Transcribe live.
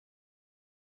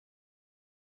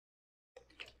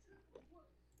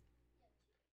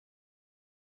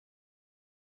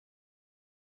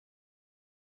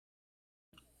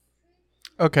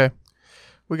Okay.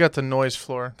 We got the noise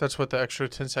floor. That's what the extra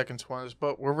 10 seconds was,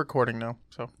 but we're recording now,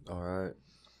 so. All right.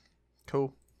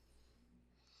 Cool.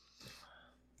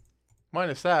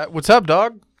 Minus that. What's up,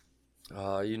 dog?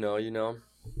 You know.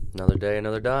 Another day,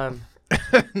 another dime.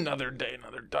 Another day,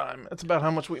 another dime. That's about how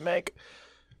much we make.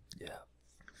 Yeah.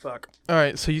 Fuck. All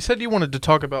right, so you said you wanted to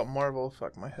talk about Marvel.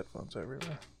 Fuck, my headphones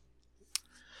everywhere.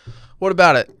 What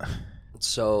about it?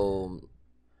 So.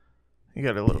 You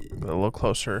got a little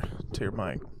closer to your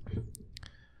mic.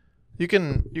 You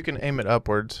can aim it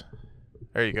upwards.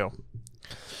 There you go.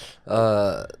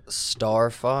 Star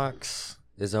Fox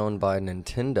is owned by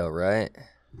Nintendo, right?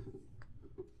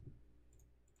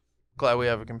 Glad we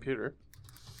have a computer.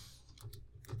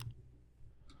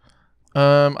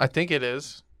 I think it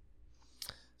is.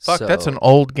 Fuck, that's an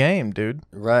old game, dude.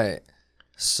 Right.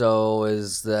 So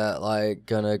is that like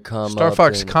gonna come Star up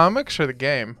Fox Comics or the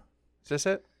game? Is this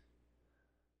it?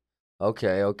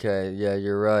 Okay. Yeah,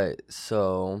 you're right.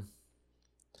 So.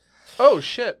 Oh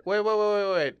shit!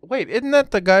 Wait! Isn't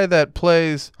that the guy that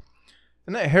plays?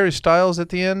 Isn't that Harry Styles at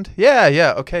the end?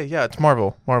 Yeah. Okay, yeah, it's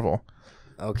Marvel.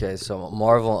 Okay, so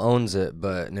Marvel owns it,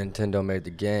 but Nintendo made the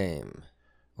game,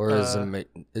 or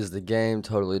is the game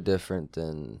totally different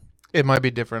than? It might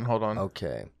be different. Hold on.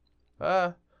 Okay.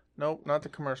 Nope, not the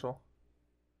commercial.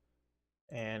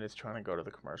 And it's trying to go to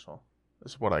the commercial.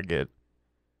 This is what I get.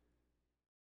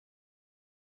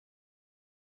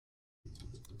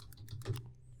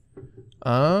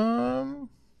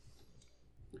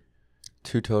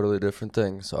 Two totally different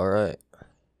things. All right.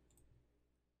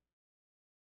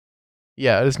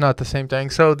 Yeah, it's not the same thing.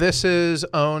 So this is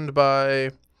owned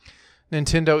by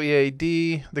Nintendo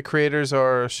EAD. The creators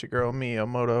are Shigeru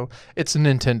Miyamoto. It's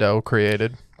Nintendo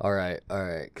created. All right.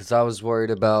 Because I was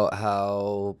worried about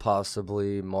how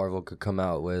possibly Marvel could come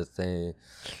out with a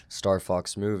Star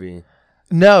Fox movie.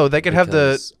 No, they could have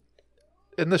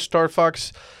in the Star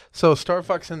Fox. So Star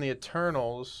Fox and the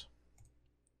Eternals.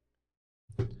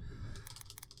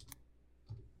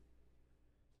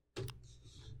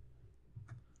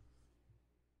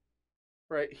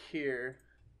 Right here.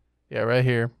 Yeah, right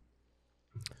here.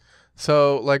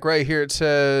 So, like right here, it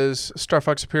says Star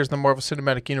Fox appears in the Marvel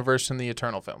Cinematic Universe in the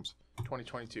Eternal films,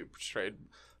 2022, portrayed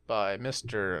by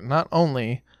Mr. not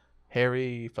only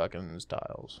Harry fucking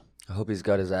Styles. I hope he's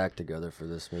got his act together for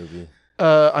this movie.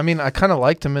 I mean, I kind of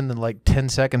liked him in the 10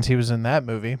 seconds he was in that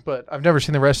movie, but I've never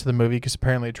seen the rest of the movie because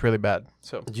apparently it's really bad.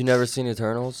 So. Did you never seen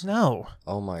Eternals? No.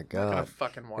 Oh my god. I'm not gonna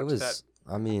fucking watch that.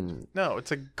 I mean. No,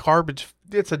 it's a garbage.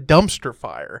 It's a dumpster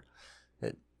fire.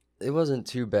 It wasn't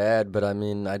too bad, but I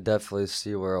mean, I definitely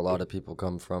see where a lot of people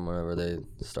come from whenever they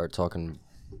start talking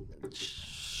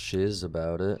shiz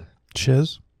about it.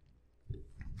 Shiz? Is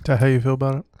that how you feel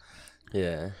about it?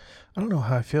 Yeah. I don't know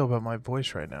how I feel about my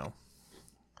voice right now.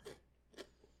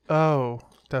 Oh,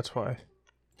 that's why.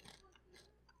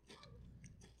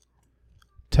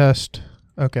 Test.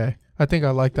 Okay. I think I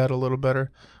like that a little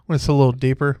better when it's a little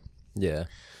deeper. Yeah.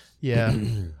 Yeah.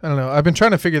 I don't know. I've been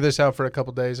trying to figure this out for a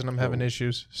couple days and I'm having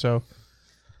issues. So.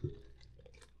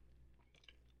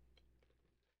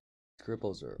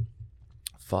 Scribbles are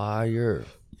fire.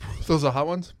 Those are hot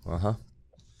ones? Uh-huh.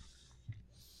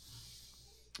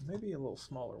 Maybe a little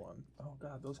smaller one. Oh,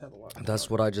 God. Those have a lot of That's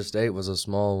powder. what I just ate was a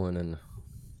small one. And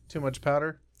too much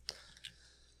powder?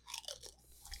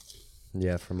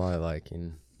 Yeah, for my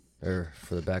liking. Or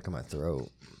for the back of my throat.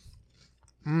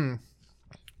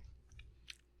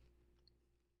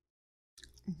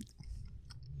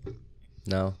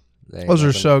 No, those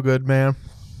are so good, man.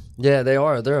 Yeah, they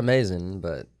are. They're amazing,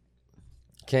 but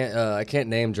I can't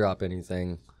name drop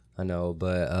anything. I know,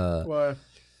 but why?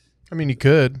 I mean, you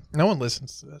could. No one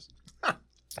listens to this.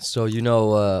 So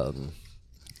the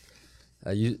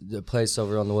place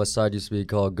over on the west side used to be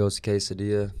called Ghost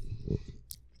Quesadilla.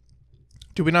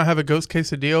 Do we not have a Ghost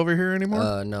Quesadilla over here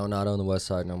anymore? No, not on the west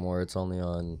side no more. It's only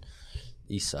on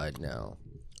east side now.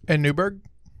 And Newburgh?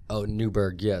 Oh,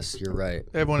 Newburgh. Yes, you're right.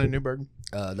 They have one in Newburgh.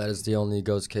 That is the only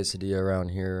Ghost Quesadilla around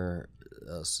here.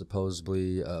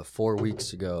 Supposedly 4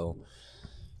 weeks ago,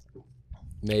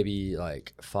 maybe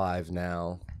like 5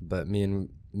 now. But me and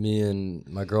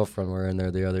my girlfriend were in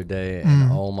there the other day,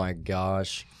 and oh my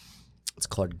gosh, it's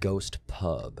called Ghost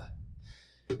Pub,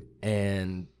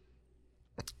 and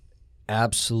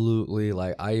absolutely,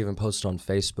 like, I even posted on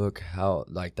Facebook how,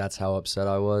 like, that's how upset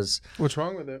I was. What's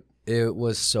wrong with it? It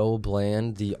was so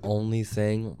bland. The only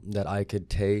thing that I could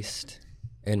taste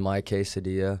in my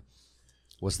quesadilla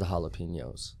was the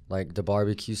jalapenos, like the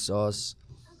barbecue sauce.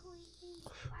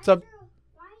 What's up?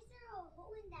 Why is there a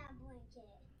hole in that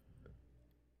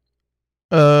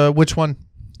blanket? Which one?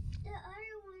 The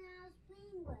other one I was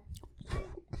playing with.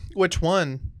 Which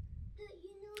one? You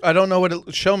I don't know what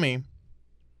it... Show me.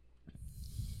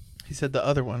 He said the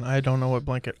other one. I don't know what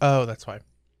blanket. Oh, that's why.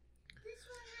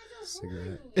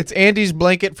 Cigarette. It's Andy's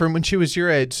blanket from when she was your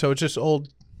age, so it's just old.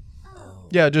 Oh.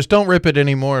 Yeah, just don't rip it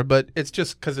anymore, but it's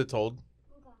just because it's old.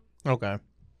 Okay.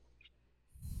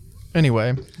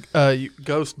 Anyway,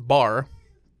 Ghost Bar.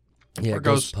 Yeah, Or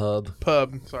Ghost Pub.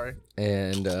 Pub, sorry.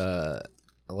 And,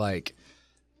 like,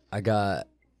 I got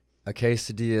a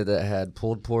quesadilla that had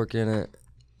pulled pork in it.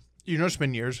 You know it's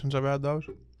been years since I've had those?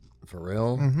 For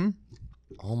real? Mm-hmm.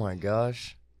 Oh, my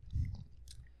gosh.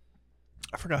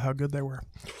 I forgot how good they were.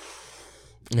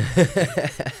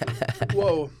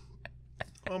 Whoa.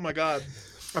 Oh, my God.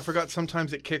 I forgot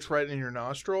sometimes it kicks right in your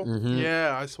nostril. Mm-hmm.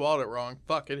 Yeah, I swallowed it wrong.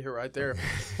 Fuck, it hit right there.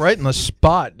 Right in the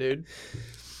spot, dude.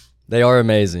 They are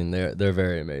amazing. They're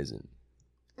very amazing.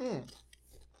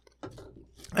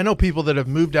 I know people that have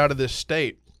moved out of this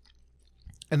state,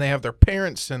 and they have their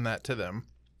parents send that to them.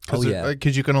 Oh, yeah.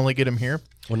 Because you can only get them here.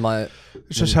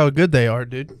 It's just how good they are,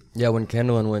 dude. Yeah, when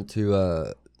Kendall went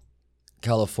to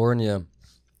California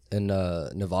and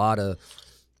Nevada,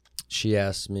 she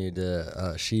asked me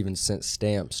to, she even sent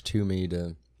stamps to me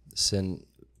to send,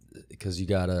 because you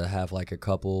got to have like a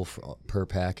couple per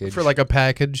package. For like a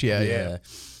package, yeah.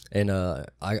 And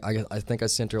I think I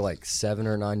sent her like 7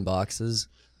 or 9 boxes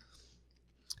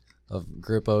of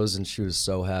Grippos, and she was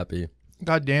so happy.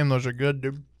 God damn, those are good,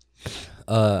 dude.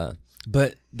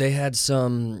 But they had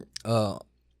some, on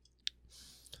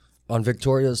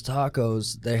Victoria's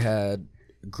Tacos, they had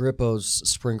Grippos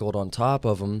sprinkled on top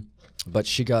of them. But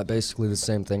she got basically the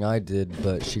same thing I did,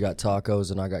 but she got tacos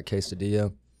and I got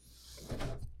quesadilla.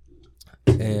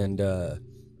 And,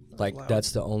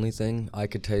 that's the only thing I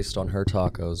could taste on her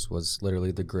tacos was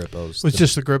literally the Grippos. Was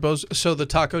just the Grippos? So the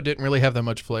taco didn't really have that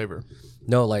much flavor?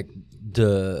 No, like,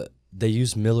 they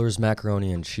used Miller's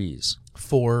macaroni and cheese.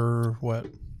 For what?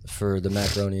 For the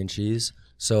macaroni and cheese.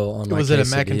 So on my Was it a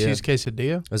mac and cheese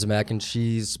quesadilla? It was a mac and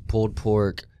cheese, pulled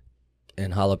pork,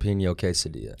 and jalapeno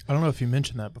quesadilla. I don't know if you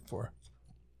mentioned that before.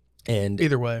 And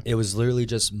either way, it was literally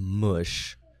just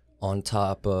mush on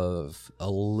top of a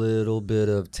little bit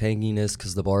of tanginess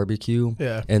because the barbecue.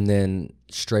 Yeah. And then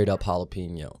straight up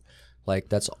jalapeno. Like,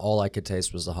 that's all I could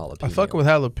taste was the jalapeno. I fuck with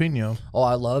jalapeno. Oh,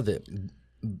 I love it.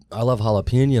 I love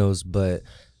jalapenos, but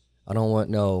I don't want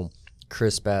no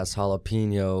crisp ass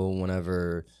jalapeno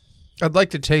whenever. I'd like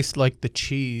to taste like the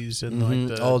cheese and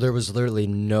like the. Oh, there was literally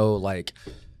no like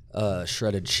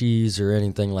shredded cheese or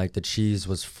anything. Like, the cheese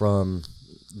was from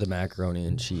the macaroni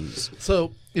and cheese.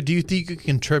 So, do you think you can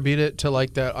contribute it to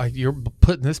like that? You're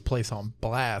putting this place on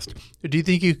blast. Do you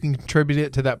think you can contribute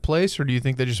it to that place, or do you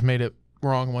think they just made it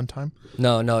wrong one time?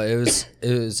 No, it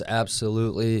was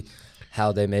absolutely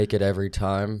how they make it every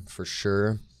time, for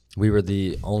sure. We were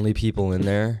the only people in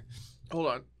there. Hold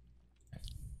on.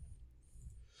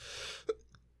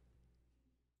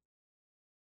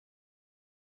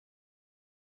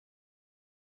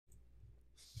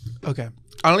 Okay.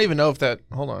 I don't even know if that.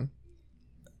 Hold on.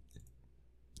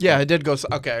 Yeah, it did go.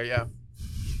 Okay, yeah.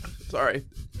 Sorry.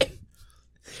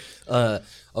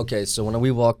 Okay, so when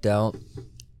we walked out,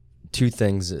 2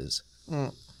 things is.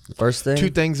 The first thing. 2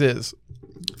 things is.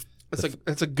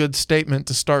 That's a good statement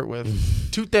to start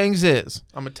with. 2 things is.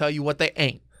 I'm going to tell you what they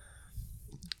ain't.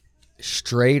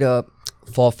 Straight up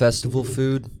fall festival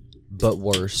food, but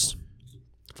worse.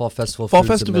 Fall festival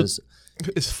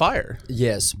is fire.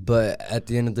 Yes, but at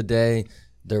the end of the day,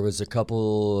 there was a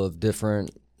couple of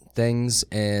different things,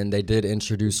 and they did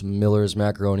introduce Miller's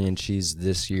macaroni and cheese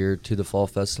this year to the fall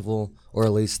festival, or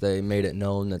at least they made it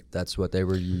known that that's what they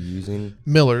were using.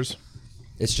 Miller's.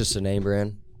 It's just a name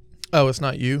brand. Oh, it's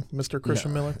not you, Mr.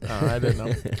 Christian Miller? Oh, I didn't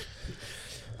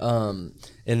know.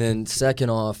 And then second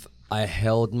off, I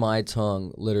held my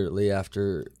tongue literally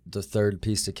after the 3rd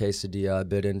piece of quesadilla I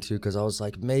bit into, because I was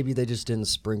like, maybe they just didn't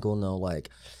sprinkle no like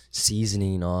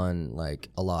seasoning on like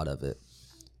a lot of it.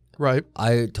 Right.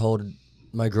 I told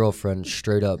my girlfriend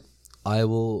straight up, I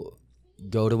will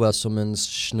go to Wesselman's,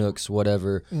 Schnucks,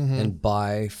 whatever, and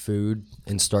buy food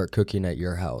and start cooking at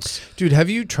your house. Dude, have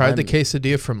you tried the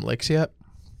quesadilla from Licks yet?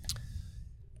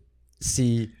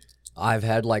 See, I've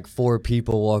had like 4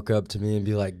 people walk up to me and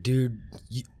be like, dude,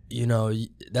 you know,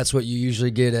 that's what you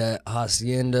usually get at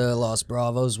Hacienda, Los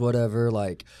Bravos, whatever.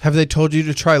 Like, have they told you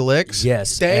to try Licks?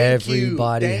 Yes,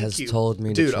 everybody has told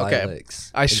me to try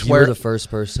Licks. I swear, you were the first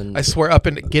person. I swear up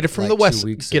and get it from like the west. 2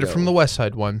 weeks get ago. it from the west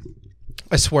side one.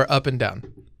 I swear up and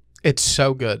down, it's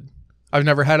so good. I've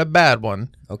never had a bad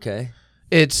one. Okay,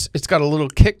 it's got a little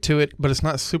kick to it, but it's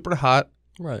not super hot.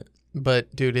 Right.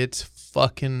 But dude, it's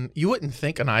fucking. You wouldn't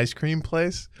think an ice cream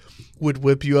place would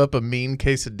whip you up a mean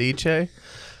quesadilla.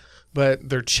 But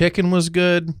their chicken was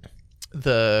good.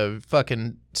 the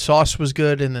fucking sauce was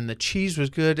good, and then the cheese was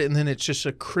good, and then it's just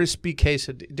a crispy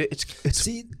quesadilla. It's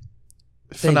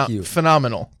thank you.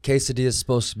 Phenomenal. Quesadilla is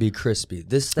supposed to be crispy.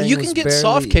 This thing You was can get barely...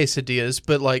 soft quesadillas,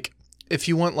 but like if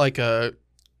you want like a,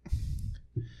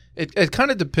 it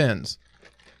kind of depends,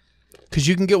 because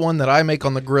you can get one that I make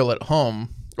on the grill at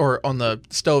home or on the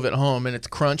stove at home, and it's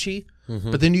crunchy.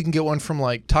 But then you can get one from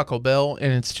like Taco Bell,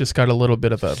 and it's just got a little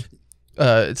bit of a,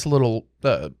 it's a little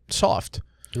soft.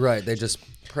 Right, they just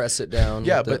press it down.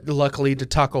 Yeah, but luckily to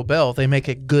Taco Bell, they make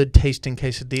a good tasting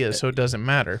quesadilla, so it doesn't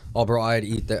matter. Oh, bro, I'd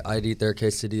eat their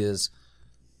quesadillas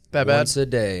That bad? once a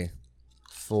day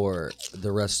for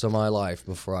the rest of my life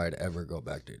before I'd ever go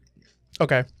back, dude.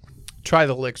 Okay. Try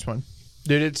the Licks one.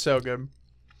 Dude, it's so good.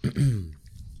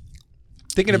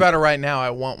 Thinking about it right now, I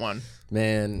want one.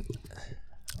 Man.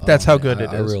 That's how good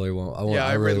it is. I really want.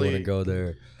 I really want to go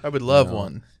there. I would love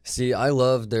one. See, I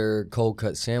love their cold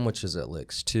cut sandwiches at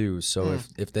Licks too. So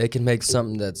if they can make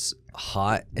something that's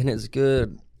hot and it's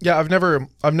good. Yeah, you've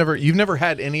never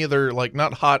had any of their, like,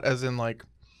 not hot as in like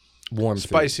warm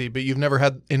spicy, but you've never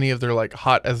had any of their like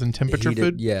hot as in temperature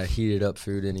food? Yeah, heated up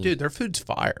food. Dude, their food's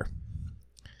fire.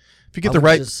 If you get the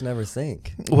right, just never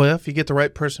think. Well, if you get the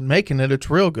right person making it, it's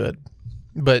real good.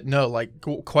 But no, like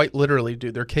quite literally,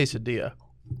 dude, their quesadilla.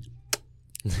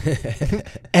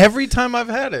 Every time I've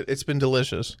had it, it's been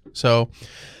delicious. So,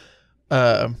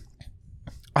 I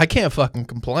can't fucking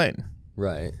complain.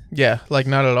 Right. Yeah, like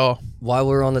not at all. While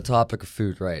we're on the topic of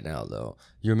food right now, though,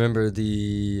 you remember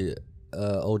the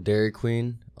old Dairy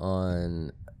Queen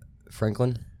on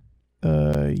Franklin?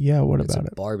 Yeah. What It's about a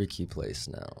it? barbecue place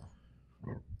now.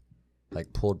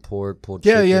 Like pulled pork, pulled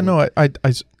Yeah, chicken. yeah. No,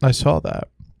 I saw that.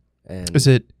 And Is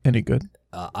it any good?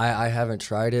 I haven't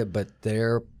tried it, but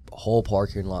their whole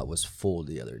parking lot was full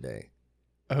the other day.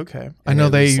 Okay. And I know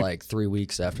it they was like 3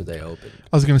 weeks after they opened.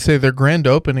 I was going to say their grand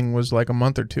opening was like a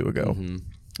month or two ago.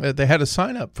 Mm-hmm. They had a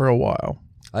sign up for a while.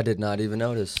 I did not even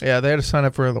notice. Yeah, they had a sign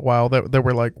up for a while. They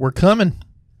were like, we're coming.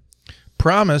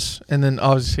 Promise. And then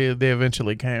obviously they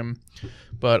eventually came.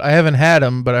 But I haven't had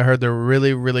them, but I heard they're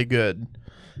really, really good.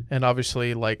 And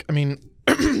obviously, like, I mean,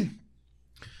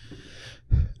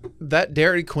 that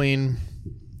Dairy Queen,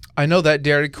 I know that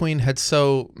Dairy Queen had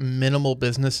so minimal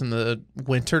business in the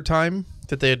winter time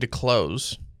that they had to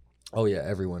close. Oh, yeah,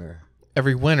 every winter.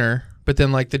 Every winter. But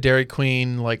then, like, the Dairy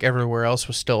Queen, like, everywhere else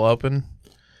was still open.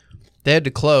 They had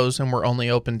to close and were only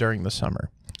open during the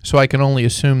summer. So I can only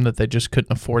assume that they just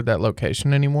couldn't afford that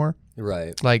location anymore.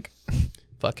 Right. Like,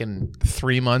 fucking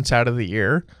 3 months out of the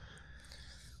year.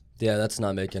 Yeah, that's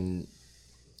not making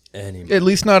any money. At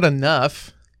least not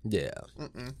enough. Yeah.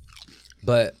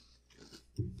 But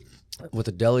with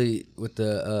the deli, with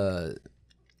the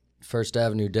First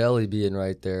Avenue Deli being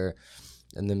right there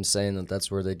and them saying that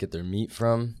that's where they get their meat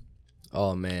from,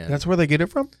 oh, man. That's where they get it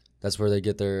from? That's where they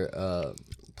get their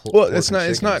well, it's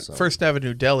not First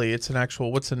Avenue Deli. It's an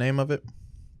actual, what's the name of it?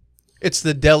 It's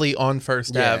the deli on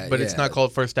First Ave, but it's not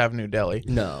called First Avenue Deli.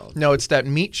 No. No, it's that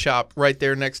meat shop right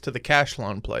there next to the cash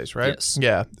loan place, right? Yes.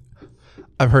 Yeah.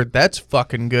 I've heard that's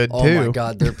fucking good, too. Oh, my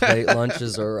God. Their plate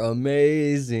lunches are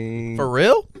amazing. For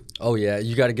real? Oh, yeah.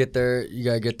 You got to get there. You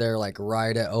got to get there, like,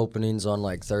 right at openings on,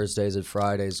 like, Thursdays and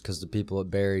Fridays because the people at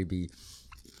Barry be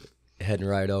heading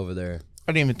right over there.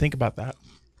 I didn't even think about that.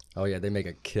 Oh, yeah. They make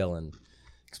a killing,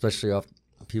 especially off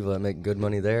people that make good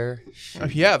money there.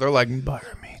 Yeah, they're like, buy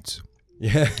our meats.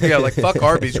 Yeah. Yeah, like, fuck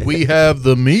Arby's. We have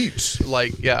the meats.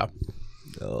 Like, yeah.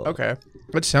 Oh. Okay.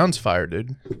 That sounds fire,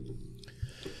 dude.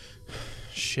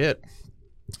 Shit.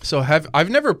 So I've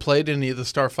never played any of the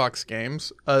Star Fox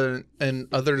games, and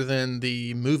other than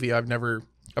the movie, I've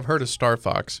heard of Star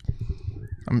Fox.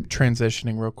 I'm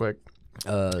transitioning real quick.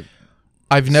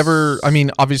 I've never. I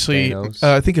mean, obviously,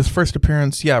 I think his first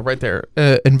appearance, yeah, right there,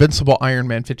 Invincible Iron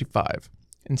Man 55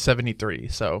 in '73.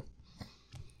 So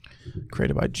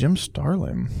created by Jim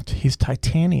Starlin. He's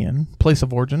Titanian, place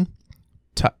of origin.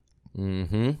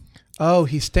 Oh,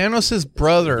 he's Thanos'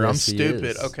 brother. Yes, I'm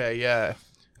stupid. Okay, yeah.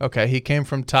 Okay, he came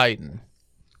from Titan.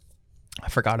 I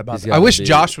forgot about that. I wish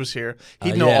Josh was here.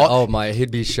 He'd know all. Oh he'd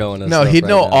be showing us. No, he'd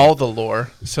know all the lore,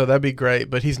 so that'd be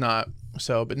great. But he's not.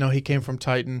 So, but no, he came from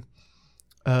Titan.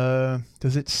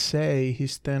 Does it say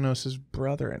he's Thanos'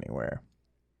 brother anywhere?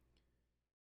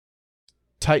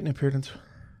 Titan appeared in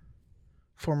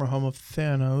former home of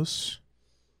Thanos.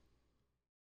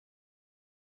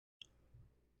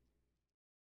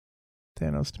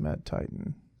 Thanos to Mad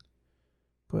Titan.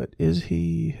 But is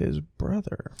he his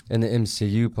brother? In the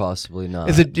MCU, possibly not.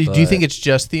 Is it? Do you think it's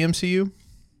just the MCU?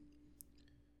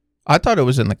 I thought it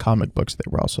was in the comic books. They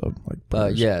were also like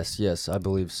brothers. Yes, I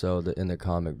believe so. In the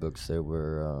comic books, they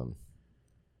were.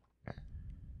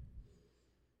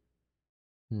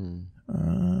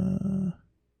 I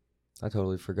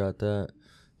totally forgot that.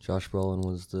 Josh Brolin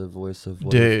was the voice of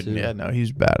What Dude, If too. yeah, no,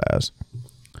 he's badass.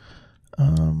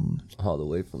 All the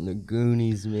way from the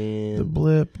Goonies, man. The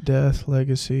Blip, Death,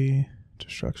 Legacy,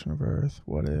 Destruction of Earth,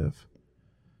 What If,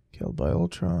 Killed by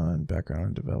Ultron, Background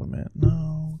and Development.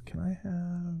 No, can I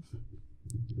have...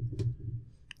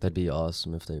 That'd be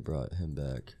awesome if they brought him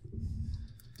back.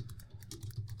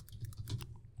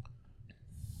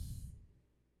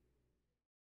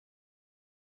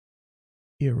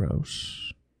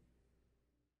 Eros.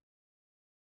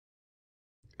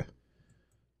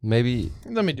 Maybe.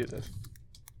 Let me do this.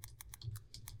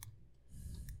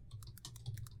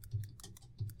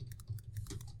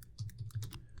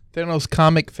 Thanos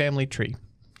comic family tree.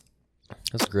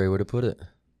 That's a great way to put it.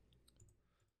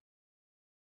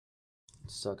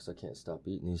 Sucks I can't stop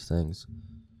eating these things.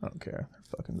 I don't care.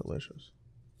 They're fucking delicious.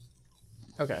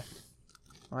 Okay.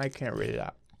 I can't read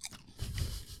that.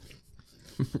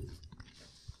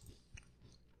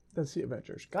 That's the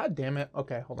Avengers. God damn it.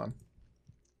 Okay, hold on.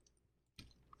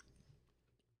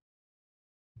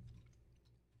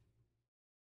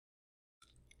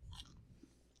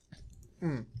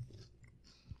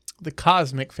 The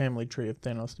cosmic family tree of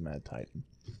Thanos the Mad Titan.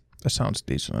 That sounds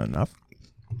decent enough.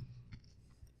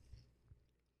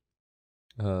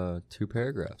 2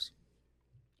 paragraphs.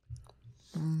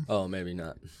 Oh, maybe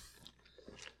not.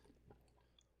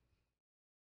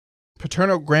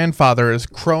 Paternal grandfather is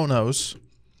Kronos,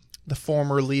 the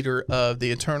former leader of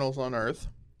the Eternals on Earth.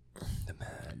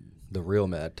 The real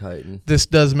Mad Titan. This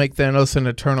does make Thanos an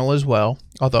Eternal as well,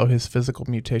 although his physical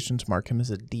mutations mark him as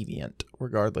a deviant,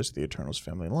 regardless of the Eternals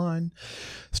family line.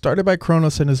 Started by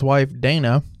Kronos and his wife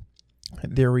Dana,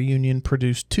 their reunion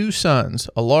produced 2 sons,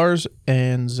 Alars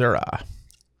and Zera.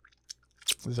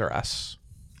 Zeras.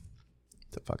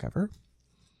 The fuck ever.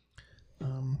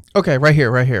 Okay, right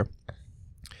here.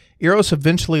 Eros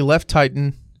eventually left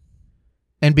Titan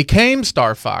and became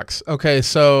Star Fox. Okay,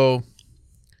 so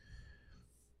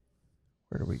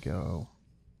where do we go?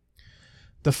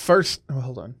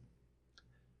 Hold on.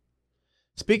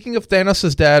 Speaking of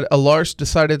Thanos' dad, Alars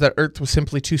decided that Earth was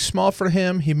simply too small for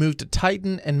him. He moved to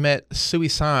Titan and met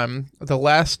Suisan, the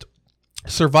last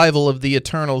survival of the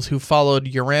Eternals who followed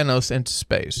Uranus into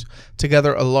space.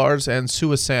 Together, Alars and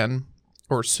Suisan,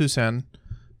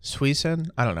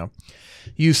 I don't know,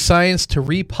 used science to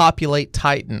repopulate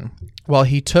Titan. While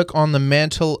he took on the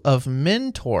mantle of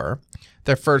mentor,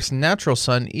 their first natural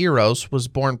son, Eros, was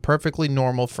born perfectly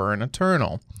normal for an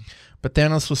Eternal. But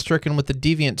Thanos was stricken with the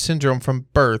deviant syndrome from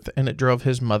birth, and it drove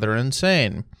his mother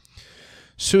insane.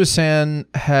 Suisan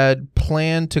had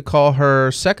planned to call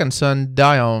her second son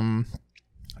Dione?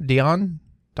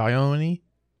 I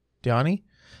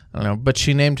don't know, but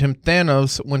she named him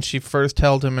Thanos when she first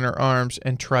held him in her arms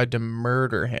and tried to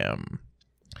murder him.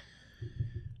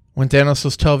 When Thanos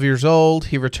was 12 years old,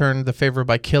 he returned the favor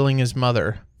by killing his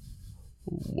mother.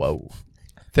 Whoa.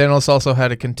 Thanos also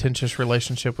had a contentious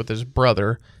relationship with his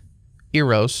brother,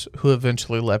 Eros, who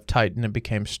eventually left Titan and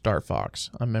became Star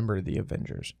Fox, a member of the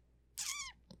Avengers.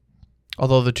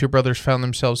 Although the 2 brothers found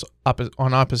themselves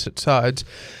on opposite sides,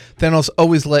 Thanos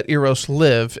always let Eros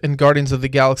live. In Guardians of the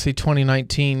Galaxy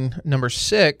 2019, number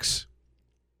 6,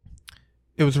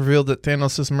 it was revealed that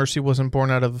Thanos' mercy wasn't born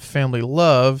out of family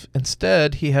love.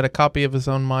 Instead, he had a copy of his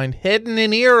own mind hidden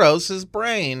in Eros'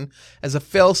 brain as a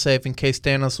failsafe in case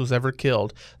Thanos was ever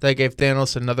killed. That gave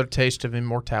Thanos another taste of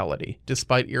immortality,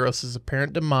 despite Eros'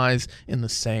 apparent demise in the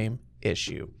same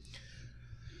issue.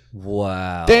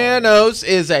 Wow. Thanos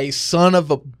is a son of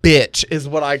a bitch, is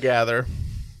what I gather.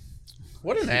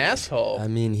 What an asshole. I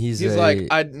mean, he's like,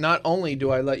 not only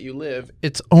do I let you live,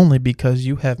 it's only because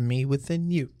you have me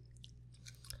within you.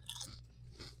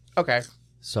 Okay.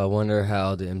 So I wonder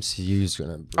how the MCU's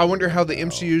going to... I wonder how the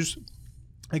MCU's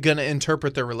going to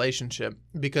interpret their relationship,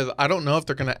 because I don't know if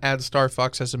they're going to add Star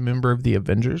Fox as a member of the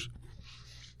Avengers.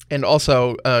 And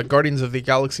also, Guardians of the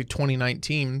Galaxy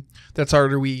 2019, that's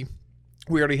already...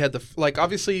 We already had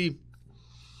obviously,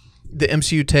 the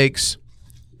MCU takes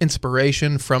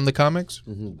inspiration from the comics,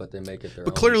 but they make it their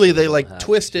but own, clearly so they don't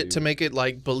twist it to make it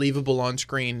believable on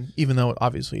screen, even though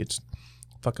obviously it's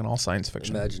fucking all science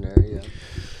fiction. Imaginary,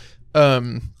 yeah.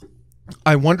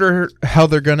 I wonder how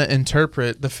they're going to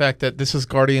interpret the fact that this is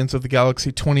Guardians of the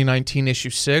Galaxy 2019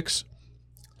 issue 6.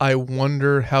 I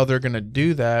wonder how they're going to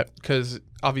do that, because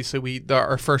obviously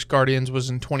our first Guardians was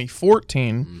in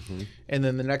 2014, and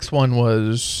then the next one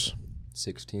was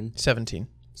 17. 17.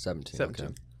 Okay.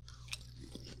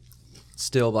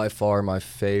 Still by far my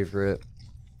favorite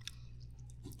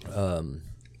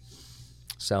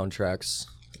soundtracks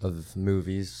of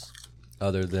movies,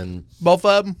 other than Both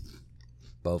of them?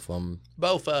 Both of them.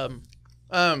 Both of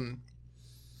them.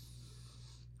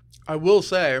 I will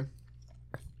say,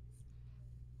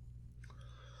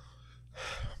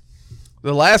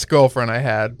 the last girlfriend I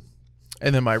had,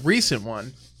 and then my recent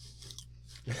one,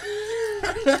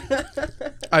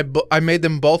 I made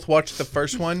them both watch the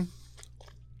first one,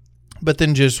 but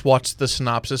then just watch the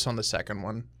synopsis on the second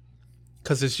one,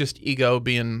 because it's just ego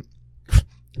being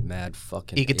mad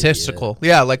fucking egotistical.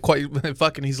 idiot. Yeah, like quite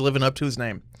fucking. He's living up to his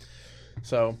name.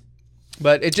 So,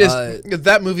 but it just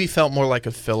that movie felt more like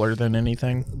a filler than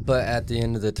anything. But at the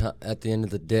end of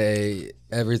the day,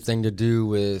 everything to do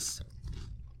with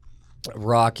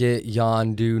Rocket,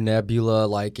 Yondu, Nebula,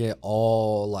 like it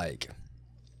all like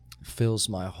fills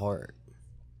my heart.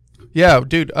 Yeah,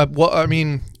 dude. Well, I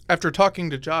mean, after talking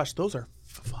to Josh, those are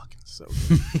fucking so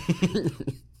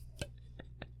good.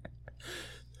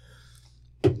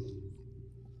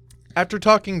 After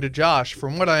talking to Josh,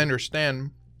 from what I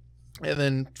understand, and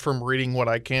then from reading what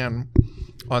I can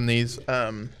on these,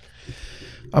 I'm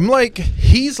like,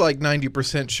 he's like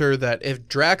 90% sure that if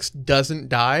Drax doesn't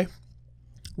die,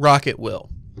 Rocket will.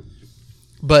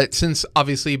 But since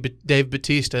obviously Dave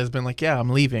Bautista has been like, yeah, I'm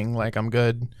leaving, like I'm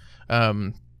good.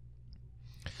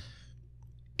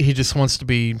 He just wants to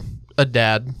be a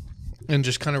dad and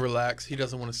just kind of relax. He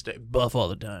doesn't want to stay buff all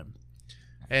the time.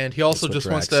 And he also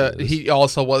just wants to, he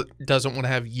also doesn't want to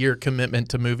have year commitment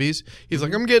to movies. He's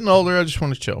like, I'm getting older. I just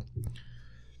want to chill.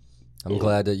 I'm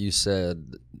glad that you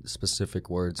said specific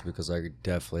words because I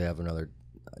definitely have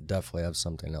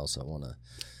something else I want to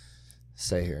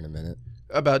say here in a minute.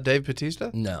 About Dave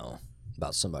Bautista? No,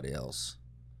 about somebody else.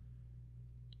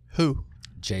 Who?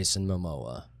 Jason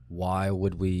Momoa. Why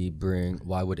would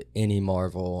any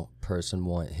Marvel person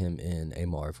want him in a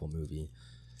Marvel movie?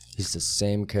 He's the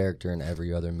same character in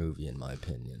every other movie, in my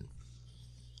opinion.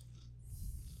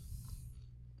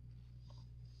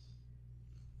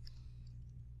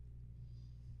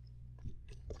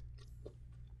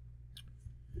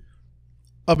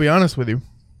 I'll be honest with you.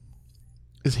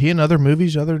 Is he in other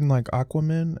movies other than like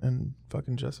Aquaman and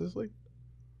fucking Justice League?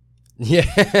 Yeah.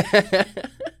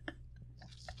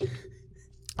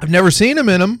 I've never seen him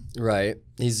in them. Right.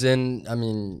 He's in,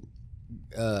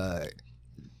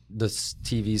 the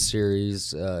TV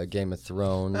series Game of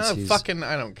Thrones. I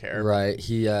don't care. Right.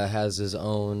 He has his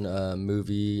own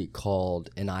movie called,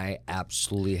 and I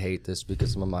absolutely hate this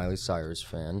because I'm a Miley Cyrus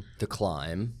fan, The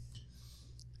Climb.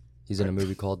 He's in a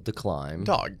movie called The Climb.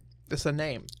 Dog. It's a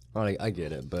name. I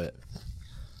get it, but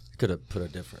they could have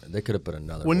put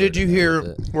another. When did you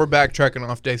hear, we're backtracking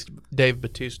off Dave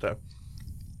Bautista.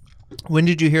 When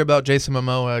did you hear about Jason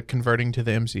Momoa converting to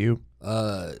the MCU?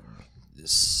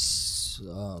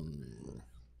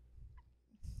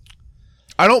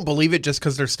 I don't believe it just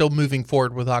because they're still moving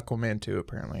forward with Aquaman 2,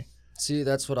 apparently. See,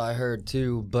 that's what I heard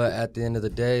too. But at the end of the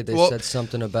day, they said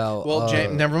something about. Well,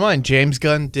 never mind. James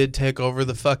Gunn did take over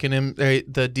the fucking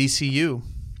the DCU.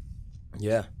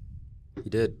 Yeah, he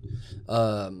did.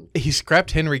 He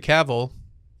scrapped Henry Cavill.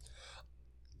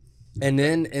 And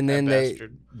then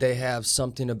they have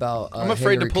something about. I'm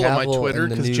afraid Henry to pull up my Cavill Twitter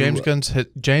because James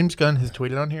Gunn has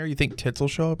tweeted on here. You think tits will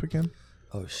show up again?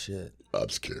 Oh shit! I'm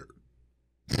scared.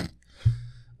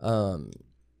 What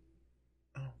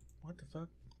the fuck?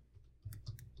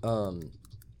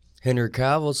 Henry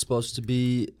Cavill's supposed to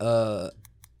be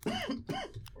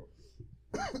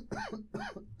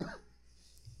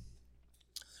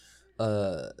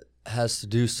has to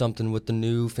do something with the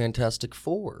new Fantastic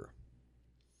Four.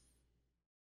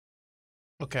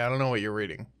 Okay, I don't know what you're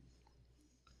reading.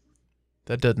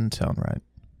 That doesn't sound right.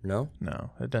 No? No,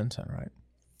 that doesn't sound right.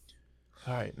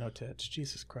 All right, no tits.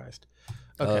 Jesus Christ.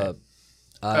 Okay.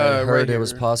 I heard it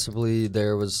was possibly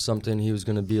there was something he was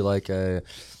going to be like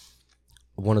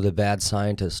one of the bad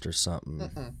scientists or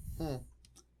something.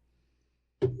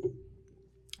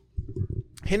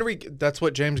 Henry, that's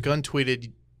what James Gunn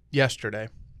tweeted yesterday.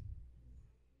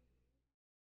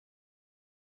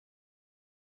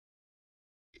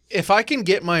 If I can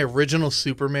get my original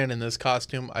Superman in this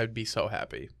costume, I'd be so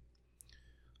happy.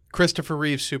 Christopher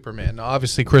Reeve's Superman. Now,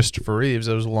 obviously, Christopher Reeves,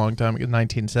 it was a long time ago,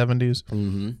 1970s.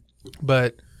 Mm-hmm.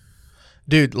 But,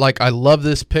 dude, like, I love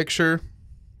this picture.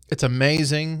 It's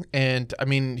amazing. And, I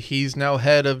mean, he's now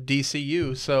head of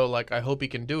DCU. So, like, I hope he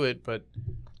can do it. But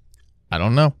I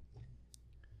don't know.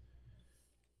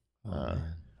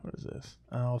 What is this?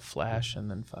 Oh, Flash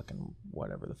and then fucking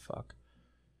whatever the fuck.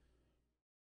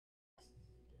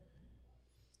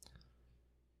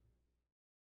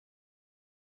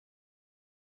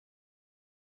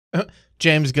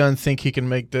 James Gunn think he can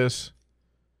make this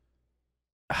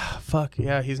Fuck,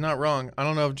 yeah, he's not wrong. I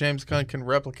don't know if James Gunn can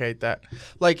replicate that.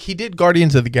 Like, he did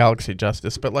Guardians of the Galaxy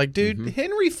justice, but, like, dude,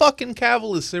 Henry fucking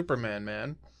Cavill is Superman,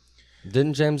 man.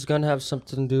 Didn't James Gunn have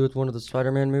something to do with one of the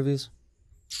Spider-Man movies?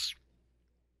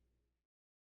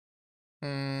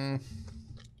 I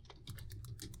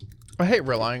hate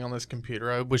relying on this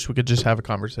computer. I wish we could just have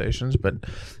conversations, but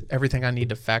everything I need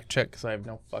to fact check because I have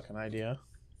no fucking idea.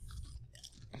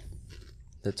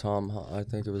 I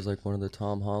think it was like one of the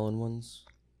Tom Holland ones.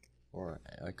 Or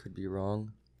I could be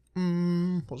wrong.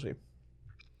 We'll see.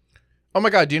 Oh my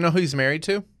God, do you know who he's married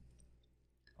to?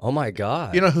 Oh my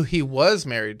God. You know who he was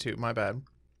married to? My bad.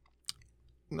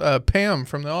 Pam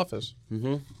from The Office.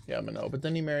 Mm-hmm. Yeah, I know. But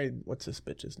then he married, what's this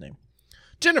bitch's name?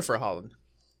 Jennifer Holland.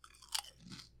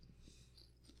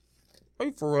 Are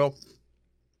you for real?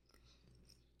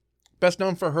 Best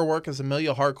known for her work as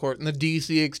Amelia Harcourt in the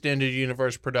DC Extended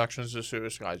Universe productions of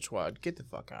Suicide Squad. Get the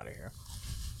fuck out of here.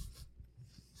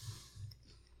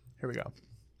 Here we go.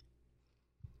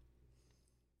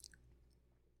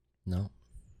 No.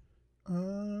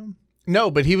 No,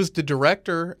 but he was the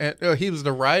director, and he was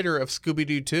the writer of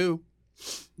Scooby-Doo 2.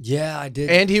 Yeah, I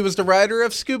did. And he was the writer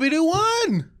of Scooby-Doo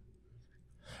 1.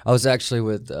 I was actually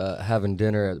with having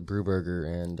dinner at Brewburger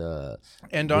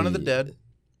and Dawn of the Dead.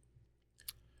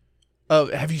 Oh,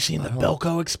 have you seen the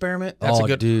Belko Experiment? That's a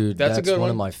good, dude, that's a good one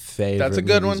of my favorite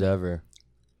movies ever.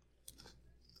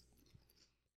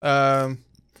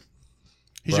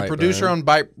 He's a producer on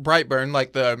Brightburn,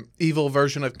 like the evil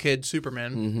version of Kid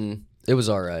Superman. Mm-hmm. It was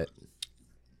all right.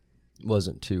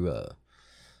 Wasn't too.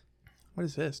 What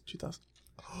is this? 2000.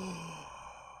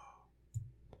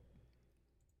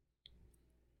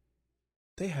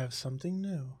 They have something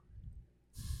new.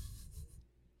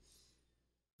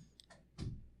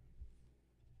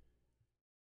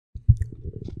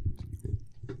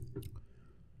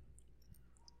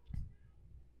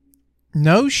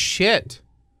 No shit.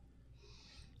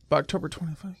 By October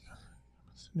 25th.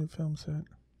 What's the new film set?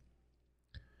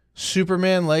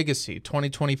 Superman Legacy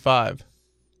 2025.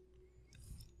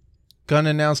 Gunn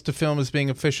announced the film as being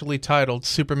officially titled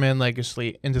Superman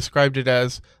Legacy and described it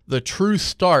as the true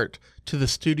start to the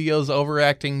studio's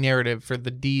overacting narrative for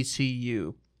the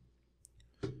DCU.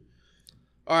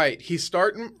 All right, he's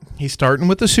starting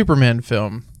with the Superman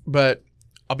film, but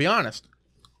I'll be honest.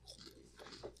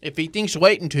 If he thinks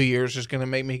waiting 2 years is going to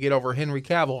make me get over Henry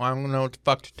Cavill, I don't know what the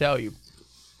fuck to tell you.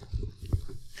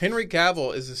 Henry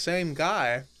Cavill is the same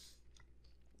guy.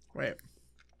 Wait.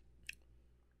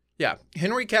 Yeah,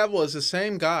 Henry Cavill is the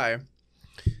same guy.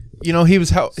 You know, he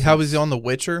was how was he on The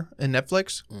Witcher in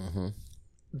Netflix? Mm-hmm.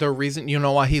 The reason, you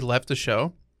know why he left the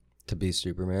show? To be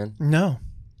Superman? No.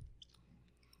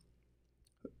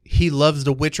 He loves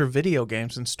the Witcher video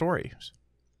games and stories.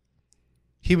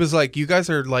 He was like, you guys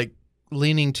are like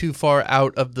leaning too far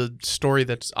out of the story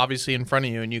that's obviously in front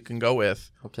of you and you can go with.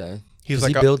 Okay. He's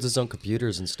like, he builds his own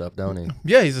computers and stuff, don't he?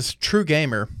 Yeah, he's a true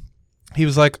gamer. He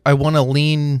was like, I want to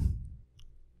lean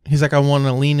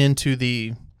into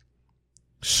the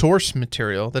source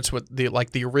material. That's what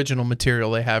the original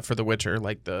material they have for The Witcher,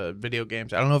 like the video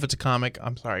games. I don't know if it's a comic.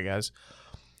 I'm sorry, guys.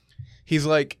 He's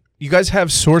like, you guys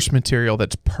have source material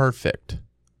that's perfect.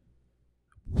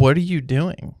 What are you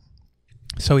doing?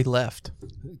 So he left.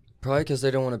 Probably because they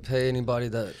don't want to pay anybody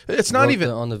that it's not even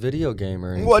on the video game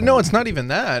or anything. Well, no, it's not even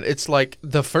that. It's like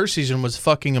the first season was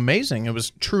fucking amazing. It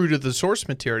was true to the source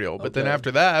material. But then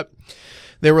after that,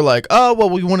 they were like, oh,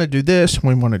 well, we want to do this.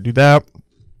 We want to do that.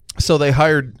 So they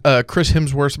hired Chris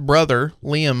Hemsworth's brother,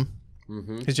 Liam,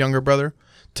 his younger brother,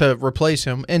 to replace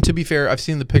him. And to be fair, I've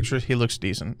seen the pictures. He looks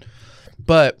decent.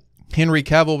 But Henry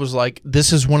Cavill was like,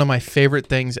 this is one of my favorite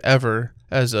things ever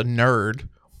as a nerd.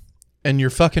 And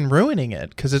you're fucking ruining it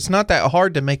because it's not that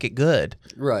hard to make it good.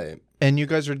 Right. And you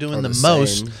guys are doing the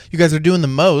most. You guys are doing the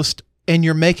most and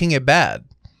you're making it bad.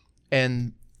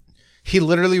 And he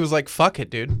literally was like, fuck it,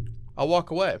 dude. I'll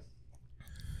walk away.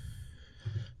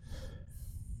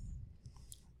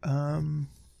 Hold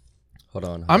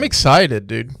on. I'm excited,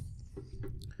 dude.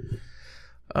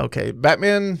 Okay.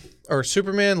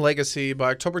 Superman Legacy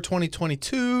by October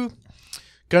 2022.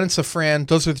 Gunn and Safran,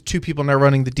 those are the two people now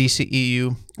running the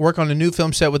DCEU, work on a new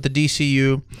film set with the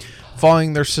DCU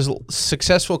following their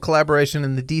successful collaboration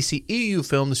in the DCEU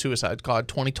film, The Suicide Squad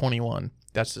 2021.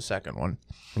 That's the second one.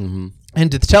 Mm-hmm.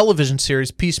 And the television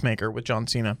series Peacemaker with John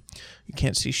Cena. You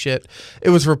can't see shit. It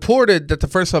was reported that the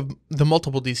first of the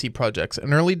multiple DC projects.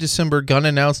 In early December, Gunn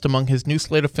announced among his new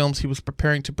slate of films he was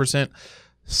preparing to present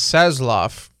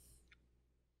Zaslav.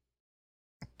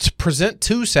 To present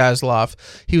to Zaslav,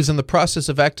 he was in the process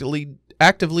of actively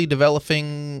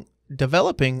developing,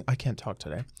 I can't talk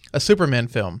today, a Superman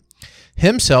film,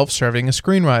 himself serving as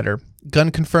screenwriter.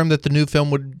 Gunn confirmed that the new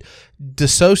film would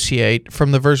dissociate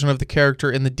from the version of the character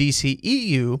in the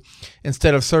DCEU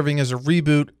instead of serving as a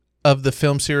reboot of the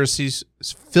film series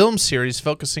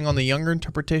focusing on the younger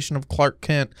interpretation of Clark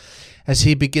Kent as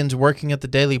he begins working at the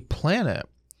Daily Planet,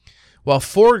 while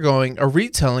foregoing a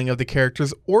retelling of the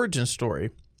character's origin story.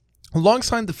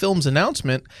 Alongside the film's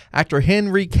announcement, actor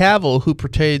Henry Cavill, who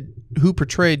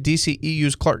portrayed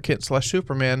DCEU's Clark Kent /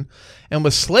 Superman, and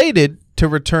was slated to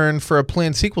return for a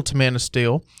planned sequel to Man of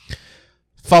Steel,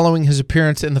 following his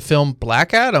appearance in the film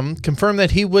Black Adam, confirmed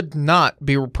that he would not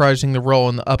be reprising the role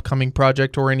in the upcoming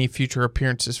project or any future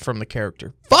appearances from the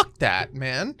character. Fuck that,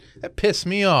 man. That pissed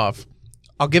me off.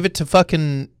 I'll give it to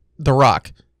fucking The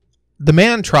Rock. The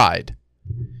man tried.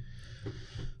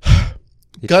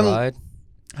 He tried?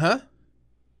 Huh?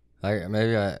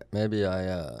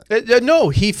 No,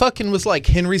 he fucking was like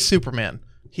Henry Superman.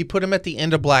 He put him at the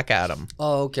end of Black Adam.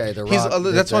 Oh, okay. The Rock.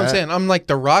 That's what I'm saying. I'm like,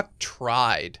 The Rock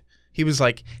tried. He was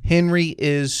like, Henry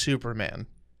is Superman.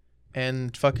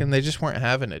 And fucking, they just weren't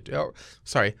having it. Oh,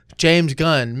 sorry. James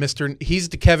Gunn, he's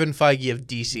the Kevin Feige of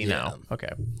DC now.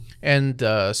 Okay. And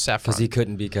Saffron. Because he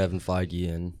couldn't be Kevin Feige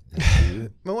in.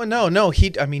 Well, no.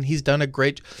 He's done a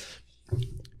great...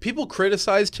 People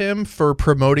criticized him for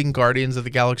promoting Guardians of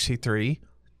the Galaxy 3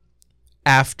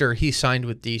 after he signed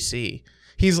with DC.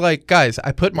 He's like, guys,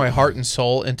 I put my heart and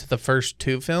soul into the first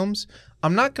 2 films.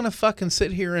 I'm not going to fucking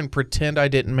sit here and pretend I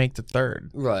didn't make the third.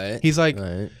 Right. He's like,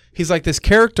 this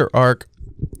character arc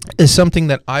is something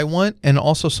that I want and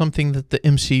also something that the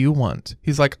MCU wants.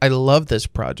 He's like, I love this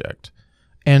project.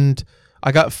 And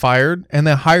I got fired and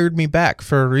they hired me back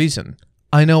for a reason.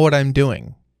 I know what I'm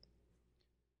doing.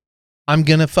 I'm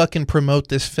going to fucking promote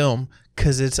this film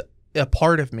because it's a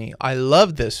part of me. I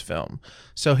love this film.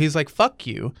 So he's like, fuck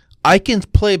you. I can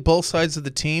play both sides of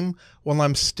the team while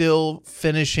I'm still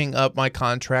finishing up my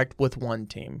contract with one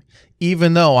team,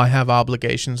 even though I have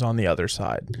obligations on the other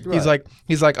side. Right.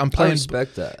 He's like, I'm playing. I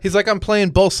respect that. He's like, I'm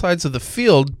playing both sides of the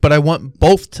field, but I want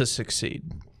both to succeed.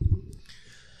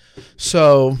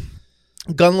 So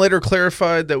Gunn later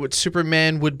clarified that what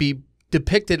Superman would be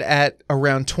depicted at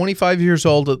around 25 years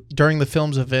old during the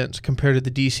film's events compared to the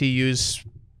DCU's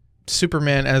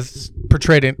Superman as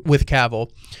portrayed with Cavill.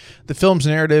 The film's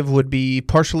narrative would be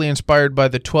partially inspired by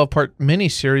the 12-part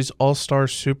miniseries All-Star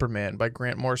Superman by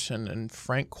Grant Morrison and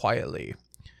Frank Quitely.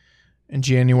 In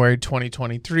January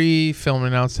 2023, film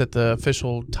announced that the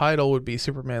official title would be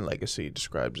Superman Legacy,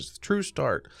 described as the true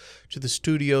start to the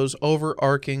studio's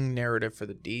overarching narrative for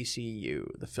the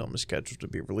DCU. The film is scheduled to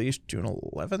be released July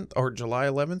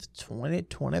 11th,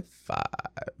 2025.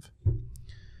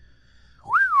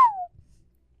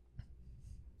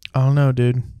 I don't know,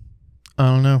 dude. I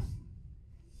don't know.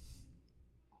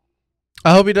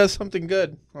 I hope he does something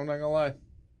good. I'm not gonna lie.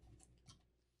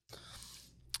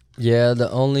 Yeah,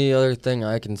 the only other thing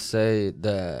I can say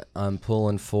that I'm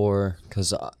pulling for,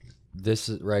 because this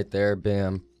is right there,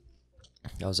 bam.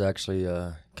 I was actually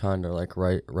kind of like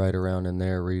right around in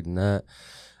there reading that.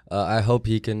 I hope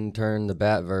he can turn the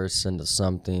Batverse into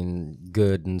something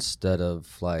good instead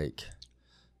of like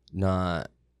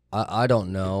not. I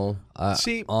don't know.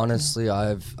 Honestly,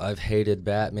 I've hated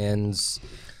Batman's.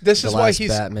 This is why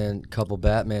he's couple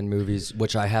Batman movies,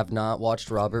 which I have not watched.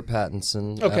 Robert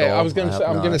Pattinson. Okay, I'm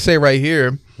gonna say right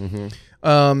here.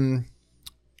 Mm-hmm.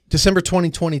 December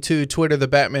 2022,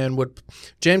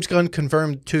 James Gunn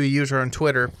confirmed to a user on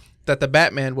Twitter that the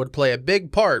Batman would play a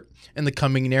big part in the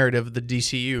coming narrative of the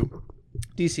DCEU,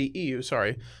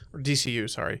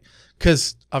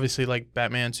 because obviously, like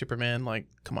Batman, Superman, like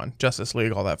come on, Justice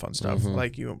League, all that fun stuff.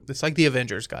 Mm-hmm. It's like the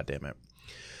Avengers. Goddammit.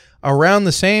 Around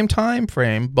the same time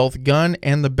frame, both Gunn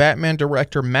and the Batman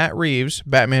director Matt Reeves,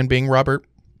 Batman being Robert,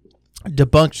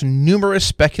 debunked numerous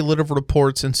speculative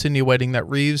reports insinuating that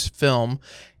Reeves' film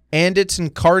and its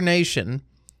incarnation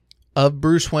of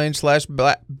Bruce Wayne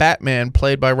 / Batman,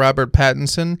 played by Robert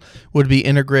Pattinson, would be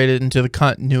integrated into the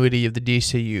continuity of the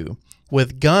DCU,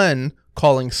 with Gunn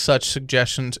calling such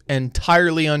suggestions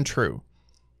entirely untrue,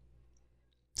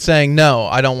 saying, no,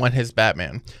 I don't want his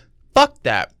Batman. Fuck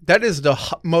that. That is the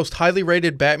most highly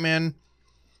rated Batman.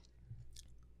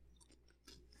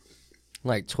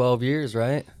 Like 12 years,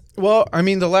 right? Well, I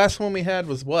mean, the last one we had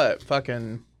was what?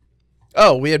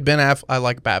 Oh, we had Ben Affleck. I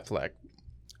like Batfleck.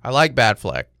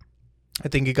 I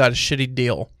think he got a shitty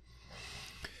deal.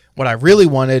 What I really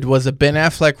wanted was a Ben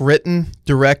Affleck written,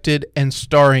 directed, and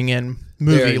starring in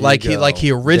movie like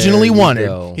he originally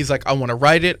wanted. He's like, I want to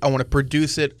write it, I want to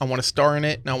produce it, I want to star in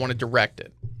it, and I want to direct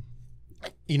it.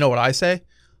 You know what I say?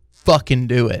 Fucking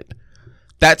do it.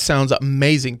 That sounds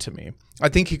amazing to me. I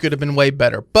think he could have been way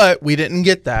better, but we didn't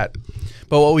get that.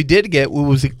 But what we did get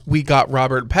was we got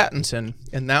Robert Pattinson,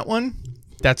 and that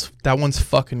one's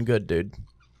fucking good, dude.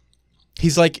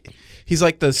 He's like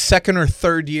the second or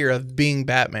third year of being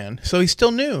Batman, so he's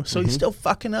still new, so he's still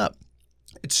fucking up.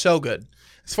 It's so good.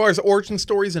 As far as origin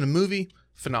stories in a movie,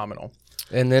 phenomenal.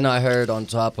 And then I heard on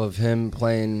top of him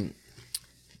playing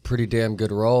pretty damn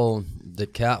good role, the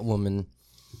Catwoman.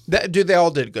 They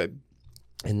all did good.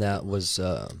 And that was...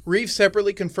 Reeves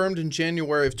separately confirmed in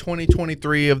January of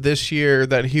 2023 of this year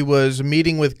that he was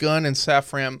meeting with Gunn and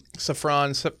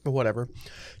Safran, whatever,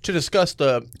 to discuss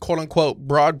the quote-unquote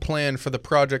broad plan for the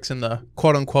projects in the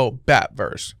quote-unquote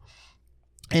Batverse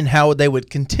and how they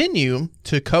would continue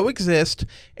to coexist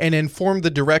and inform the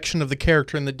direction of the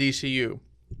character in the DCU.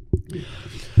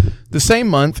 The same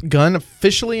month, Gunn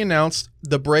officially announced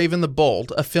The Brave and the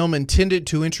Bold, a film intended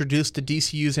to introduce the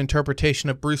DCU's interpretation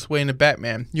of Bruce Wayne and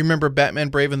Batman. You remember Batman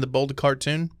Brave and the Bold, the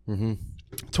cartoon? Mm-hmm.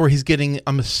 That's where he's getting,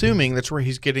 I'm assuming that's where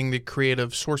he's getting the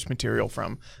creative source material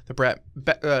from.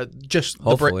 Just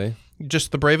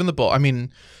The Brave and the Bold. I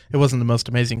mean, it wasn't the most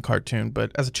amazing cartoon,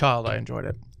 but as a child, I enjoyed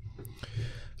it.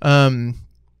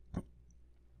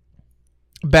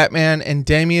 Batman and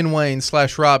Damian Wayne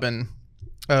 / Robin,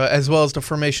 as well as the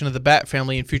formation of the Bat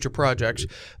family in future projects.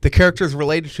 The characters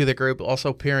related to the group also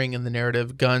appearing in the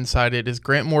narrative. Gunn cited as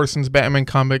Grant Morrison's Batman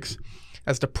comics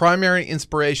as the primary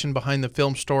inspiration behind the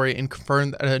film story and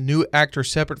confirmed that a new actor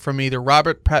separate from either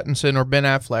Robert Pattinson or Ben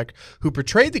Affleck, who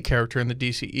portrayed the character in the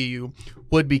DCEU,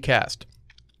 would be cast.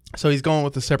 So he's going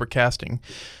with a separate casting.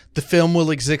 The film will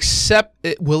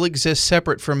exist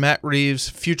separate from Matt Reeves'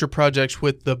 future projects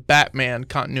with the Batman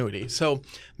continuity. So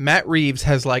Matt Reeves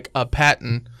has like a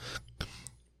patent,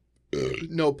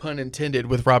 no pun intended,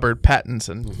 with Robert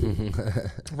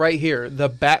Pattinson. Right here, the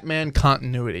Batman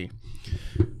continuity.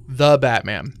 The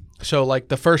Batman. So like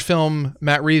the first film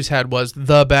Matt Reeves had was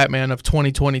The Batman of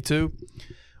 2022.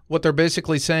 What they're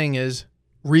basically saying is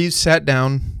Reeves sat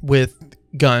down with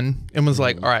Gunn and was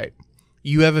like, all right,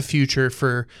 you have a future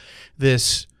for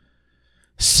this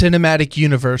cinematic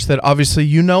universe that obviously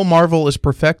Marvel is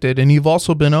perfected, and you've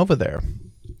also been over there.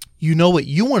 You know what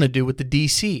you want to do with the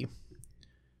DC.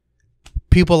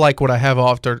 People like what I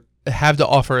have to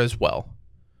offer as well.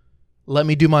 Let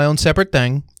me do my own separate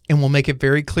thing, and we'll make it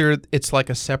very clear it's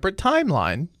like a separate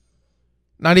timeline.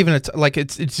 Not even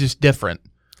it's just different.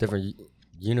 Different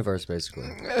universe, basically.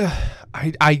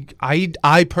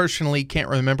 I personally can't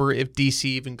remember if DC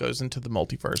even goes into the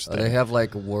multiverse thing. They have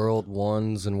like World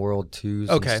 1s and World 2s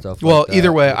and stuff well, like that.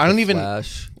 Either way, I don't even...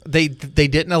 Flash, they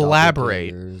didn't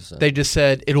elaborate. They just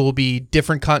said it will be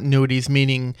different continuities,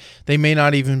 meaning they may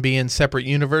not even be in separate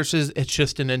universes. It's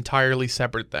just an entirely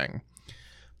separate thing.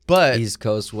 But East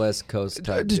Coast, West Coast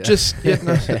type.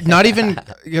 Not even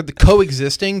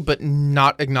coexisting, but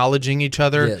not acknowledging each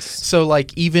other. Yes. So,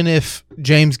 like, even if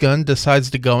James Gunn decides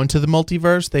to go into the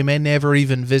multiverse, they may never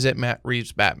even visit Matt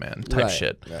Reeves' Batman type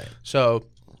shit. Right. So,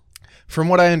 from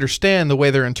what I understand, the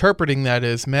way they're interpreting that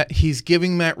is he's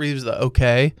giving Matt Reeves the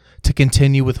okay to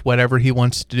continue with whatever he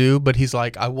wants to do, but he's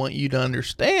like, I want you to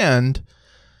understand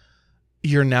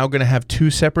you're now going to have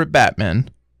two separate Batmen.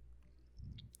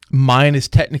 Mine is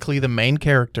technically the main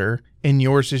character, and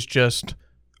yours is just,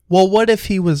 well, what if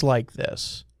he was like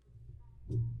this?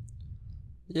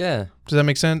 Yeah. Does that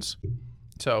make sense?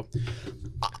 So,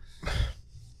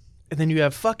 and then you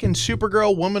have fucking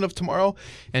Supergirl, Woman of Tomorrow,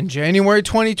 and January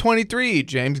 2023,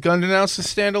 James Gunn announced a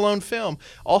standalone film.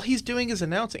 All he's doing is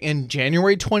announcing. In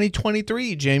January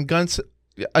 2023, James Gunn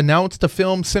announced a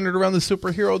film centered around the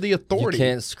superhero, The Authority. You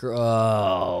can't screw.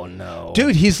 Oh no,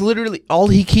 dude! He's literally all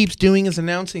he keeps doing is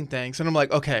announcing things, and I'm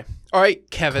like, okay, all right,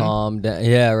 Kevin, calm down.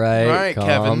 Yeah, right. All right, calm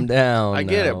Kevin, down. I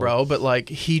get it, bro, but like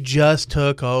he just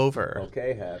took over.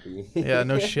 Okay, happy. Yeah,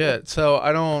 no shit. So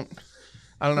I don't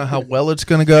know how well it's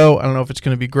gonna go. I don't know if it's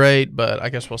gonna be great, but I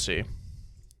guess we'll see.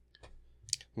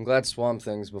 I'm glad Swamp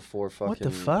Thing's before fucking. What the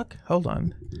fuck? Hold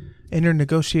on. Enter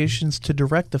negotiations to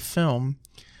direct the film.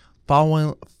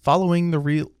 Following the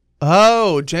real...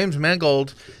 Oh, James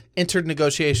Mangold entered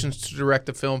negotiations to direct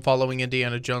the film following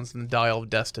Indiana Jones and the Dial of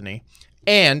Destiny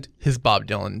and his Bob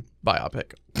Dylan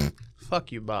biopic.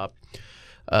 Fuck you, Bob.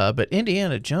 But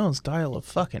Indiana Jones, Dial of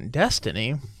fucking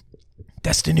Destiny,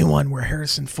 that's the new one where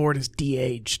Harrison Ford is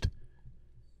de-aged.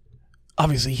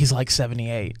 Obviously, he's like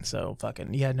 78, so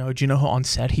fucking... Yeah, no, do you know how on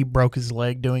set he broke his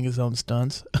leg doing his own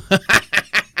stunts?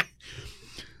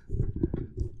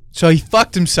 So he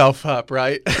fucked himself up,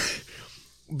 right?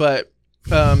 But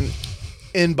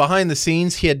in behind the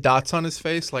scenes, he had dots on his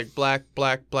face, like black,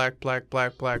 black, black, black,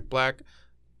 black, black, black.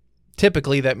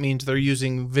 Typically, that means they're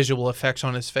using visual effects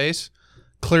on his face.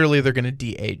 Clearly, they're going to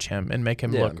de-age him and make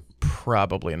him look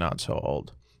probably not so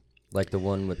old. Like the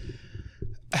one with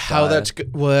how that's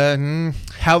going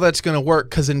to work,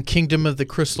 because in Kingdom of the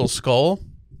Crystal Skull,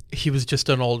 he was just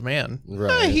an old man.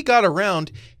 Right. He got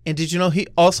around, and did you know he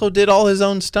also did all his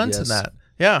own stunts in that?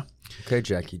 Yeah. Okay,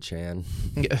 Jackie Chan.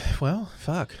 Yeah, well,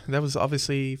 fuck. That was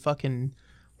obviously fucking.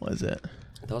 What is it?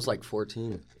 That was like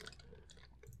 14.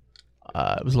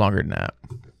 It was longer than that.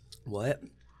 What?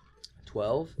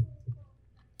 12?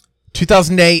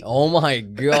 2008. Oh my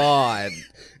god.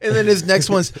 And then his next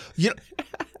one's you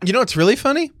know what's really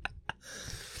funny?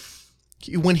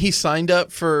 When he signed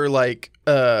up for like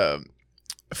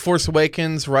Force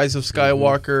Awakens, Rise of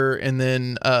Skywalker, and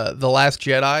then The Last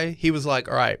Jedi, he was like,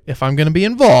 all right, if I'm going to be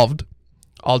involved,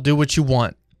 I'll do what you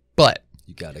want, but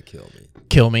you got to kill me.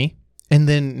 Kill me. And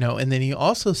then he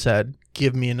also said,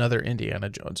 give me another Indiana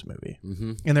Jones movie.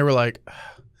 Mm-hmm. And they were like,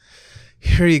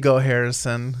 here you go,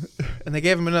 Harrison. And they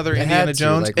gave him another Indiana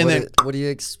Jones. Like, and what do you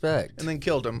expect? And then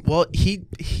killed him. Well, he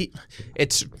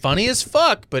it's funny as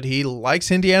fuck, but he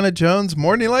likes Indiana Jones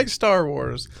more than he likes Star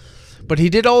Wars. But he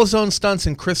did all his own stunts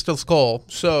in Crystal Skull.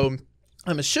 So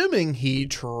I'm assuming he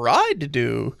tried to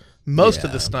do most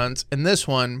of the stunts. And this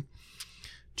one,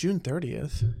 June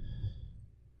 30th.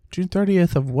 June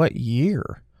 30th of what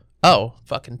year? Oh,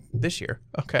 fucking this year.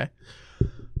 Okay.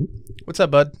 What's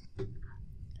up, bud? Where's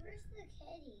the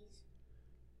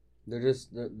kitties?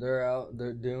 They're out.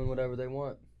 They're doing whatever they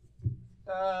want.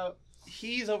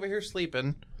 He's over here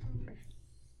sleeping.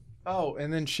 Oh,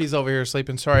 and then she's over here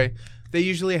sleeping. Sorry. They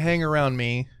usually hang around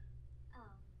me. Oh.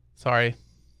 Sorry.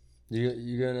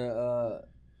 You gonna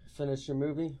finish your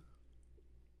movie?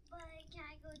 But can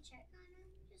I go check on them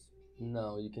just a minute?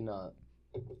 No, you cannot.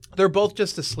 They're both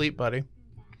just asleep, buddy.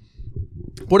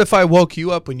 What if I woke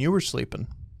you up when you were sleeping?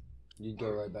 You'd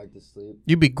go right back to sleep.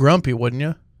 You'd be grumpy, wouldn't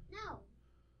you? No.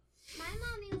 My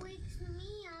mommy wakes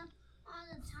me up all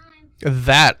the time.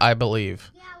 That I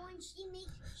believe. Yeah, when she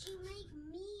make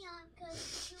me up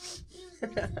because she was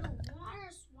going to the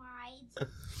water slides.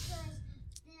 Because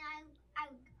then I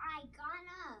got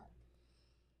up.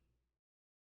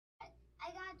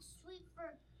 I got to sleep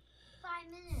for 5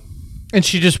 minutes. And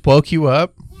she just woke you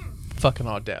up? Yeah. Fucking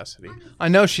audacity. I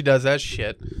know she does that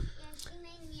shit. Yeah, she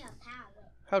made me a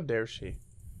pallet. How dare she?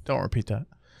 Don't repeat that.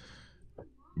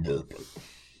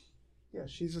 Yeah,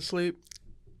 she's asleep.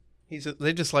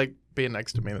 They just like being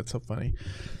next to me. That's so funny.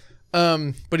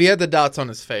 But he had the dots on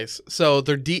his face, so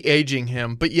they're de-aging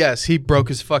him. But yes, he broke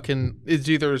his fucking. It's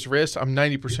either his wrist. I'm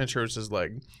 90% sure it's his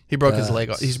leg. He broke his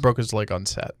leg. He's broke his leg on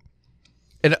set.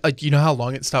 And you know how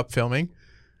long it stopped filming?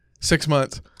 6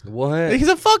 months. What? He's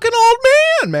a fucking old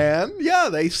man. Yeah,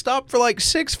 they stopped for like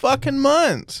 6 fucking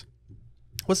months.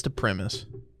 What's the premise?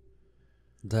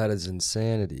 That is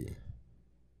insanity.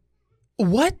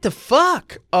 What the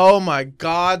fuck? Oh my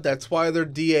god, that's why they're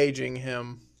de-aging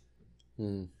him.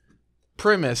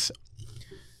 Premise.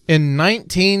 In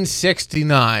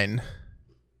 1969.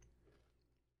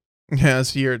 Yeah,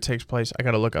 that's the year it takes place. I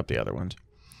gotta look up the other ones.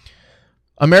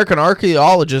 American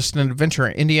archaeologist and adventurer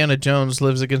Indiana Jones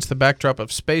lives against the backdrop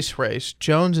of space race.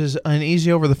 Jones is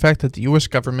uneasy over the fact that the U.S.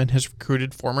 government has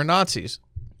recruited former Nazis.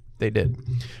 They did.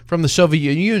 From the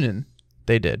Soviet Union.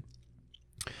 They did.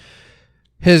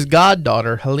 His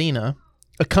goddaughter, Helena,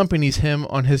 accompanies him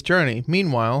on his journey.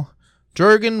 Meanwhile,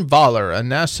 Jürgen Voller, a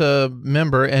NASA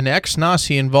member and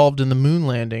ex-Nazi involved in the moon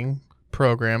landing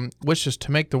program, wishes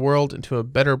to make the world into a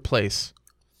better place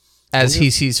as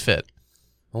he sees fit.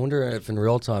 I wonder if in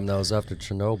real time that was after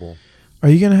Chernobyl. Are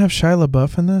you going to have Shia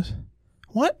LaBeouf in this?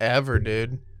 Whatever,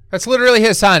 dude. That's literally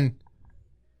his son.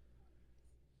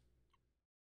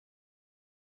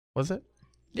 Was it?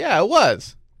 Yeah, it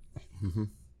was. Mm-hmm.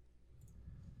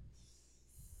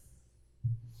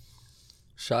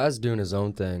 Shia's doing his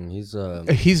own thing. He's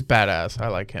badass. I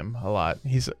like him a lot.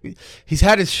 He's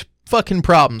had his fucking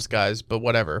problems, guys, but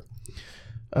whatever.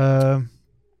 Set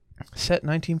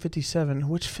 1957.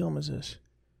 Which film is this?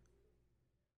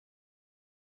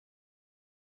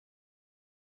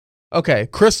 Okay,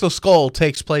 Crystal Skull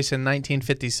takes place in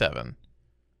 1957.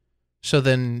 So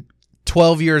then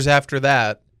 12 years after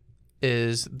that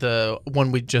is the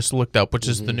one we just looked up, which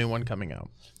is the new one coming out.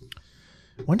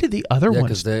 When did the other one?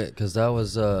 Because that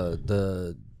was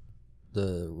the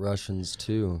Russians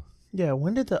too. Yeah,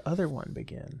 when did the other one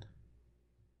begin?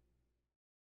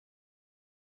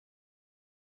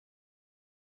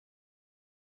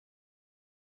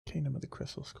 Kingdom of the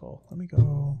Crystal Skull. Let me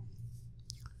go.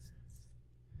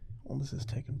 When was this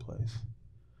taking place?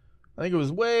 I think it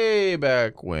was way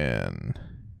back when.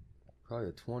 Probably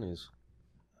the 20s.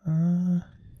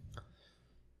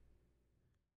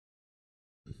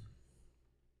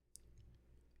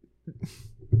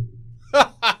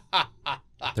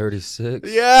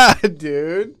 36. Yeah,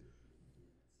 dude.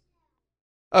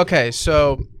 Okay,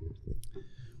 so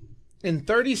in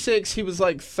 36, he was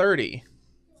like 30.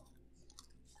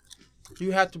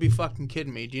 You have to be fucking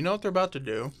kidding me. Do you know what they're about to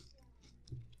do?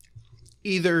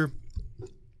 Either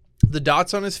the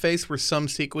dots on his face were some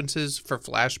sequences for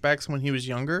flashbacks when he was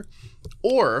younger,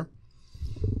 or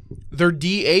they're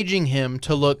de-aging him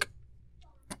to look,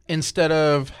 instead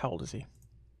of, how old is he?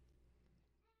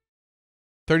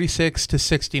 36 to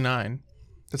 69.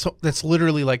 That's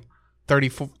literally like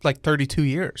 32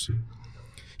 years.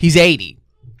 He's 80.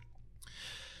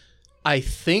 I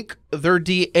think they're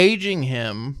de-aging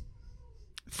him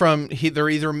they're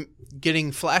either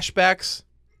getting flashbacks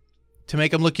to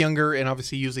make him look younger and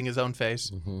obviously using his own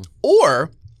face,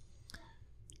 or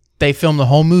they film the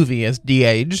whole movie as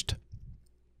de-aged,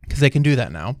 because they can do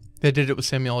that now. They did it with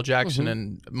Samuel L. Jackson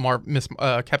and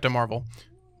Captain Marvel.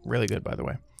 Really good, by the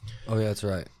way. Oh, yeah, that's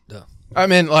right. Duh. I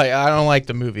mean, like, I don't like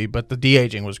the movie, but the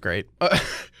de-aging was great.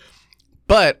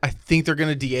 But I think they're going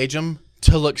to de-age him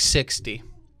to look 60.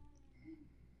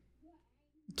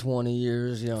 20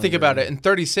 years younger. Think about it. In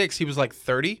 36, he was like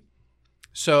 30.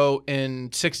 So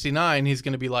in 69, he's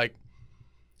going to be like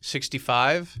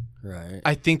 65. Right.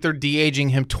 I think they're de-aging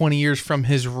him 20 years from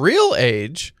his real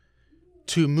age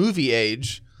to movie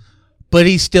age, but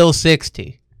he's still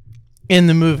 60 in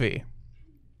the movie.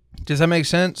 Does that make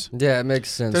sense? Yeah, it makes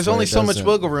sense. There's only so much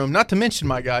wiggle room. Not to mention,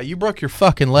 my guy, you broke your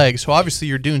fucking leg, so obviously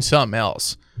you're doing something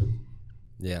else.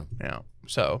 Yeah. Yeah.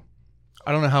 So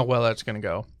I don't know how well that's going to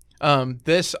go.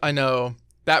 This, I know,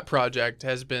 that project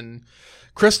has been...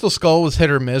 Crystal Skull was hit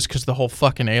or miss because the whole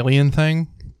fucking alien thing.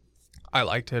 I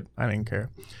liked it. I didn't care.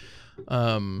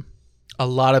 A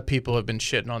lot of people have been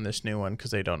shitting on this new one because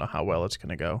they don't know how well it's going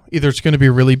to go. Either it's going to be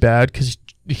really bad because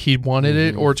he wanted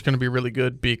it, or it's going to be really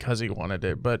good because he wanted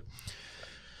it. But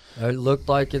it looked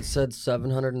like it said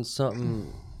 $700 and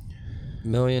something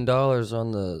million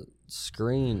on the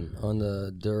screen on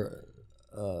the.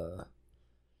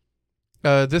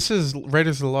 This is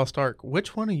Raiders of the Lost Ark.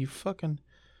 Which one are you fucking?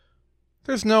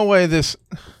 There's no way this.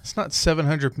 It's not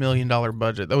 $700 million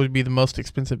budget. That would be the most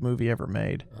expensive movie ever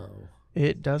made. Oh.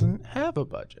 It doesn't have a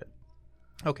budget.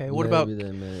 Okay, what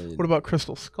about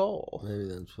Crystal Skull? Maybe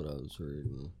that's what I was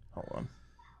reading. Hold on.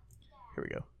 Here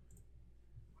we go.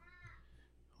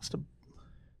 What's the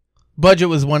budget?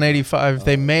 Was 185.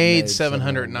 They made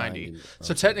 790.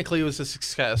 So technically, it was a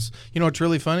success. You know what's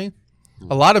really funny?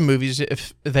 A lot of movies,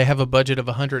 if they have a budget of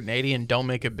 180 and don't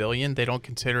make $1 billion, they don't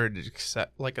consider it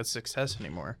like a success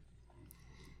anymore.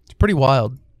 It's pretty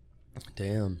wild.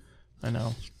 Damn. I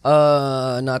know.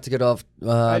 Not to get off.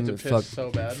 I had to piss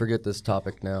so bad. Forget this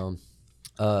topic now.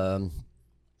 Well,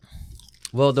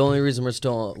 the only reason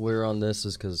we're on this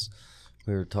is because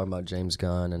we were talking about James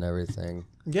Gunn and everything.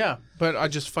 Yeah, but I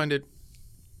just find it.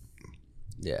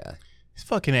 Yeah. He's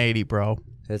fucking 80, bro.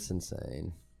 It's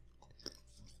insane.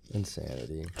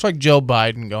 Insanity. It's like Joe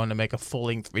Biden going to make a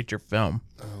full-length feature film.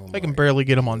 They can barely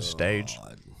get him on stage.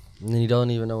 And you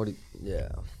don't even know what he... Yeah.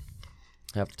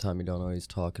 Half the time you don't know what he's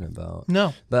talking about.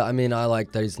 No. But, I mean, I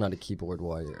like that he's not a keyboard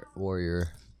warrior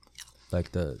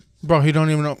like the... Bro, he don't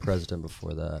even know... President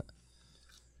before that.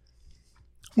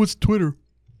 What's Twitter?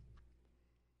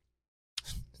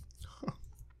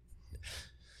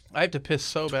 I have to piss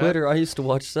so bad. Twitter, I used to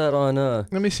watch that on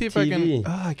Let me see if TV. I can...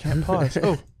 I can't pause.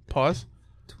 Oh, pause.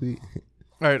 Tweet.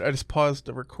 All right, I just paused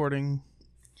the recording,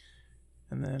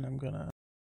 and then I'm gonna...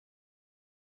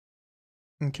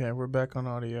 Okay, we're back on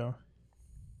audio.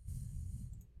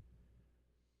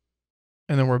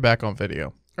 And then we're back on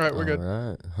video. All right, we're good.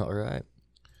 All right.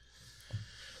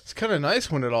 It's kind of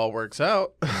nice when it all works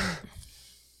out.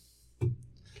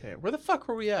 Okay, where the fuck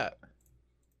were we at?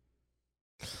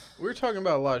 We were talking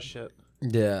about a lot of shit.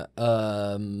 Yeah.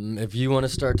 If you want to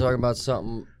start talking about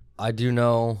something, I do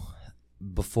know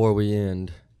before we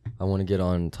end, I want to get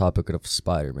on topic of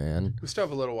Spider-Man. We still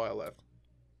have a little while left.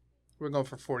 We're going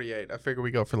for 48. I figure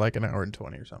we go for like an hour and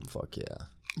 20 or something. Fuck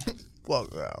yeah. Fuck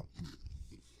yeah.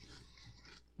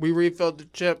 We refilled the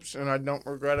chips, and I don't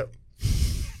regret it.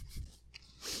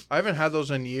 I haven't had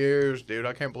those in years, dude.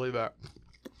 I can't believe that.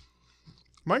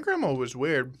 My grandma was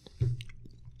weird.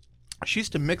 She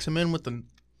used to mix them in with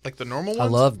the normal ones. I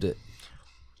loved it.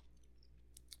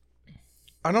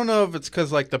 I don't know if it's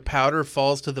because like the powder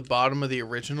falls to the bottom of the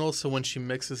original, so when she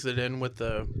mixes it in with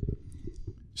the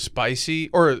spicy,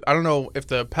 or I don't know if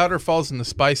the powder falls in the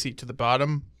spicy to the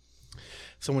bottom,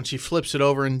 so when she flips it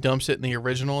over and dumps it in the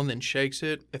original and then shakes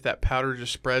it, if that powder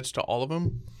just spreads to all of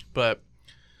them. But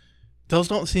those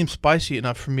don't seem spicy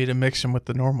enough for me to mix them with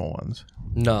the normal ones.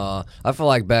 Nah, I feel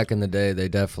like back in the day they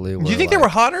definitely were. Do you think they were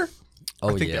hotter?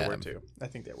 Oh, I think yeah. they were too. I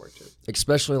think they were too.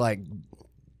 Especially like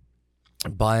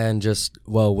buying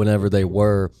whenever they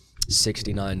were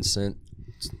 69 cent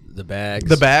the bags.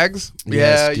 The bags?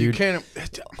 Yes, yeah, you dude.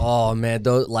 can't. Oh man,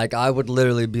 those, like I would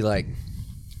literally be like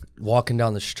walking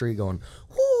down the street going,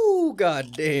 "Whoo,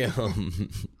 goddamn!"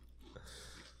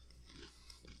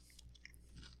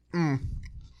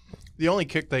 The only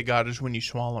kick they got is when you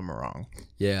swallow them wrong.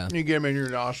 Yeah, You get them in your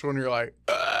nostril and you're like,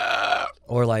 "Ah."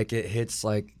 or like it hits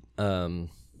like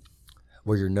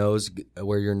where your nose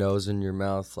and your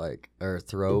mouth like or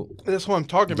throat. That's what I'm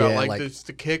talking about. Yeah, Like, like- it's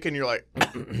the kick and you're like,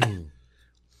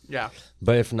 yeah.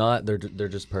 But if not, they're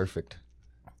just perfect.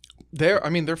 They're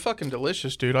fucking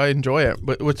delicious, dude. I enjoy it.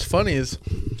 But what's funny is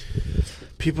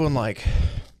people in like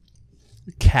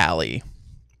Cali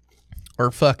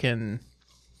or fucking,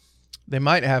 they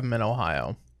might have them in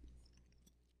Ohio,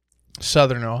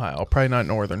 Southern Ohio, probably not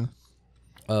Northern.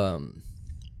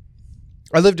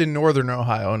 I lived in Northern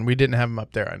Ohio and we didn't have them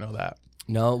up there. I know that.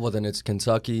 No, well then it's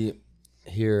Kentucky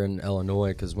here in Illinois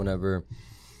because whenever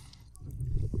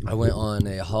I went on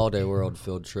a Holiday World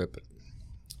field trip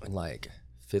in like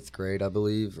 5th grade, I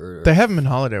believe, or They have them in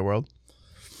Holiday World.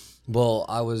 well,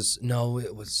 I was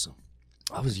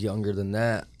younger than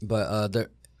that, but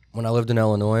when I lived in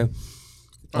Illinois,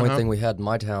 the only thing we had in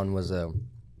my town was it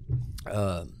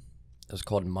was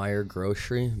called Meyer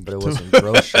Grocery, but it wasn't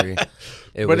grocery.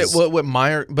 It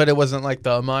wasn't like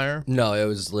the Meyer. No, it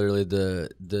was literally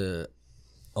the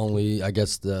only, I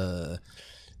guess, the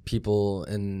people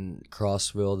in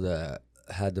Crossville that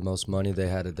had the most money. They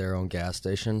had their own gas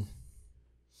station.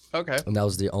 Okay. And that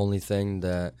was the only thing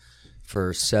that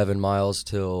for 7 miles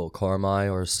till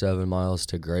Carmi or 7 miles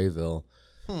to Grayville,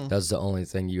 that's the only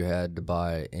thing you had to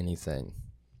buy anything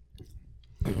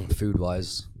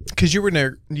food-wise. Because you were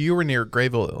near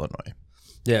Grayville, Illinois.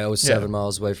 Yeah, it was 7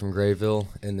 miles away from Grayville,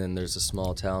 and then there's a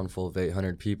small town full of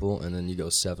 800 people, and then you go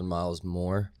 7 miles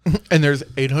more. And there's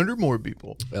 800 more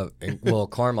people. Well,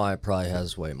 Carmi probably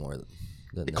has way more than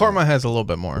that. Carmi has a little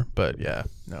bit more, but yeah,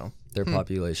 no. Their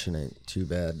population ain't too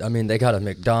bad. I mean, they got a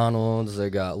McDonald's, they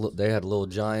had a Little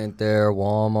Giant there,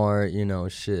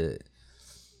 Walmart, shit.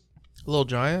 Little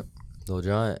Giant? Little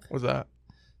Giant. What's that?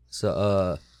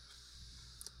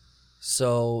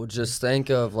 So just think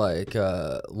of like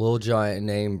Little Giant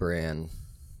name brand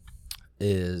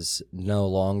is no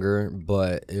longer,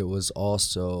 but it was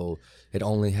also, it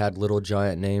only had Little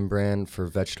Giant name brand for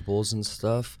vegetables and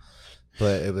stuff,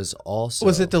 but it was also.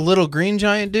 Was it the Little Green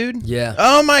Giant, dude? Yeah.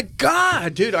 Oh my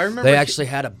God, dude! I remember They actually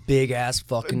had a big ass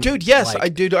fucking. Dude, yes, like,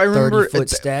 I remember 30-foot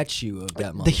statue of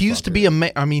that motherfucker. He used to be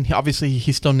obviously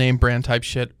he's still name brand type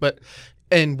shit, but.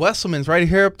 And Wesselman's right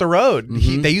here up the road.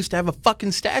 They used to have a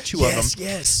fucking statue of him.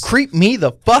 Yes. Creep me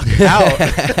the fuck out.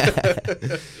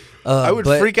 I would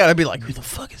freak out. I'd be like, "Who the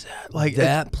fuck is that?" Like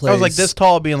that I was like this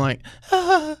tall, being like,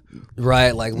 "Ah."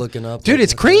 Right, like looking up. Dude, like,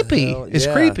 it's what the creepy. hell? It's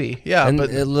creepy. Yeah, and but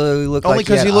it literally looked only like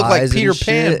because he looked like eyes and Peter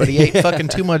Pan, shit. but he ate fucking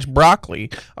too much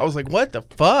broccoli. I was like, "What the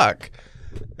fuck?"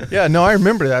 Yeah, no, I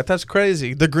remember that. That's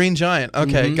crazy. The Green Giant.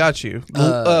 Okay, got you.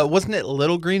 Wasn't it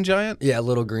Little Green Giant? Yeah,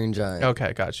 Little Green Giant.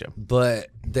 Okay, got you. But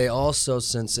they also,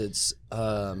 since it's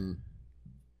nothing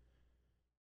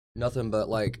but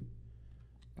like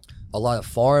a lot of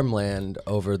farmland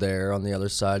over there on the other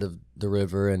side of the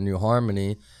river in New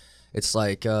Harmony, it's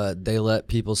like they let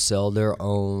people sell their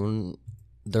own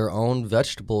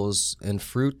vegetables and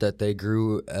fruit that they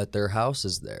grew at their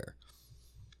houses there.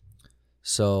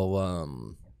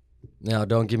 So, now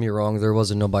don't get me wrong, there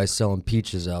wasn't nobody selling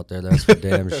peaches out there, that's for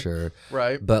damn sure.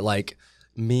 Right. But like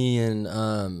me and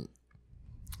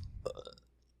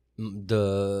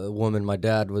the woman my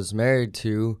dad was married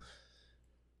to,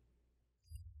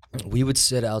 we would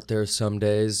sit out there some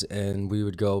days and we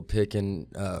would go picking,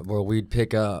 we'd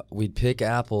pick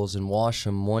apples and wash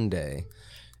them one day,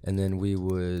 and then we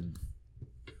would.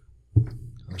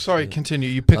 Sorry, continue.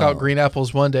 You pick out green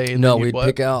apples one day, and no, then we'd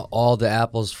pick out all the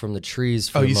apples from the trees.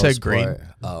 For you the said most green. part.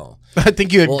 Oh, I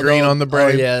think you had green on the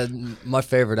brain. Oh yeah, my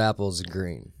favorite apple is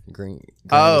green. Green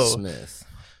Smith.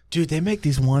 Dude, they make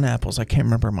these one apples. I can't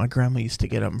remember. My grandma used to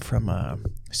get them from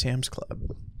Sam's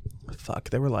Club. Fuck,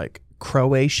 they were like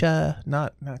Croatia,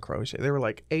 not Croatia. They were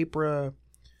like Apra.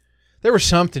 They were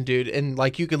something, dude, and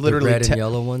like you could literally the red and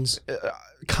yellow ones.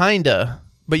 Kinda,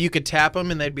 but you could tap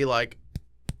them and they'd be like.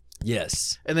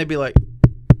 Yes. And they'd be like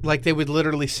they would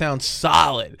literally sound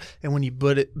solid. And when you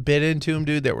bit into them,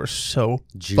 dude, they were so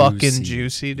fucking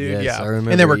juicy, dude. Yes, yeah. I remember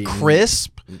and they were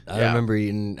crisp. I remember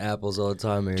eating apples all the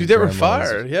time. Dude, they were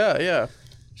fire. Yeah.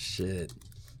 Shit.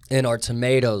 And our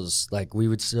tomatoes, like we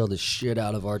would sell the shit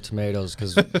out of our tomatoes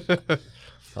because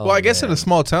Oh, Well, I guess in man. a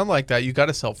small town like that, you got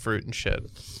to sell fruit and shit.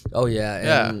 Oh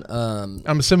yeah, and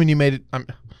I'm assuming you made it. I'm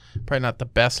probably not the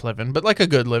best living, but like a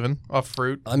good living off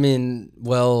fruit. I mean,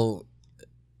 well,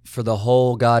 for the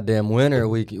whole goddamn winter,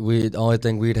 we the only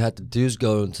thing we'd have to do is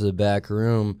go into the back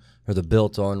room or the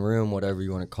built-on room, whatever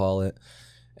you want to call it,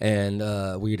 and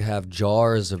we'd have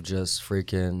jars of just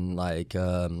freaking like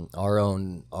our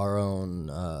own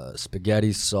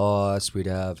spaghetti sauce. We'd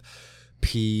have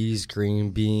peas,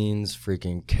 green beans,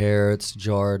 freaking carrots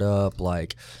jarred up.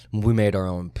 Like, we made our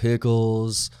own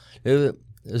pickles. It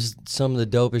was some of the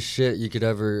dopest shit you could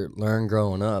ever learn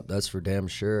growing up. That's for damn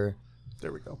sure.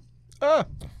 There we go. I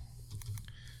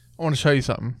want to show you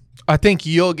something. I think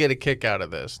you'll get a kick out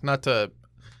of this. Not to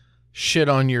shit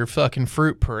on your fucking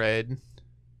fruit parade.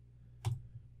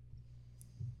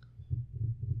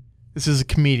 This is a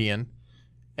comedian.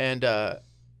 And I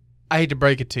hate to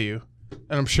break it to you,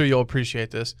 and I'm sure you'll appreciate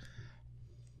this.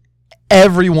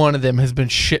 Every one of them has been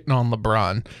shitting on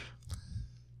LeBron.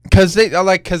 Because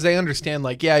they understand,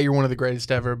 like, yeah, you're one of the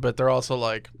greatest ever, but they're also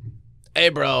like, hey,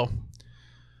 bro,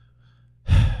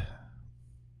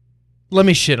 let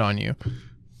me shit on you.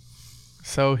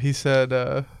 So he said,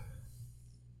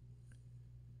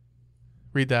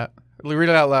 read that. Read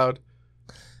it out loud.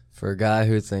 For a guy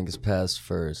who thinks pass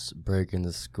first, breaking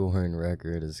the scoring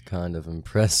record is kind of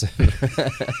impressive.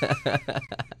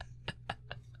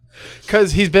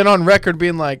 Because he's been on record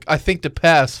being like, I think to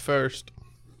pass first.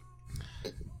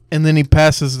 And then he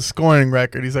passes the scoring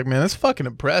record. He's like, man, that's fucking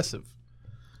impressive.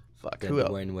 Fuck, who else?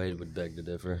 Dwayne Wade would beg to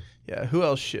differ. Yeah, who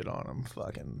else shit on him?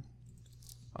 Fucking,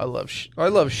 I love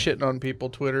shitting on people.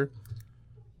 Twitter.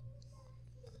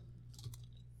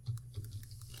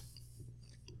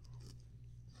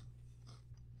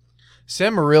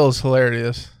 Sam Morril is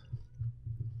hilarious.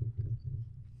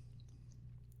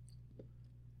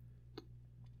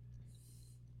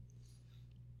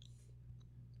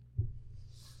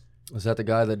 Was that the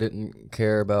guy that didn't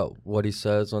care about what he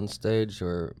says on stage,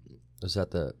 or is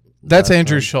that the... That's last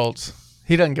Andrew one? Schultz.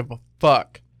 He doesn't give a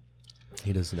fuck.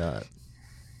 He does not.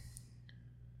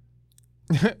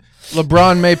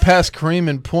 LeBron may pass Kareem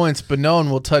in points, but no one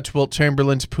will touch Wilt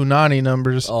Chamberlain's Punani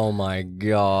numbers. Oh, my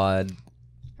God.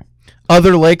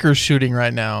 Other Lakers shooting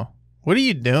right now. What are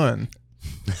you doing?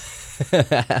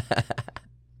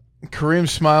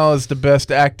 Kareem's smile is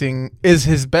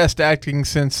his best acting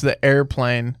since the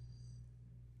Airplane.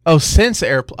 Oh, since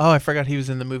Airplane. Oh, I forgot he was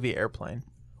in the movie Airplane.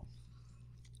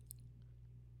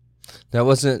 That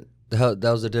was a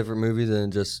different movie than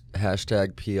just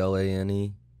hashtag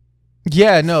PLANE.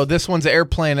 Yeah, no, this one's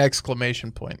Airplane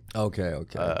exclamation point. Okay.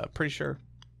 Pretty sure.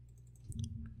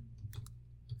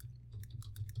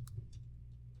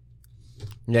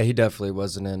 Yeah, he definitely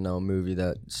wasn't in no movie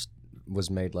that was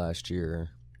made last year.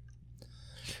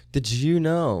 Did you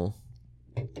know?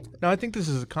 No, I think this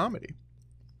is a comedy.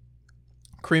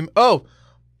 Kareem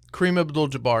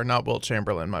Abdul-Jabbar, not Wilt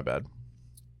Chamberlain, my bad.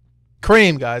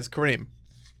 Kareem, guys, Kareem.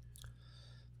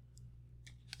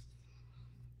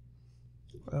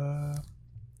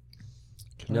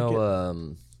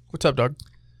 What's up, dog?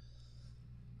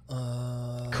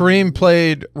 Kareem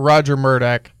played Roger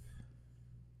Murdoch.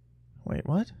 Wait,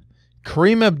 what?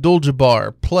 Kareem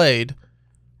Abdul-Jabbar played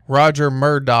Roger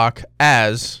Murdoch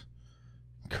as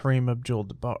Kareem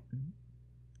Abdul-Jabbar.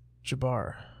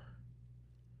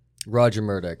 Roger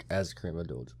Murdoch as Kareem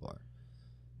Abdul-Jabbar.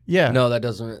 Yeah. No, that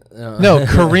doesn't... No,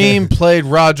 Kareem played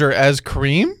Roger as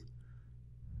Kareem?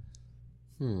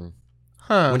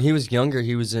 Huh. When he was younger,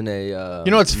 he was in a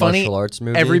you know what's funny? martial arts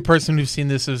movie. Every person who's seen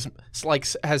this has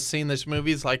seen this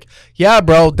movie is like, yeah,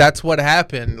 bro, that's what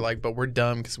happened. Like, but we're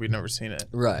dumb because we've never seen it.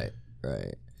 Right.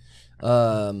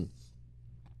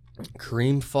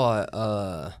 Kareem fought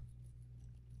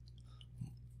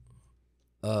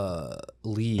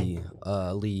Lee.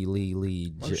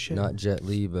 Shit. Not Jet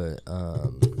Li, but I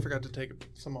forgot to take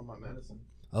some of my medicine.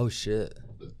 Oh shit.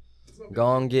 Go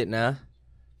on, get now.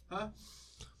 Huh?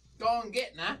 Go on,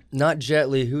 get now. Not Jet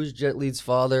Li. Who's Jet Li's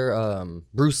father?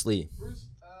 Bruce Lee. Bruce,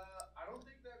 I don't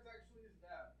think that's actually his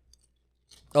dad.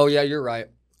 Oh yeah, you're right.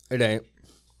 It ain't. I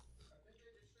think they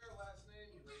just share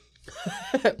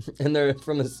a last name. And they're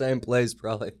from the same place,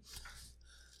 probably.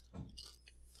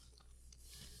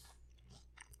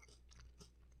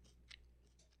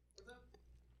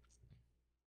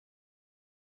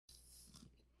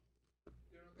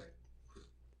 Doing okay?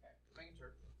 Making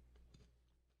sure.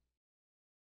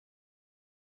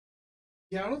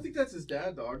 Yeah, I don't think that's his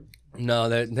dad, dog. No,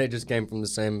 they just came from the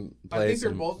same place. I think they're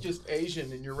both just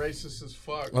Asian, and you're racist as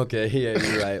fuck. Okay, yeah,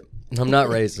 you're right. I'm not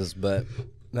racist, but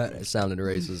that sounded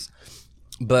racist.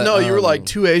 But no, you were like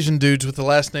two Asian dudes with the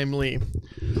last name Lee.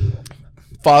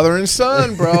 Father and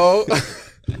son, bro.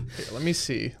 Here, let me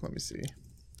see.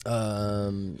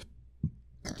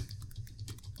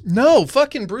 No,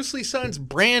 fucking Bruce Lee's son's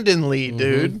Brandon Lee,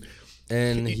 dude.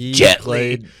 And he Jet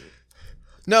played... Li.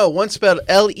 No, one's spelled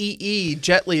L-E-E.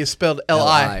 Jet Li is spelled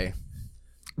L-I.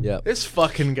 Yep. This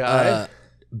fucking guy.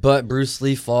 But Bruce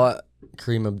Lee fought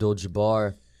Kareem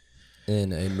Abdul-Jabbar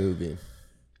in a movie.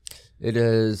 It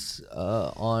is,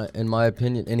 in my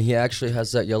opinion, and he actually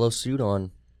has that yellow suit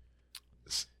on.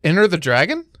 Enter the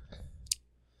Dragon?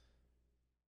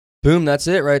 Boom, that's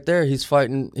it right there. He's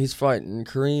fighting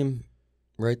Kareem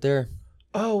right there.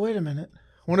 Oh, wait a minute.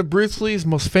 One of Bruce Lee's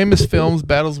most famous films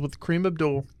battles with Kareem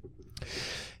Abdul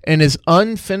and his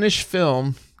unfinished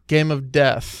film, Game of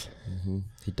Death. Mm-hmm.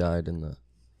 He died in the...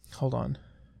 Hold on.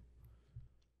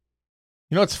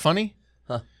 You know what's funny?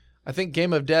 Huh. I think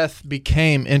Game of Death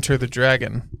became Enter the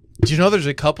Dragon. Do you know there's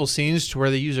a couple scenes to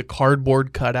where they use a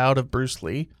cardboard cutout of Bruce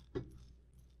Lee?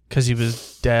 Because he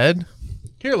was dead?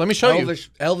 Here, let me show you.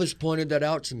 Elvis pointed that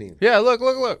out to me. Yeah, look.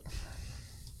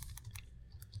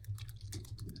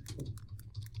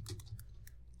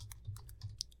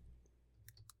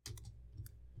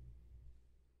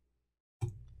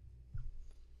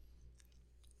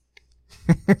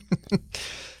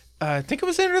 I think it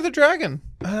was Enter the Dragon.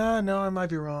 No, I might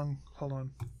be wrong. Hold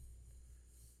on.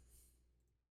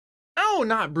 Oh,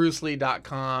 not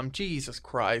BruceLee.com. Jesus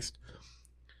Christ.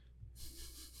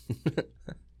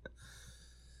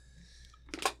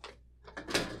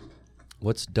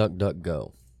 What's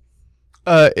DuckDuckGo?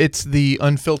 It's the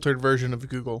unfiltered version of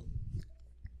Google.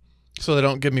 So they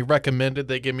don't give me recommended,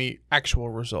 they give me actual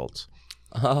results.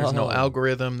 There's no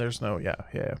algorithm, there's no, yeah.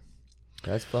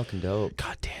 That's fucking dope.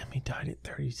 God damn, he died at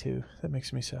 32. That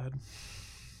makes me sad.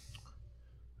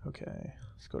 Okay,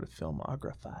 let's go to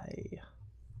filmography.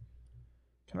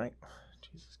 Can I?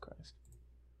 Jesus Christ.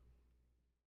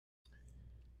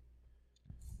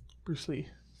 Bruce Lee,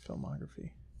 filmography.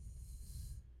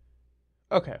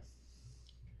 Okay.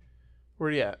 Where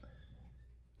are you at?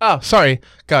 Oh, sorry,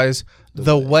 guys.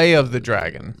 The Way of the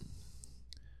Dragon.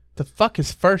 The fuck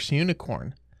is First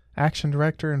Unicorn? Action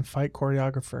director and fight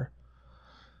choreographer.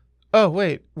 Oh,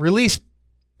 wait. Released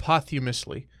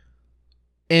posthumously.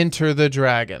 Enter the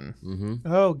Dragon. Mm-hmm.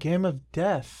 Oh, Game of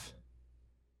Death.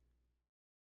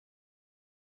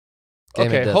 Game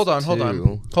of Death hold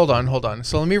on.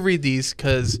 So let me read these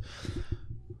because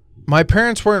my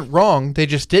parents weren't wrong. They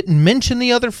just didn't mention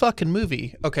the other fucking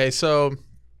movie. Okay, so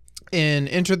in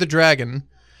Enter the Dragon,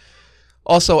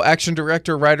 also action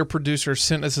director, writer, producer,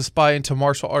 sent as a spy into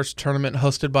martial arts tournament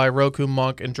hosted by Roku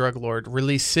Monk and Drug Lord.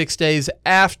 Released 6 days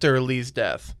after Lee's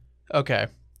death. Okay.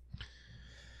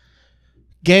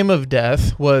 Game of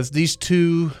Death was these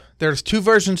two. There's two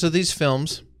versions of these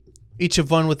films, each of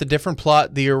one with a different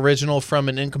plot. The original from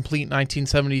an incomplete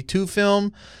 1972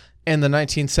 film and the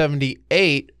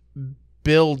 1978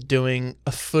 Bill doing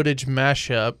a footage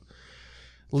mashup.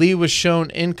 Lee was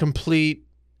shown incomplete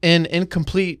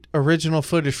original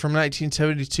footage from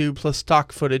 1972 plus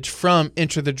stock footage from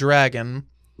Enter the Dragon.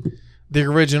 The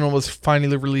original was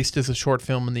finally released as a short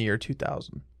film in the year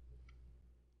 2000.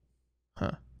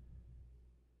 Huh.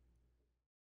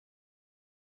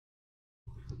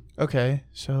 Okay,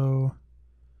 so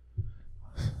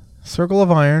Circle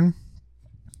of Iron.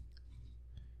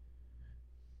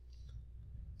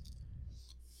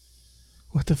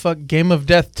 What the fuck? Game of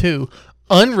Death 2.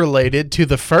 Unrelated to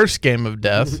the first Game of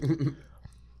Death.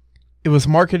 It was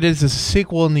marketed as a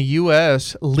sequel in the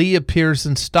U.S. Lee appears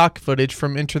in stock footage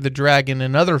from Enter the Dragon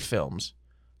and other films.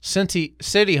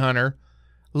 City Hunter.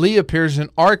 Lee appears in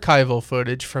archival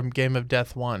footage from Game of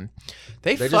Death 1.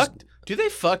 They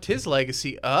fucked his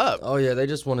legacy up. Oh, yeah, they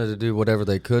just wanted to do whatever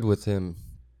they could with him.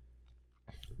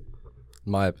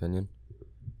 In my opinion.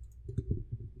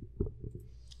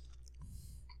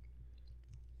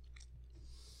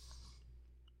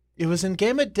 It was in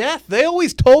Game of Death. They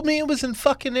always told me it was in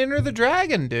fucking Enter the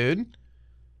Dragon, dude.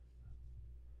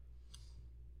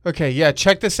 Okay, yeah,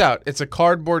 check this out. It's a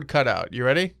cardboard cutout. You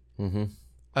ready? Mm-hmm.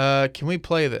 Can we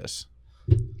play this?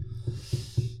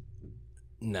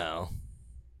 No.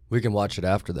 We can watch it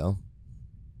after, though.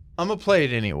 I'm going to play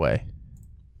it anyway.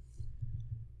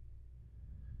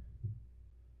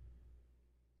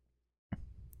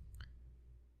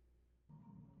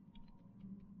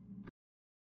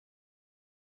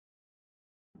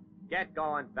 Get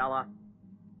going, fella.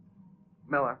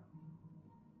 Miller.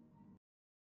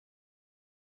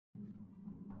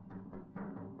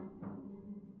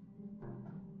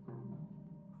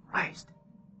 Christ.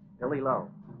 Billy Lowe.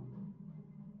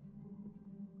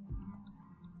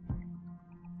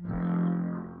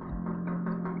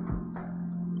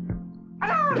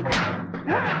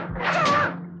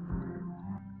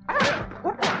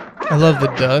 I love the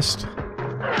dust.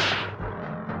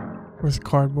 Where's the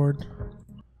cardboard?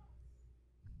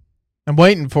 I'm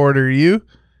waiting for it. Are you?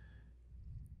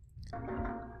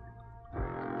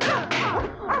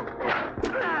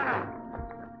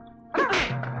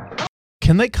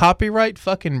 Can they copyright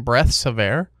fucking breaths of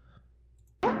air?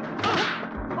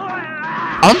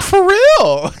 I'm for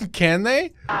real. Can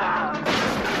they?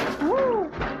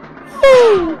 Woo.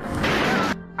 Ooh.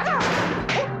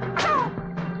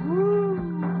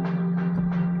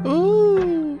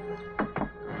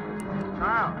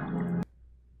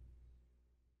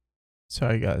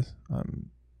 Sorry guys,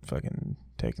 I'm fucking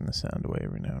taking the sound away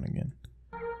every now and again.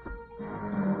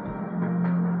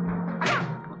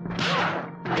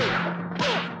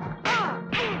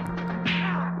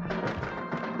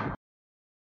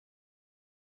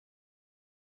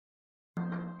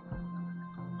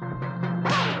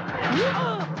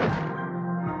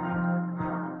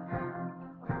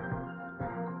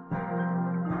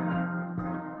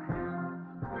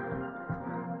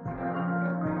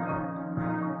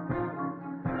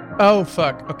 Oh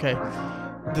fuck. Okay.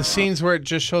 The scenes where it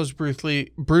just shows Bruce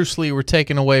Lee were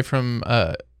taken away from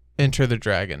Enter the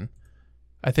Dragon.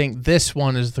 I think this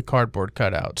one is the cardboard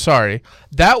cutout. Sorry.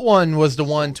 That one was the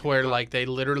one to where like they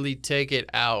literally take it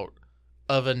out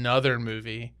of another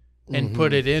movie and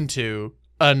put it into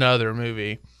another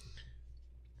movie.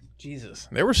 Jesus.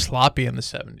 They were sloppy in the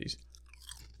 70s.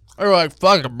 They were like,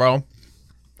 fuck it, bro.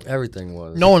 Everything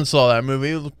was. No one saw that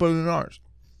movie. Let's put it in ours.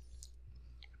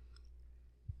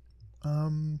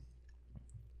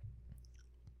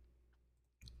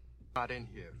 Got in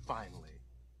here, finally.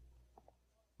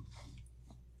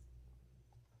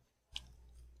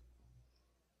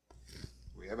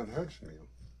 We haven't heard from you.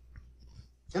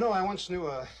 You know, I once knew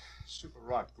a super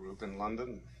rock group in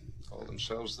London, called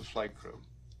themselves the Flight Crew.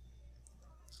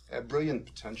 They had brilliant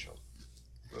potential.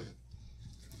 Brilliant.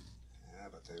 Yeah,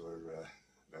 but they were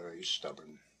very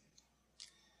stubborn.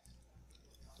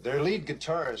 Their lead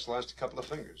guitarist lost a couple of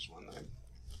fingers one night.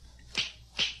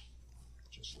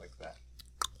 Just like that.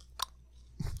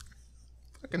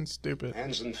 Fucking stupid.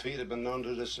 Hands and feet have been known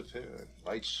to disappear.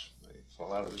 Lights, they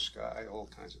fall out of the sky. All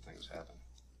kinds of things happen.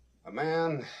 A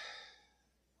man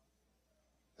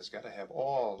has got to have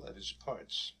all of his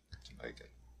parts to make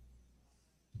it.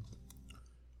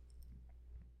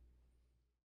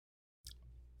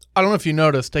 I don't know if you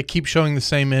noticed, they keep showing the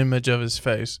same image of his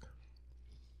face.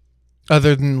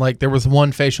 Other than, like, there was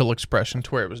one facial expression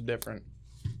to where it was different.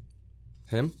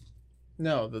 Him?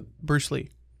 No, the Bruce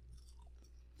Lee.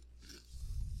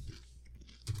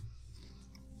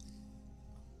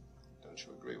 Don't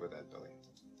you agree with that, Billy?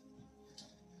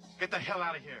 Get the hell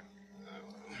out of here.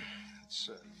 It's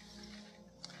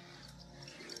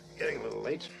getting a little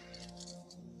late.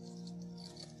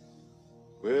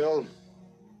 Will, you're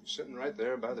sitting right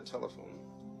there by the telephone.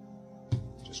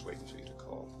 Just waiting for you to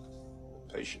call.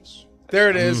 Patience. There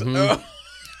it is. Oh.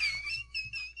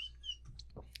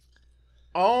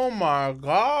 Oh my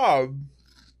God.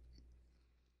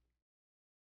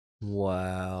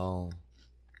 Wow.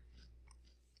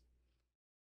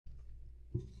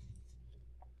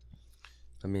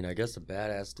 I mean, I guess the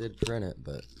badass did print it,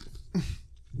 but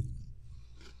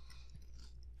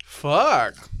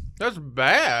Fuck. That's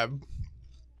bad.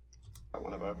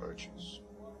 One of our virtues.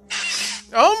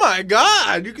 Oh my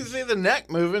God. You can see the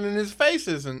neck moving and his face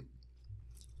isn't.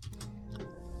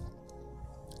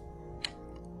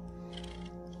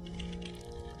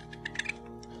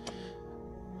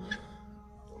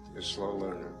 Don't be a slow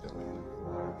learner, Billy.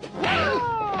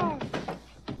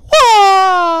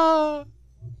 Ah!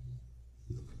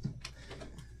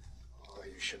 Oh,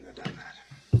 you shouldn't have done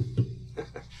that.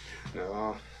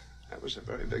 No, that was a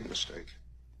very big mistake.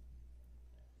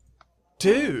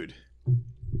 Dude.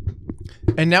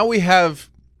 And now we have...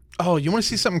 Oh, you want to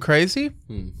see something crazy?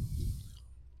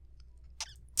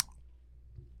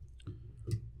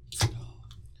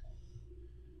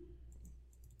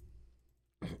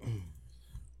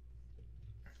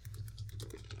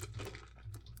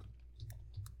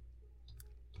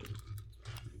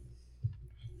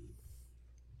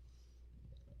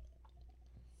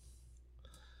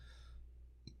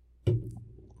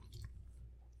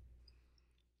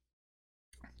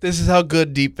 This is how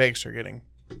good deepfakes are getting.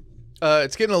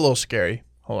 It's getting a little scary.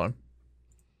 Hold on.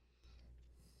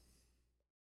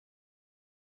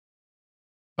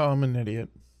 Oh, I'm an idiot.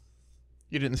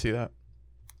 You didn't see that.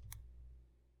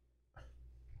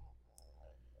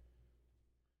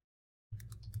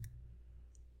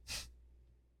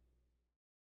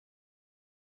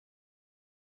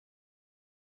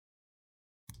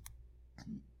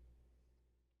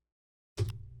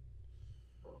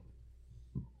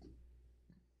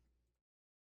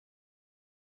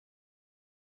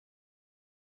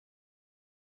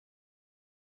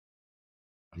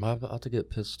 Am I about to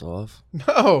get pissed off?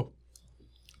 No.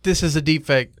 This is a deep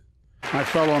fake. My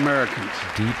fellow Americans.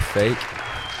 Deep fake?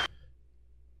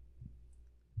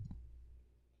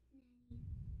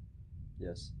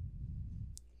 Yes.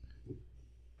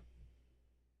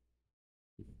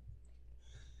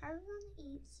 Are we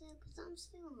gonna eat soon? Because I'm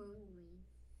still hungry.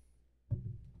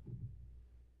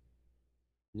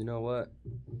 You know what?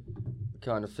 I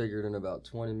kind of figured in about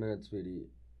 20 minutes we'd eat.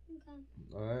 Okay.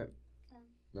 All right? Okay.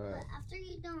 All right. But after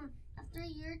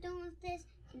you're done with this,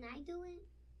 can I do it?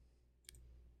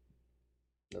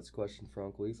 That's a question for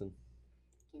Uncle Ethan.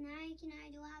 Can I do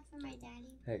it for my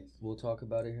daddy? Hey, Please? we'll talk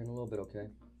about it here in a little bit, okay?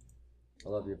 I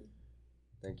love you.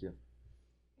 Thank you.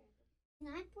 Can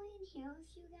I play in here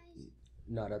with you guys?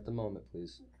 Not at the moment,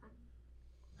 please.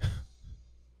 Okay.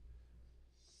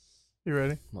 You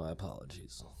ready? My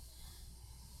apologies.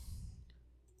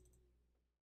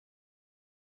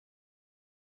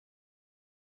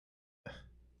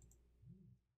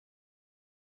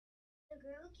 The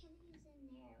girl kitty's in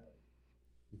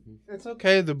there. It's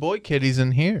okay. The boy kitty's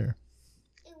in here.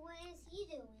 And what is he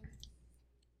doing?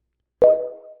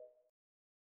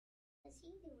 What's he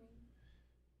doing?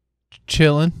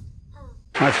 Chilling.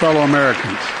 My fellow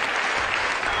Americans.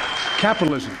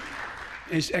 Capitalism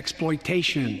is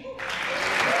exploitation.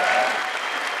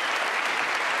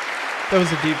 That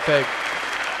was a deep fake.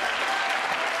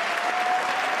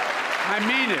 I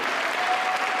mean it.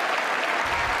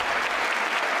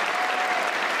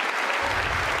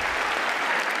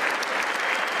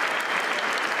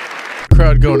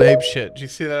 Crowd going ape shit. Do you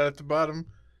see that at the bottom?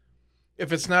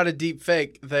 If it's not a deep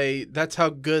fake, that's how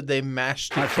good they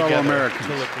mashed it My fellow together Americans.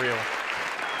 to look real.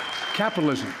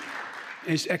 Capitalism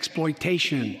is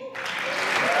exploitation.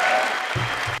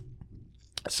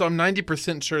 So I'm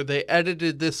 90% sure they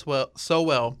edited this so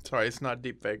well. Sorry, it's not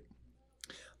deep fake.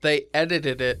 They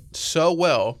edited it so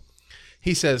well.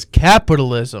 He says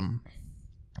capitalism,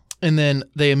 and then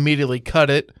they immediately cut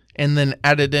it and then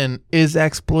added in is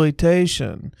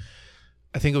exploitation.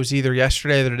 I think it was either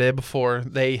yesterday or the day before.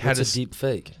 They had It's a deep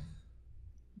fake.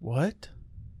 What?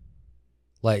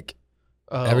 Like,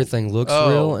 Oh. everything looks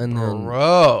real and then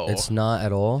bro. it's not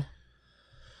at all.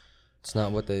 It's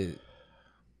not what they...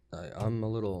 I'm a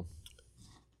little...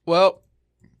 Well,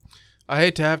 I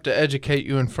hate to have to educate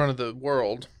you in front of the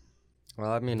world. Well,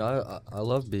 I mean, I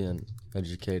love being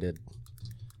educated.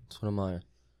 It's one of my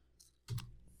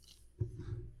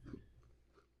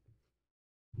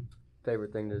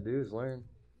favorite thing to do is learn.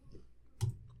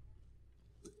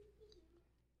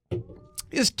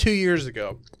 It's 2 years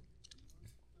ago.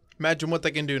 Imagine what they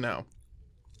can do now.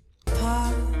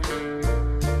 And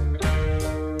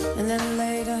then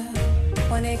later,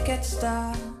 when it gets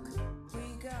dark, we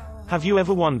go. Have you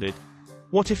ever wondered,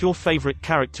 what if your favorite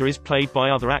character is played by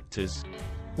other actors?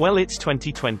 Well, it's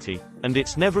 2020, and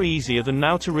it's never easier than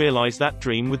now to realize that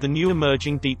dream with the new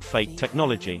emerging deepfake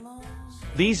technology.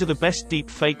 These are the best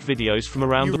deepfake videos from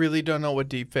around You the really don't know what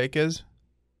deepfake is?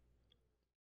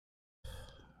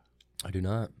 I do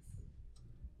not.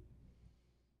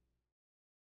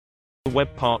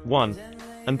 web part 1.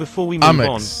 And before we I'm move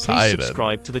on, please excited.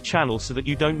 subscribe to the channel so that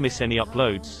you don't miss any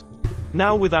uploads.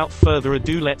 Now without further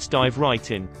ado, let's dive right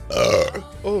in.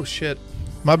 Oh shit.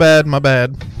 My bad. Neuf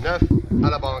à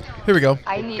la banque. Here we go.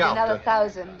 I need Count. another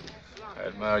 1,000. I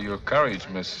admire your courage,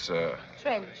 Miss.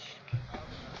 Trench.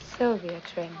 Sylvia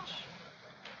Trench.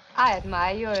 I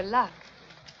admire your luck,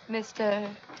 Mr.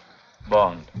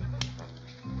 Bond.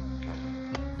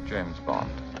 James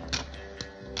Bond.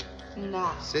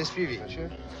 Now. C'est suivi. Monsieur.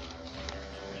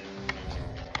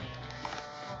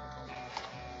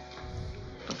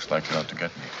 Looks like you're out to get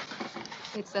me.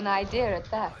 It's an idea at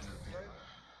that.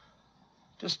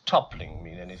 Does toppling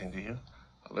mean anything to you?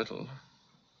 A little.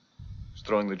 It's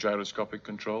throwing the gyroscopic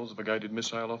controls of a guided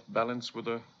missile off balance with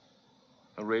a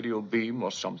radial beam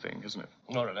or something, isn't it?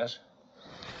 More or less.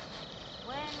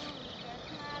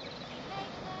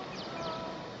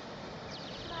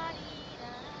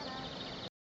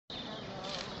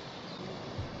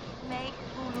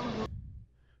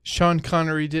 Sean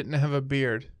Connery didn't have a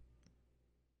beard.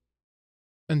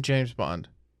 And James Bond.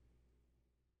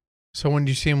 So when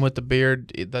you see him with the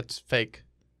beard, that's fake.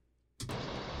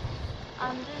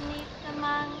 Underneath the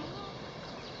mango,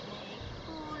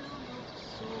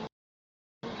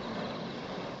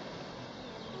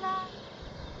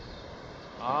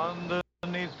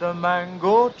 Underneath the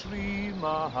mango tree,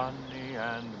 my honey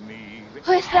and me.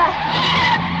 Who is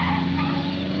that?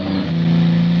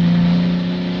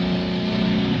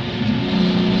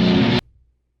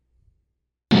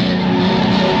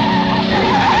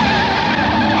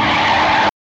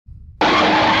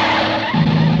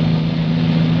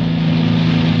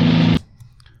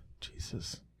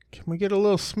 Can we get a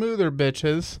little smoother,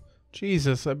 bitches?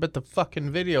 Jesus, I bet the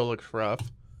fucking video looks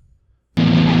rough.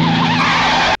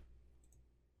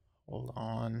 Hold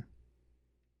on.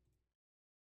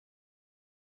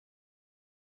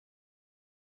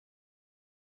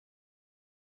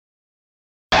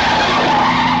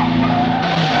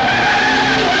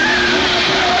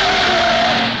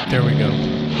 There we go.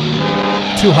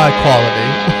 Too high quality.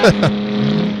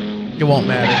 It won't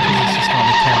matter because it's just on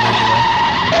the camera anyway.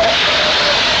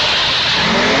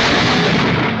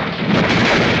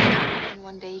 And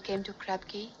one day he came to Crab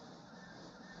Key,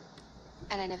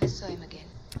 and I never saw him again.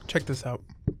 Check this out.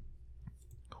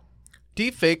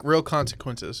 Deepfake, real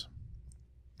consequences.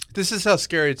 This is how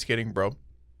scary it's getting, bro.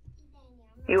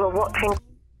 You are watching.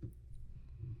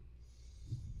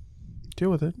 Deal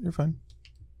with it. You're fine.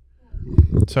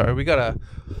 Sorry, we got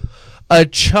a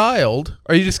child.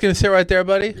 Are you just gonna sit right there,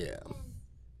 buddy? Yeah.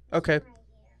 Okay. Are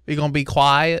you gonna be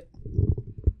quiet?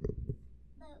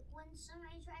 But when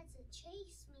somebody tries to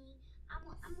chase me,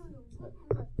 I'm gonna look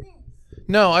like this.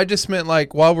 No, I just meant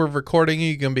like while we're recording,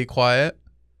 you can be quiet.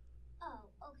 Oh,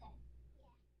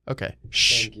 okay. Okay.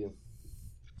 Shh. Thank you.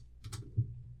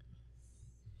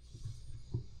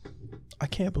 I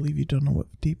can't believe you don't know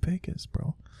what deepfake is,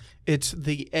 bro. It's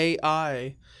the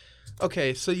AI.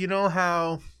 Okay, so you know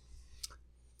how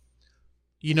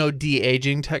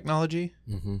de-aging technology?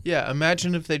 Mm-hmm. Yeah,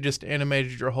 imagine if they just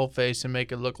animated your whole face and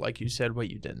make it look like you said what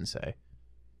you didn't say.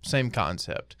 Same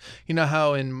concept. You know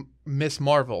how in Miss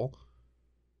Marvel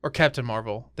or Captain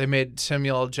Marvel, they made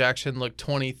Samuel L. Jackson look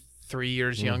 23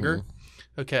 years younger?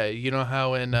 Okay, you know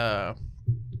how in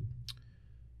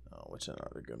what's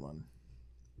another good one?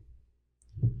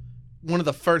 One of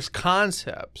the first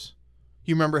concepts,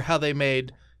 you remember how they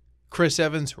made Chris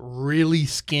Evans really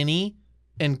skinny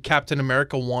in Captain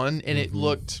America 1, and it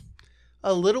looked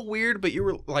a little weird, but you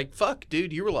were like, fuck,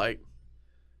 dude, you were like,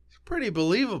 it's pretty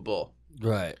believable.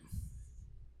 Right.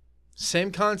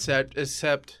 Same concept,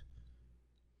 except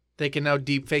they can now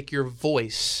deepfake your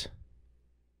voice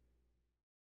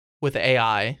with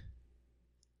AI,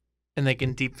 and they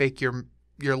can deepfake your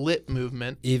lip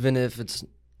movement. Even if it's...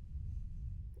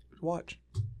 Watch.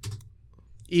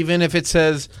 Even if it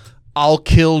says, I'll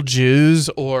kill Jews,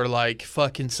 or like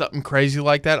fucking something crazy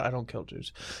like that. I don't kill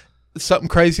Jews. Something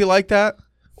crazy like that.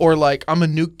 Or like, I'm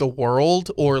gonna nuke the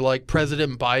world. Or like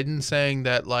President Biden saying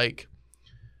that like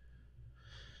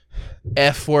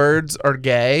F words are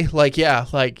gay. Like,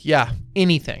 yeah,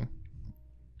 anything.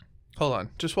 Hold on.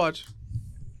 Just watch.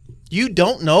 You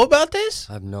don't know about this?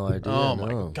 I have no idea. Oh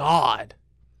my God.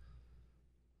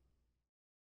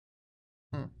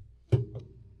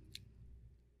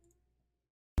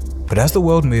 But as the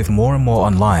world moves more and more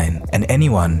online, and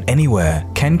anyone, anywhere,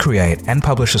 can create and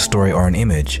publish a story or an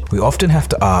image, we often have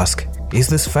to ask, is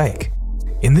this fake?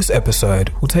 In this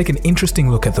episode, we'll take an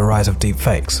interesting look at the rise of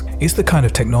deepfakes. It's the kind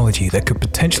of technology that could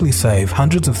potentially save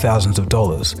hundreds of thousands of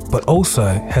dollars, but also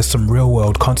has some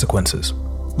real-world consequences.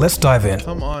 Let's dive in.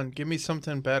 Come on, give me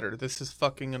something better. This is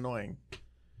fucking annoying.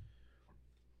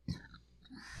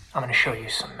 I'm gonna show you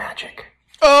some magic.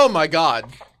 Oh my God.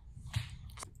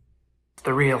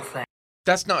 The real thing.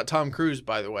 That's not Tom Cruise,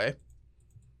 by the way.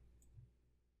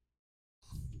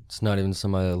 It's not even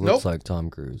somebody that looks like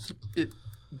Tom Cruise.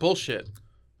 Bullshit.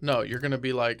 No, you're going to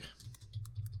be like...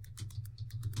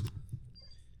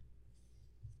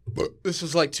 This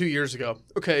was like 2 years ago.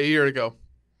 Okay, a year ago.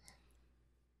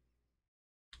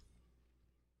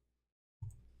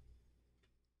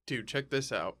 Dude, check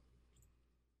this out.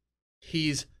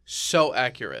 He's so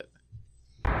accurate.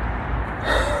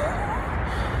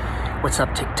 What's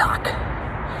up, TikTok?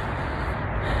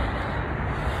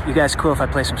 You guys cool if I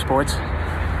play some sports?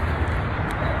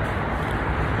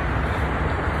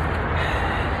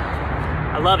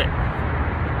 I love it.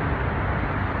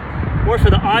 More for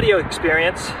the audio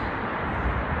experience.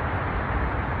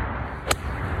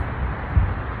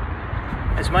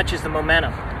 As much as the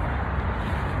momentum.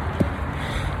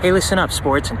 Hey, listen up,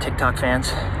 sports and TikTok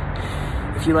fans.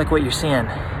 If you like what you're seeing,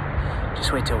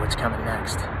 just wait till what's coming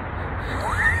next.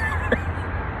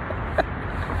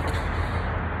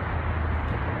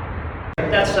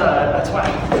 That's why.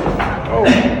 Oh.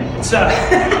 It's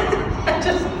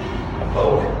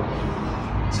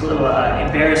it's a little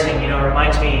embarrassing, you know. It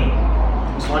reminds me,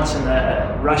 it was once in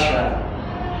Russia,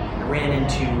 I ran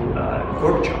into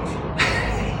Gorbachev.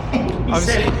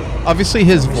 Obviously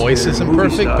his voice isn't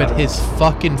perfect, but his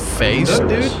fucking face,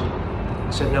 dude. I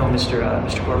said, no, Mr.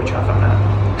 Gorbachev, I'm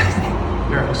not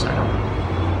nervous, I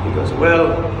don't. He goes,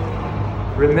 well,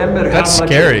 remember That's how much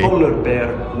scary. a polar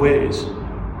bear weighs?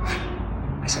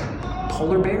 I said,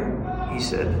 polar bear? He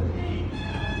said,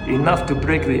 enough to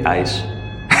break the ice.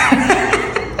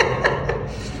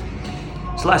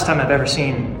 It's the last time I've ever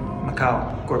seen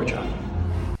Mikhail Gorbachev.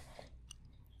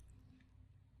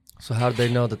 So how did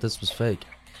they know that this was fake?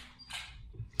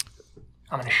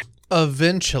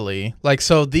 Eventually, like,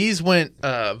 so these went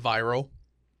viral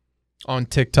on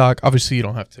TikTok. Obviously, you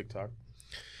don't have TikTok.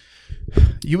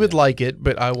 You would like it,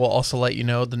 but I will also let you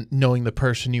know, knowing the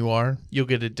person you are, you'll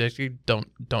get addicted. Don't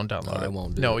download it. I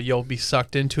won't do No, it. you'll be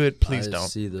sucked into it. Please I don't.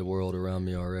 see the world around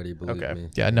me already, believe me.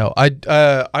 Yeah, no. I did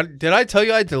I tell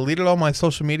you I deleted all my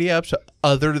social media apps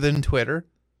other than Twitter?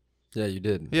 Yeah, you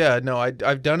did. Yeah, no,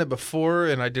 I've done it before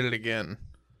and I did it again.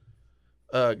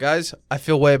 Guys, I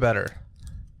feel way better.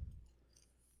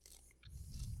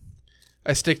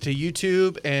 I stick to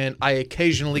YouTube and I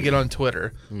occasionally get on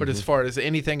Twitter. But as far as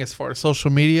anything, as far as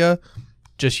social media,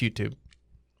 just YouTube.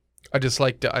 I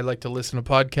like to listen to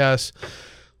podcasts,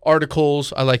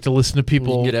 articles. I like to listen to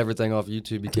people. You can get everything off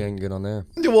YouTube. You can't get on there.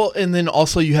 Well, and then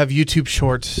also you have YouTube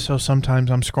Shorts. So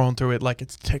sometimes I'm scrolling through it like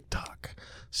it's TikTok.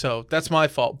 So that's my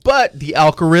fault. But the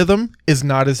algorithm is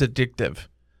not as addictive.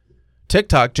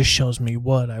 TikTok just shows me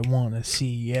what I want to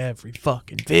see every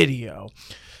fucking video.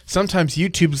 Sometimes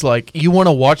YouTube's like, you want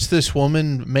to watch this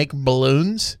woman make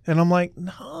balloons? And I'm like,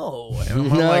 no.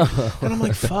 And I'm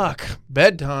like, fuck,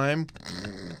 bedtime.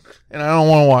 And I don't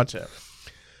want to watch it.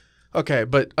 Okay,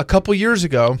 but a couple years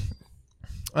ago,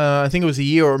 I think it was a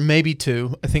year or maybe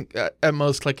two, I think at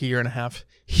most like a year and a half,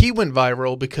 he went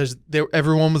viral because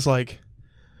everyone was like,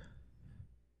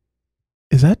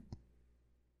 is that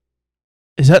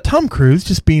Tom Cruise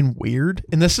just being weird?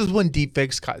 And this is when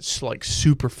deepfakes got like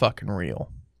super fucking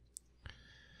real.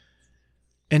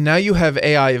 And now you have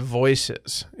AI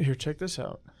voices. Here, check this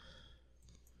out.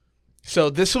 So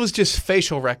this was just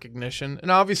facial recognition.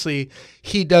 And obviously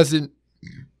he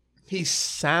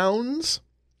sounds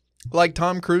like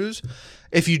Tom Cruise.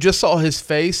 If you just saw his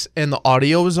face and the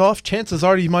audio was off, chances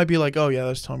are you might be like, oh yeah,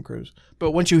 that's Tom Cruise.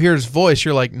 But once you hear his voice,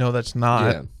 you're like, no, that's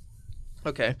not. Yeah.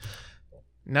 Okay.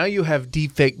 Now you have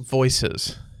deepfake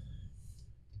voices.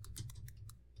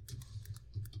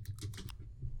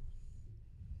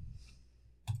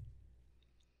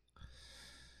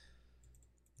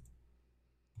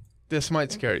 This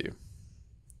might scare you.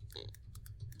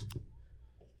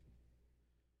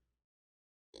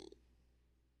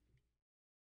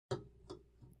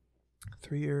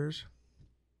 Three years.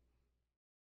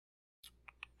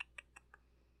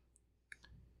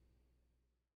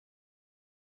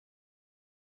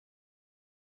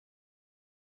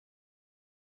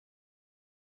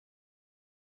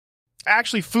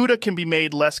 Actually, Fuda can be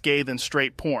made less gay than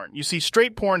straight porn. You see,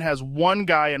 straight porn has one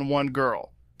guy and one girl.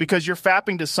 Because you're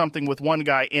fapping to something with one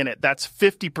guy in it, that's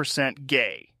 50%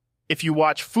 gay. If you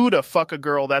watch Fuda fuck a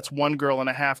girl, that's one girl and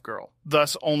a half girl.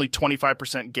 Thus, only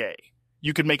 25% gay.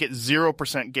 You could make it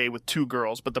 0% gay with two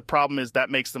girls, but the problem is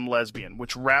that makes them lesbian,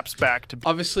 which wraps back to...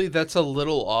 Obviously, that's a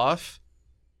little off.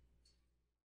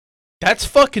 That's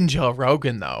fucking Joe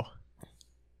Rogan, though.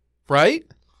 Right?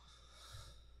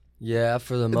 Yeah,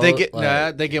 for the most...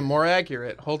 They get more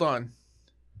accurate. Hold on.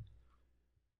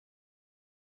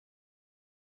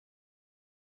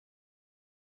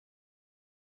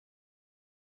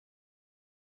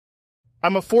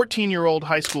 I'm a 14-year-old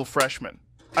high school freshman.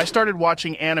 I started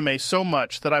watching anime so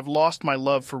much that I've lost my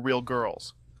love for real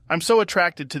girls. I'm so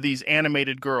attracted to these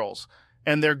animated girls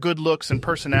and their good looks and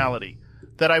personality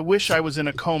that I wish I was in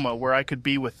a coma where I could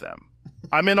be with them.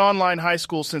 I'm in online high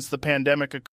school since the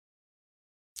pandemic.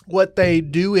 What they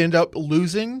do end up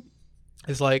losing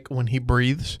is like when he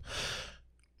breathes.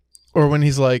 Or when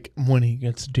he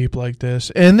gets deep like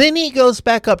this. And then he goes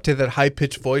back up to that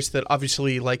high-pitched voice that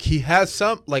obviously, like, he has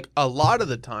some, like, a lot of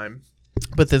the time.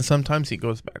 But then sometimes he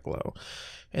goes back low.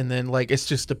 And then, like, it's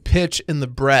just the pitch and the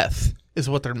breath is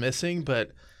what they're missing.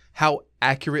 But how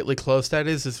accurately close that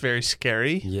is very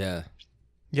scary. Yeah.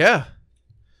 Yeah.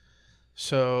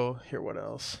 So, here, what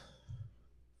else?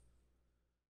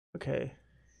 Okay.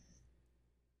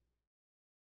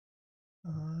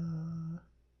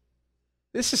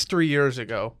 This is 3 years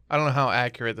ago. I don't know how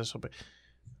accurate this will be.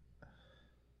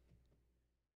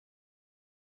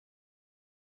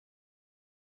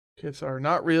 Kids are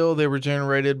not real. They were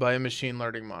generated by a machine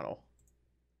learning model.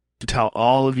 To tell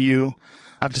all of you,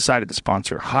 I've decided to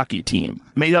sponsor a hockey team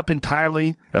made up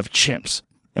entirely of chimps.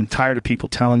 I'm tired of people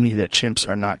telling me that chimps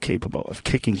are not capable of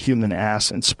kicking human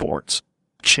ass in sports.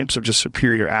 Chimps are just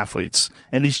superior athletes.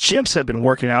 And these chimps have been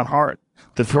working out hard.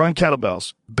 They're throwing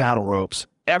kettlebells, battle ropes,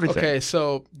 everything. Okay,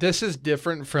 so this is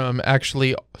different from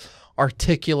actually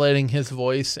articulating his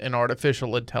voice in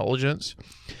artificial intelligence.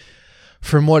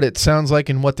 From what it sounds like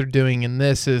and what they're doing in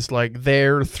this is like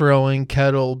they're throwing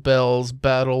kettlebells,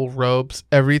 battle ropes,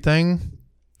 everything.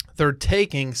 they're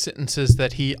taking sentences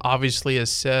that he obviously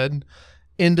has said,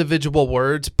 individual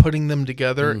words, putting them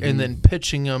together, and then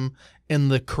pitching them in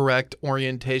the correct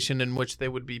orientation in which they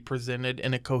would be presented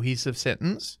in a cohesive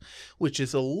sentence, which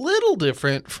is a little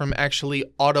different from actually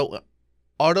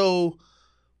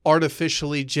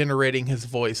artificially generating his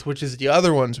voice, which is the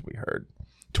other ones we heard,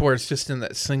 to where it's just in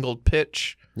that single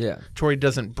pitch. Yeah. To where he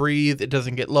doesn't breathe, it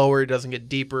doesn't get lower, it doesn't get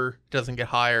deeper, it doesn't get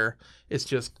higher. It's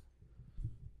just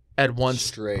at one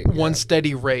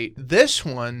steady rate. This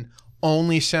one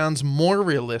only sounds more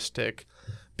realistic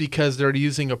because they're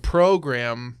using a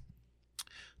program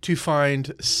to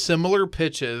find similar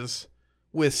pitches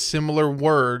with similar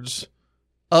words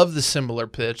of the similar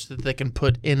pitch that they can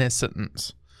put in a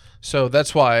sentence. So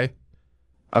that's why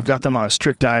I've got them on a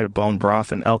strict diet of bone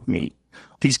broth and elk meat.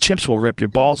 These chimps will rip your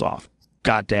balls off.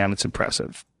 God damn, it's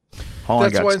impressive.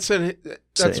 That's why instead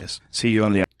see you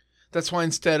on the. That's why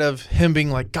instead of him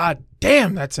being like, God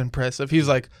damn, that's impressive, he's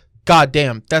like, God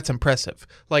damn, that's impressive.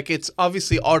 Like, it's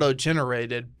obviously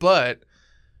auto-generated, but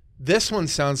this one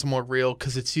sounds more real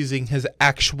because it's using his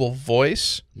actual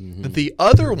voice. The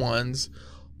other ones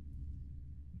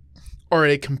are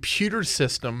a computer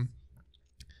system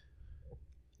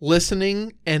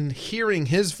listening and hearing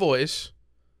his voice,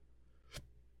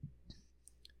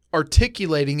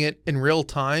 articulating it in real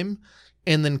time,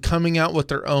 and then coming out with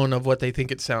their own of what they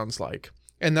think it sounds like.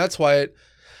 And that's why it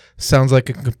sounds like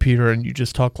a computer and you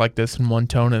just talk like this in one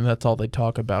tone and that's all they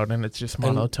talk about, and it's just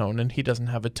monotone, and he doesn't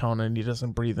have a tone and he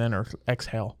doesn't breathe in or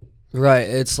exhale. Right.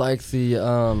 It's like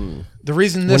the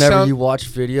reason this whenever you watch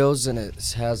videos and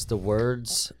it has the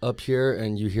words up here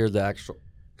and you hear the actual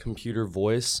computer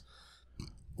voice,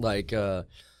 like now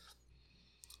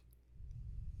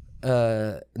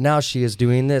she is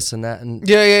doing this and that, and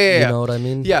yeah. You know what I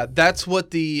mean? Yeah, that's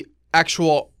what the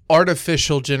actual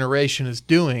artificial generation is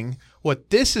doing.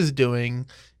 What this is doing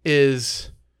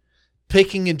is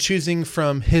picking and choosing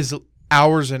from his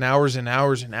hours and hours and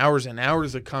hours and hours and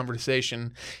hours of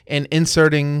conversation and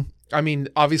inserting. I mean,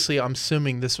 obviously, I'm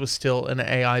assuming this was still an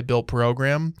AI built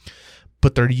program,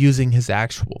 but they're using his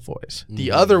actual voice.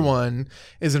 The other one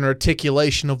is an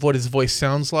articulation of what his voice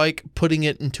sounds like, putting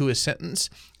it into a sentence,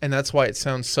 and that's why it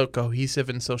sounds so cohesive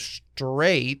and so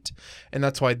straight, and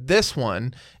that's why this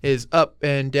one is up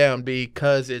and down,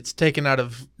 because it's taken out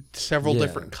of several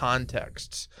different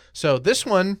contexts. So this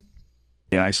one...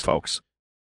 Nice, folks.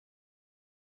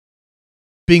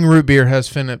 Being root beer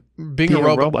has being a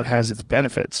robot has its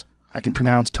benefits. I can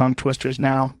pronounce tongue twisters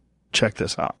now. Check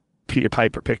this out. Peter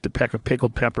Piper picked a peck of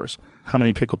pickled peppers. How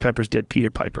many pickled peppers did Peter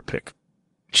Piper pick?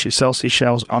 She sells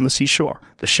seashells on the seashore.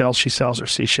 The shells she sells are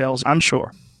seashells, I'm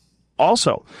sure.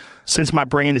 Also, since my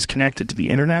brain is connected to the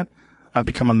internet, I've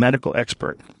become a medical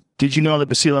expert. Did you know that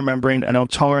bacillar membrane and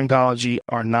otolaryngology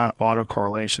are not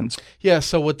autocorrelations? Yeah,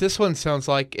 so what this one sounds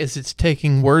like is it's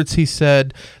taking words he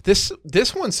said. This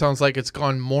one sounds like it's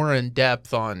gone more in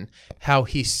depth on how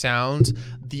he sounds.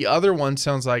 The other one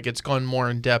sounds like it's gone more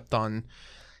in depth on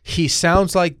he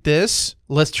sounds like this.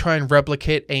 Let's try and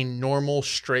replicate a normal,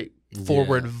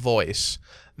 straightforward voice.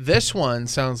 This one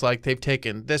sounds like they've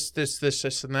taken this,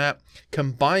 and that,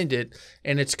 combined it,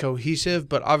 and it's cohesive,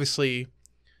 but obviously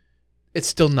it's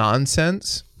still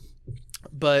nonsense.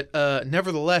 But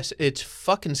nevertheless, it's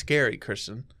fucking scary,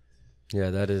 Christan. Yeah,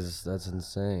 that's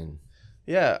insane.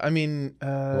 Yeah, I mean...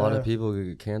 a lot of people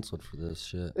get canceled for this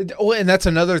shit. Oh, and that's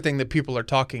another thing that people are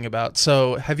talking about.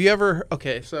 So, have you ever...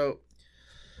 Okay, so...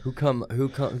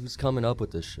 Who's coming up with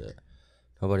this shit?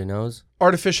 Nobody knows?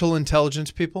 Artificial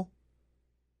intelligence people.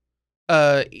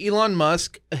 Elon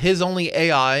Musk, his only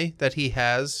AI that he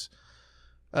has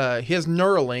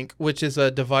Neuralink, which is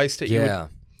a device that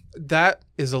that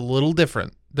is a little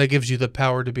different. That gives you the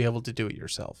power to be able to do it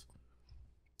yourself.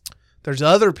 There's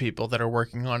other people that are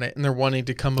working on it, and they're wanting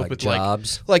to come up with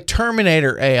Jobs? like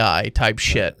Terminator AI type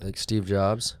shit. Like Steve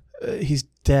Jobs? He's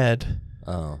dead.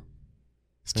 Oh.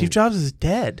 Steve Jobs is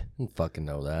dead. I didn't fucking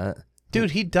know that.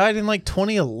 Dude, he died in like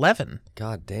 2011.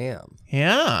 God damn.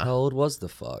 Yeah. How old was the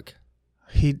fuck?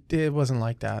 It wasn't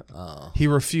like that. Oh. He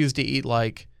refused to eat,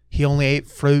 he only ate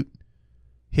fruit.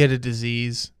 He had a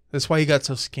disease. That's why he got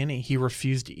so skinny. He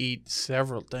refused to eat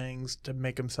several things to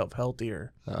make himself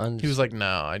healthier. He was like,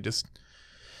 no, I just...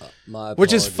 my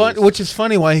which is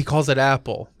funny why he calls it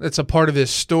Apple. It's a part of his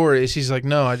story. He's like,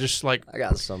 no, I just I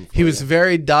got some. He was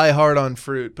very diehard on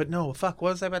fruit. But no, fuck,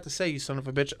 what was I about to say, you son of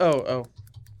a bitch? Oh.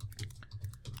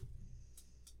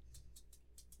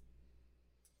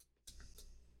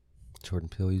 Jordan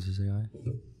Peele uses AI?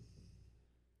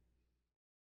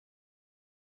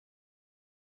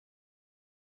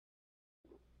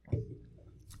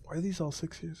 Why are these all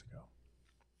 6 years ago?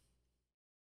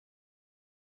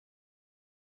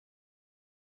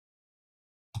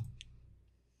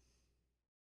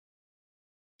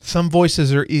 Some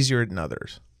voices are easier than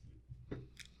others.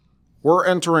 We're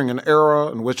entering an era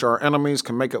in which our enemies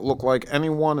can make it look like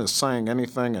anyone is saying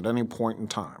anything at any point in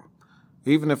time,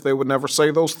 even if they would never say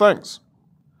those things.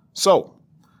 So,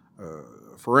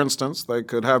 for instance, they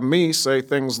could have me say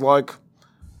things like,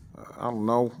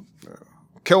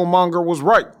 Killmonger was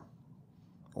right,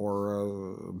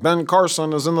 or Ben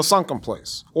Carson is in the sunken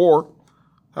place, or,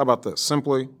 how about this,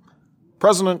 simply,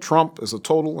 President Trump is a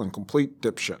total and complete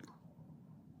dipshit.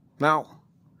 Now,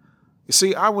 you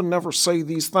see, I would never say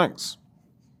these things,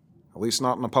 at least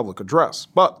not in a public address,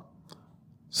 but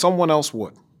someone else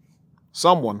would.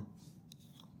 Someone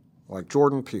like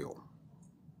Jordan Peele.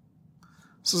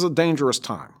 This is a dangerous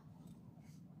time.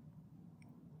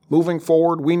 Moving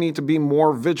forward, we need to be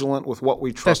more vigilant with what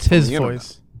we trust from the internet. That's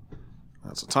his voice.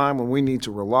 That's a time when we need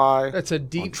to rely That's a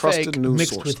deep on trusted fake news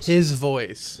mixed sources. with his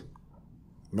voice.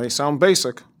 It may sound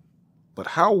basic, but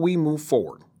how we move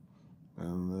forward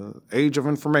in the age of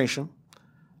information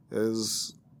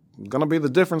is going to be the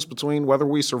difference between whether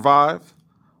we survive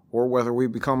or whether we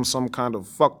become some kind of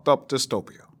fucked up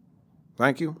dystopia.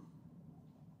 Thank you.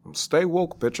 And stay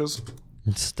woke, bitches.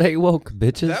 Stay woke,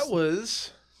 bitches. That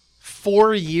was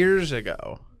 4 years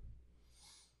ago.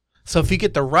 So if you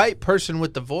get the right person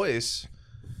with the voice,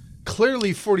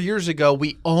 clearly 40 years ago,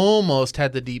 we almost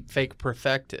had the deep fake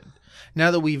perfected. Now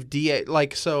that we've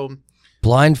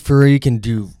Blind Fury can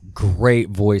do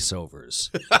great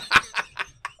voiceovers.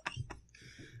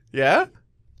 Yeah?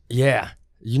 Yeah.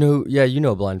 You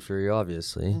know Blind Fury,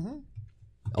 obviously. Mm-hmm.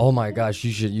 Oh my gosh,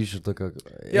 you should look up.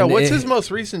 Yeah, what's his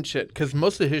most recent shit? Because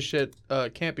most of his shit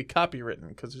can't be copywritten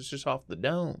because it's just off the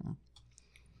dome.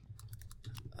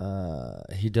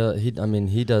 He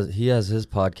has his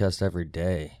podcast every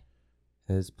day.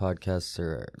 His podcasts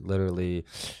are literally,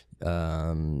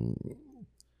 I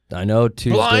know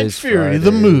Tuesdays, Blind Fury, Fridays.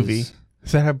 the movie.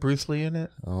 Does that have Bruce Lee in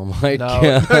it? Oh my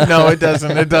god! No, it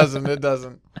doesn't. It doesn't. It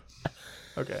doesn't.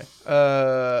 Okay.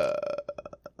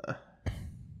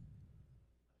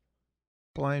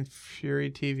 Blind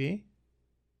Fury TV.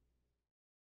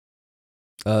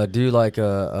 It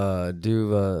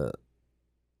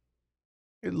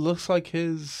looks like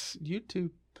his YouTube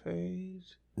page.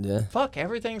 Yeah. Fuck,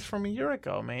 everything's from a year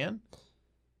ago, man.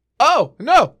 Oh,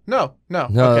 no. No,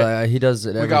 Okay. he does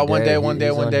it every day. We got 1 day, He's 1 day,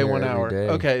 on 1 day, here 1 every hour. day.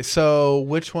 Okay, so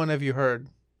which one have you heard?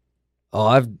 Oh,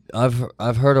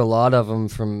 I've heard a lot of them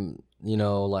from,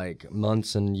 like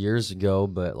months and years ago,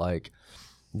 but like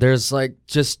there's like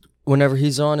just whenever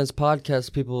he's on his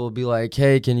podcast, people will be like,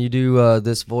 "Hey, can you do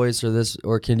this voice or this,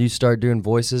 or can you start doing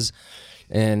voices?"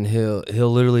 And he'll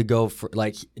literally go for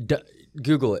like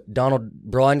Google it,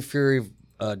 Blind Fury,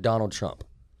 Donald Trump.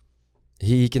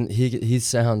 He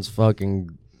sounds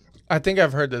fucking. I think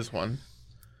I've heard this one.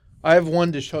 I have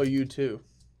one to show you too.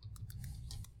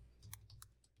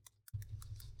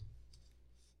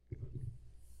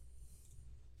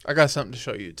 I got something to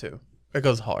show you too. It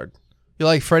goes hard. You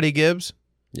like Freddie Gibbs?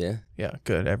 Yeah. Yeah,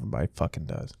 good. Everybody fucking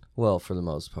does. Well, for the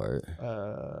most part.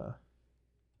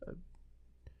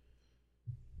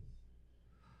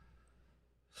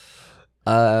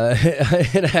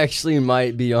 It actually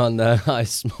might be on the I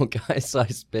Smoke Ice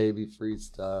Ice Baby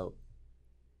freestyle.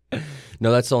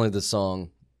 No, that's only the song.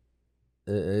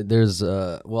 There's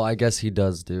well, I guess he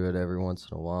does do it every once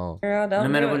in a while. No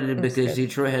matter what it is, because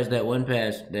Detroit has that one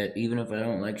pass that even if I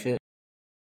don't like shit.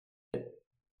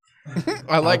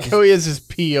 I like how he has his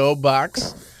P.O.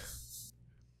 box.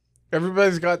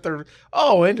 Everybody's got their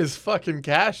and his fucking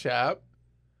Cash App.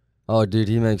 Oh, dude,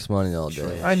 he makes money all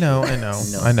day. I know. No.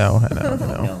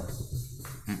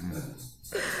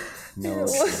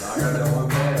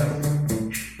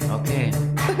 Okay.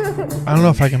 I don't know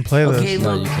if I can play this. Okay,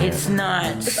 No, look, you can't. it's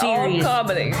not It's serious. all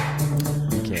comedy.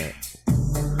 You can't.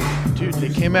 Dude, they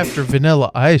came after Vanilla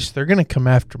Ice. They're going to come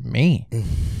after me.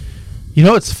 You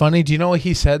know what's funny? Do you know what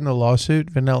he said in the lawsuit,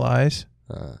 Vanilla Ice?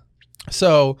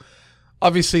 So,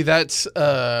 obviously, that's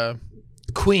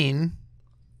Queen.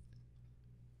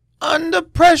 Under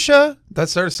Pressure.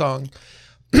 That's their song.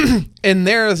 And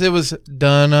theirs, it was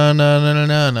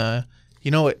da-na-na-na-na-na.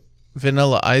 You know what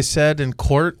Vanilla Ice said in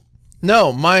court?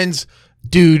 No, mine's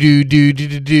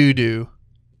do-do-do-do-do-do-do.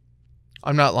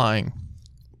 I'm not lying.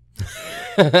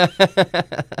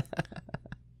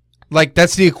 Like,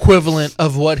 that's the equivalent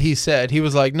of what he said. He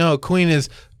was like, no, Queen is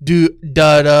do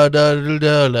da da da da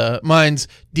da da. Mine's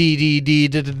d d d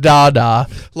da da da.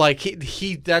 Like,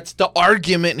 he that's the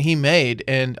argument he made,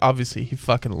 and obviously he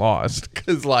fucking lost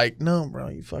because, like, no, bro,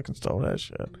 you fucking stole that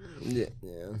shit. Yeah.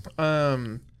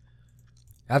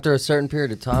 After a certain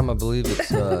period of time, I believe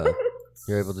it's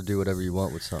You're able to do whatever you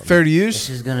want with something. Fair to use? This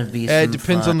is gonna be It some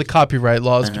depends fun. on the copyright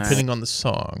laws, All right. depending on the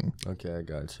song. Okay, I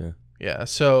got you. Yeah,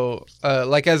 so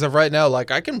like as of right now,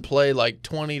 like I can play like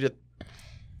 20 to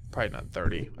probably not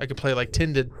 30. I could play like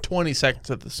 10 to 20 seconds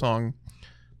of the song.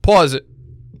 Pause it.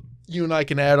 You and I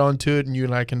can add on to it, and you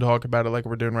and I can talk about it like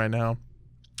we're doing right now.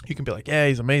 You can be like, yeah,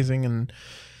 he's amazing. And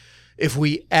if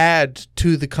we add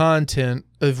to the content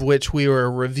of which we are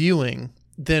reviewing,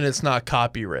 then it's not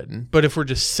copywritten. But if we're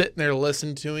just sitting there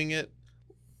listening to it,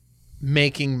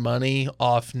 making money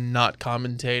off not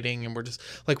commentating, and we're just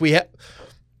like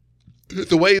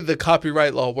the way the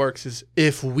copyright law works is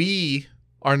if we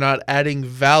are not adding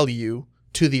value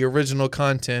to the original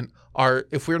content,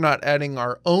 if we're not adding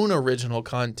our own original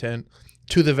content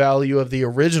to the value of the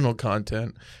original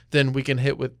content, then we can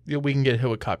get hit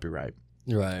with copyright.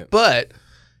 Right. But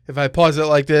if I pause it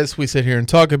like this, we sit here and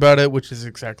talk about it, which is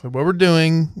exactly what we're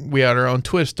doing. We add our own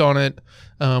twist on it.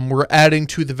 We're adding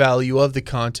to the value of the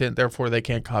content, therefore they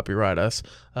can't copyright us.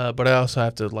 But I also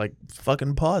have to like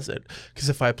fucking pause it, because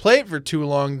if I play it for too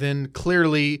long, then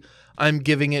clearly I'm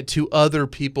giving it to other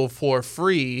people for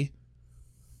free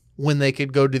when they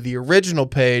could go to the original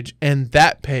page, and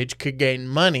that page could gain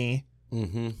money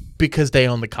because they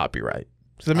own the copyright.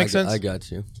 Does that make sense? I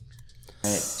got you.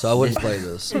 So I wouldn't play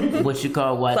this. What you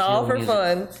call YTO It's all for music.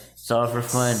 fun. It's all for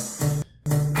fun.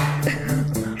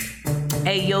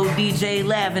 Hey, yo, DJ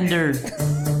Lavender.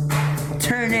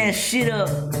 Turn that shit up.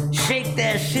 Shake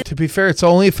that shit. To be fair, it's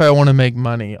only if I want to make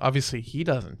money. Obviously, he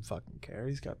doesn't fucking care.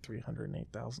 He's got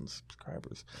 308,000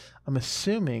 subscribers. I'm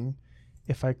assuming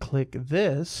if I click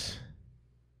this...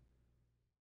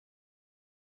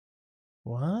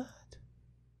 What?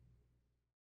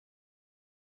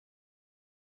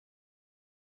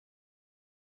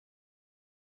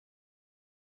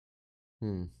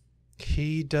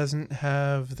 He doesn't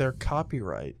have their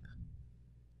copyright.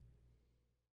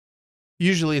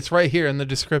 Usually it's right here in the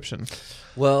description.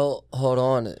 Well, hold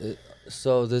on.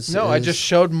 I just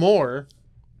showed more.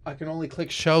 I can only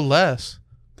click show less.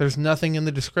 There's nothing in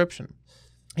the description.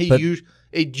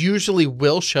 It usually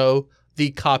will show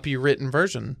the copywritten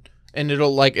version, and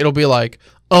it'll be like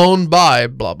owned by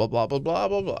blah blah blah blah blah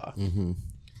blah blah.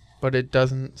 But it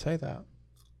doesn't say that.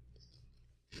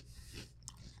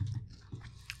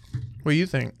 What do you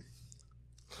think?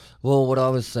 Well, what I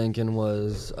was thinking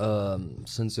was,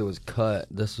 since it was cut,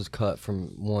 this was cut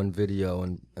from one video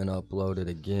and uploaded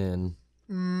again.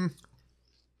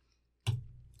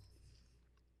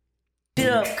 Shit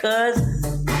up, cuz.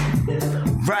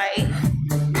 Right.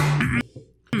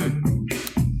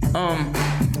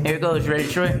 Here it goes. Ready,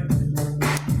 Troy?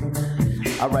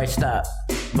 All right, stop.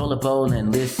 Roll a bowl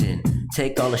and listen.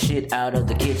 Take all the shit out of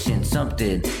the kitchen.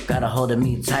 Something got a hold of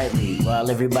me tightly while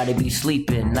everybody be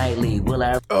sleeping nightly. Will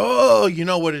I? Oh, you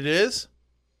know what it is?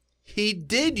 He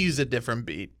did use a different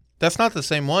beat. That's not the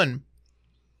same one.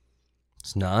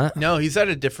 It's not? No, he's at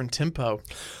a different tempo.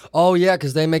 Oh, yeah,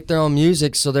 because they make their own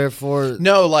music, so therefore...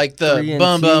 No, like the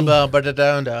bum bum bum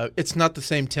ba-da-da-da. It's not the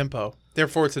same tempo.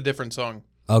 Therefore, it's a different song.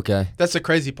 Okay. That's the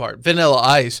crazy part. Vanilla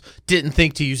Ice didn't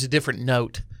think to use a different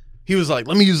note. He was like,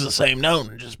 let me use the same note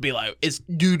and just be like, it's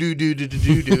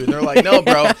do-do-do-do-do-do-do. And they're like, no,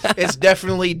 bro, it's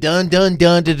definitely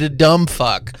dun-dun-dun-da-da-dumb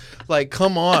fuck. Like,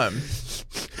 come on.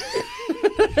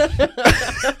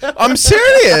 I'm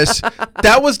serious.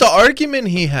 That was the argument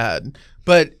he had.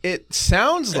 But it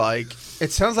sounds like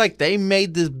they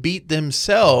made this beat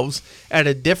themselves at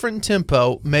a different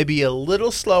tempo, maybe a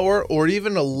little slower or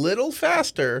even a little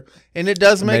faster, and it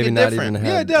does make it different.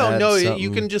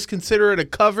 You can just consider it a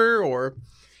cover or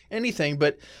anything.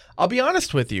 But I'll be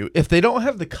honest with you, if they don't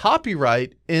have the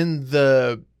copyright in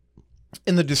the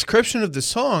description of the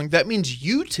song, that means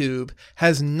YouTube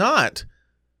has not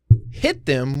hit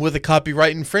them with a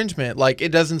copyright infringement. Like,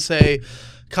 it doesn't say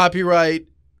copyright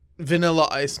Vanilla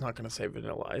Ice. Not going to say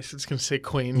Vanilla Ice. It's going to say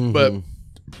Queen. But,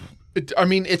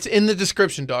 it's in the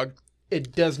description, dog.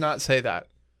 It does not say that.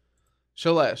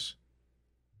 Show less.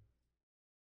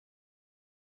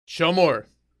 Show more.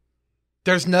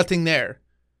 There's nothing there.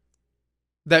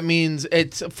 That means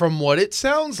it's, from what it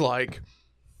sounds like,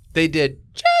 they did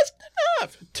just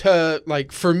enough to,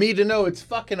 like, for me to know it's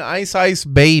fucking Ice Ice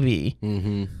Baby.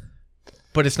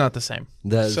 But it's not the same.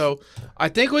 So I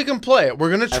think we can play it.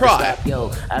 We're going to try.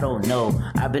 Yo, I don't know.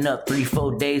 I've been up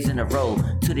 3-4 days in a row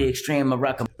to the extreme of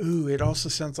rock. Ooh, it also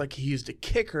sounds like he used a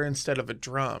kicker instead of a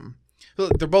drum.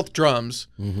 They're both drums,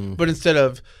 but instead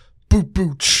of boop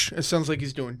boop, it sounds like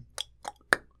he's doing,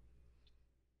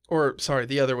 or sorry,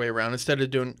 the other way around. Instead of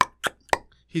doing,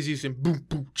 he's using boop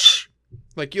boop.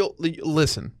 Like, you'll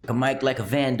listen. A mic like a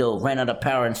vandal, ran out of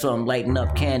power and so I'm lighting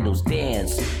up candles.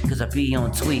 Dance, cause I be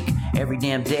on tweak every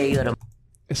damn day of the...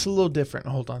 It's a little different.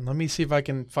 Hold on. Let me see if I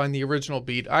can find the original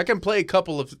beat. I can play a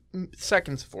couple of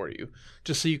seconds for you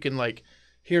just so you can like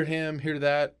hear him, hear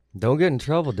that. Don't get in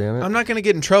trouble, damn it. I'm not going to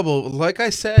get in trouble. Like I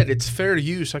said, it's fair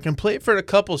use. I can play it for a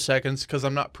couple seconds because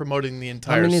I'm not promoting the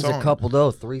entire How many song. is a couple,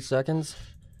 though? 3 seconds?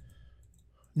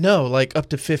 No, like up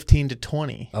to 15 to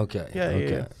 20. Okay. Yeah,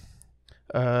 okay.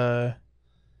 Yeah.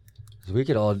 So we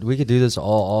could do this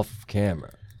all off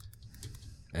camera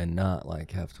and not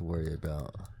like have to worry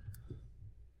about.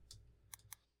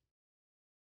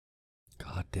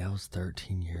 God, that was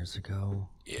 13 years ago.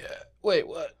 Yeah. Wait,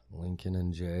 what? Lincoln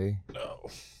and Jay. No.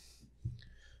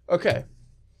 Okay.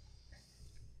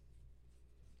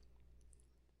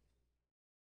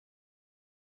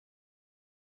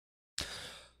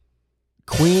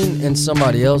 Queen and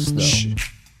somebody else though. Shh.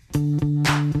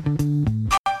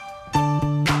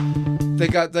 They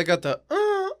got the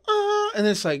and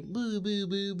it's like boo boo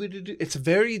boo boo doo, doo. It's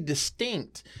very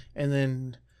distinct. And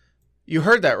then you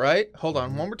heard that, right? Hold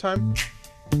on, one more time.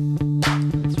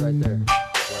 It's right there.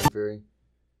 Right, Fury.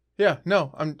 Yeah,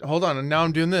 no, hold on, and now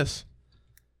I'm doing this.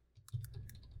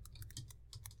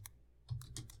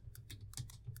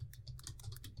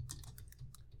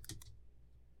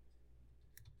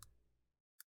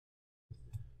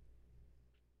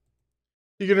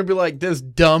 You're gonna be like, this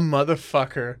dumb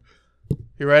motherfucker.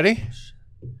 You ready?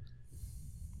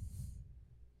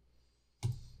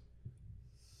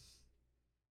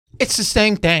 It's the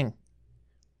same thing.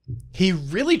 He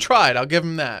really tried, I'll give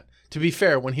him that. To be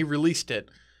fair, when he released it,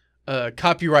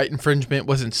 copyright infringement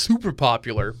wasn't super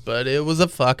popular, but it was a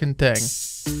fucking thing.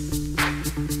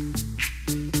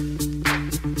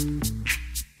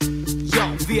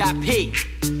 Yo, VIP.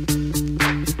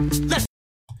 Let's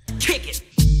kick it.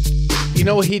 You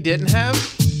know what he didn't have?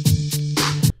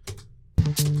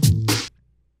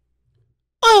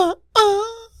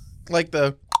 Like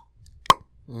the...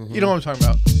 You know what I'm talking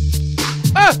about.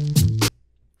 Ah!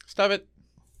 Stop it.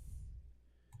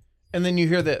 And then you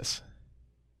hear this.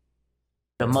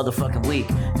 A motherfucking week.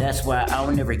 That's why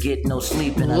I'll never get no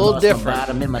sleep. And I little lost different. my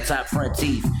bottom in my top front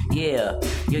teeth. Yeah,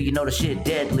 yo, you know the shit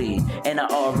deadly. And I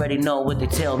already know what they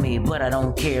tell me, but I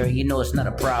don't care. You know it's not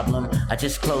a problem. I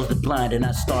just close the blind and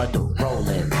I start to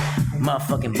rolling my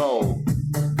fucking bowl.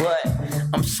 But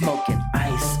I'm smoking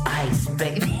ice,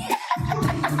 baby.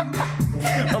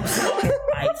 I'm smoking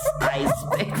ice,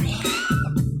 baby.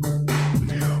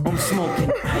 I'm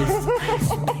smoking ice,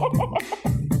 baby.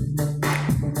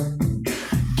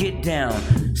 Get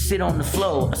down, sit on the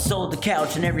floor. I sold the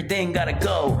couch and everything gotta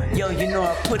go. Yo, you know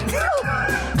I put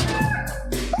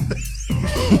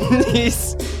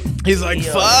He's like,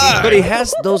 fuck. But he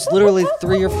has those literally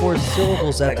 3 or 4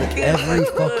 syllables at every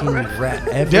fucking rap,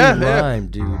 every rhyme,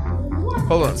 dude.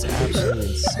 Hold on. It's absolutely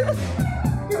insane.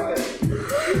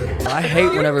 I hate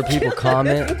whenever people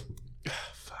comment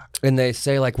and they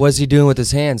say like, "What's he doing with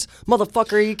his hands,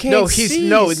 motherfucker? You can't see."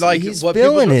 Like he's what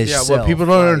feeling people, himself. what people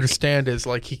don't understand is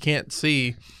like he can't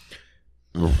see,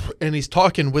 and he's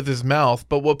talking with his mouth.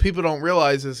 But what people don't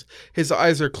realize is his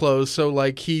eyes are closed. So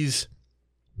like he's,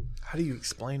 how do you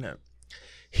explain it?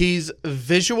 He's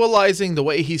visualizing the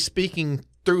way he's speaking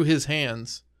through his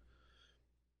hands.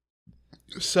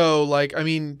 So like, I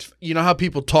mean, you know how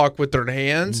people talk with their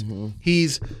hands?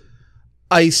 He's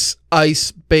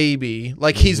ice baby.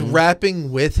 Like he's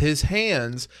rapping with his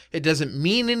hands. It doesn't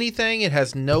mean anything. It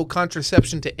has no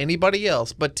contraception to anybody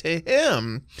else. But to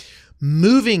him,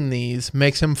 moving these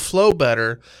makes him flow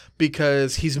better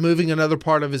because he's moving another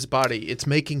part of his body. It's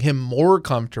making him more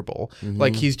comfortable.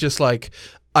 Like he's just like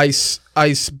ice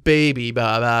baby,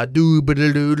 ba ba doo ba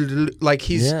doo doo doo. Like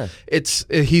he's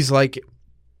he's like,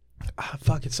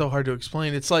 fuck, it's so hard to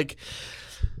explain. It's like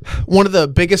one of the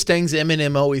biggest things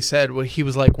Eminem always said, when he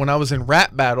was like, when I was in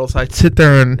rap battles, I'd sit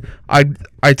there and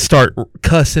I'd start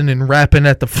cussing and rapping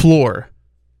at the floor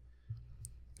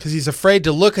because he's afraid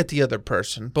to look at the other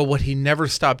person. But what he never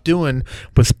stopped doing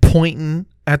was pointing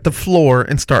at the floor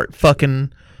and start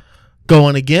fucking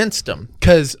going against them,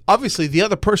 because obviously the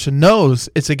other person knows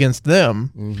it's against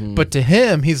them. But to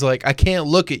him, he's like, I can't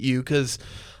look at you because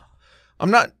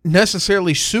I'm not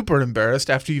necessarily super embarrassed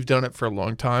after you've done it for a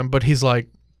long time, but he's like,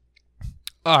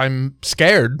 I'm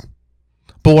scared.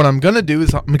 But what I'm going to do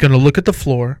is I'm going to look at the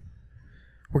floor.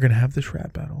 We're going to have this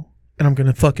rap battle. And I'm going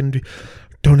to fucking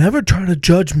don't ever try to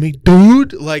judge me,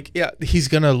 dude. Like, yeah, he's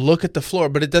going to look at the floor,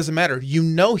 but it doesn't matter. You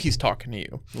know he's talking to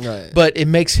you. Right. But it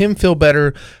makes him feel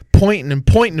better pointing and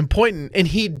pointing and pointing. And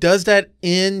he does that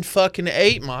in fucking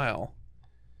 8 Mile.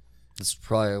 It's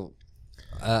probably...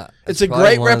 it's a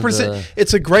great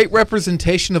It's a great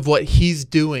representation of what he's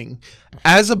doing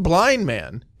as a blind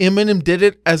man. Eminem did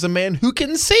it as a man who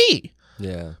can see.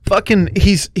 Yeah. Fucking,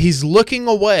 he's looking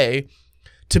away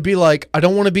to be like, I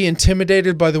don't want to be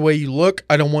intimidated by the way you look.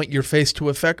 I don't want your face to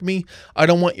affect me. I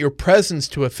don't want your presence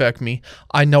to affect me.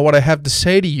 I know what I have to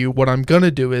say to you. What I'm going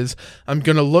to do is I'm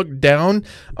going to look down.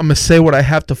 I'm going to say what I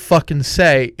have to fucking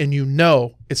say. And you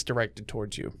know it's directed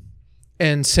towards you.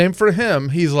 And same for him.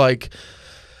 He's like,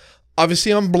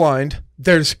 obviously I'm blind.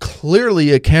 There's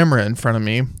clearly a camera in front of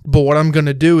me. But what I'm going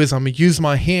to do is I'm going to use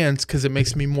my hands because it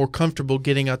makes me more comfortable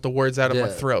getting out the words out of my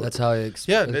throat. That's how he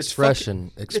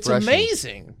expression. It's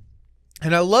amazing.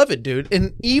 And I love it, dude.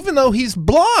 And even though he's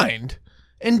blind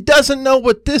and doesn't know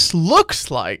what this looks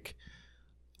like,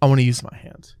 I want to use my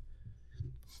hands.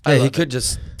 Yeah, he could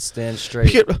just stand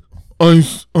straight.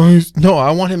 No,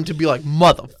 I want him to be like,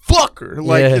 motherfucker.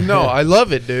 Like, no, I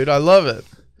love it, dude. I love it.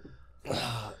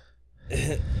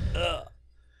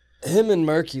 Him and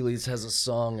Mercules has a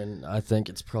song, and I think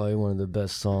it's probably one of the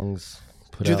best songs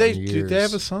put out in years. Do they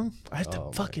have a song? I have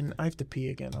to I have to pee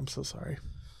again. I'm so sorry.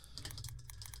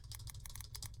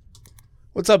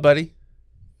 What's up, buddy?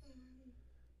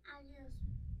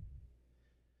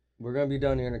 We're gonna be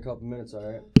down here in a couple minutes, all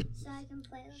right? So I can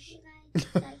play with you guys.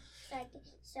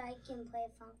 so I can play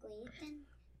Funkle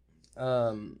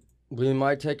Ethan. We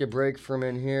might take a break from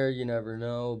in here. You never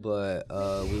know, but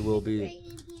we will be.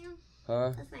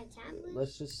 Huh? That's my tablet. Why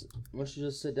don't you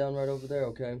just sit down right over there,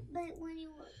 okay? But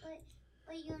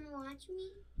you gonna watch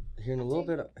me? Here in a little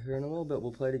bit,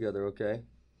 we'll play together, okay?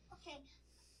 Okay.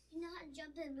 You know how to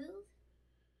jump and move?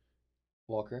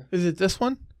 Walker. Is it this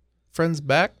one? Friends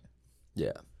Back?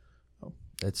 Yeah. Oh.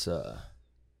 It's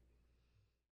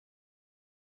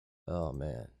oh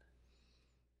man.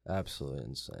 Absolutely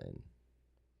insane.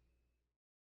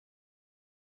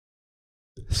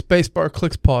 Spacebar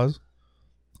clicks pause.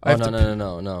 Oh,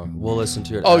 no. We'll listen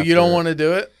to it. Oh, you don't want to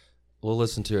do it? We'll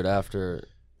listen to it after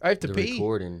I have to pee.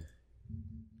 Recording.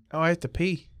 Oh, I have to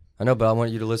pee. I know, but I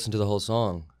want you to listen to the whole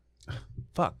song.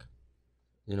 Fuck.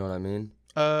 You know what I mean?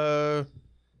 Because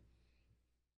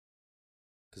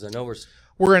I know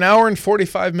we're an hour and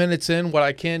 45 minutes in. What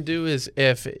I can do is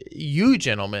if you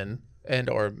gentlemen and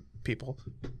or people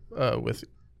with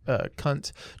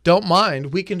cunts don't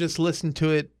mind, we can just listen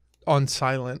to it on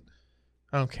silent.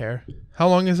 I don't care. How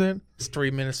long is it? It's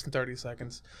 3 minutes and 30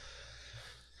 seconds.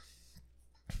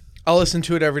 I'll listen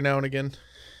to it every now and again.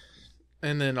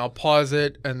 And then I'll pause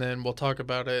it, and then we'll talk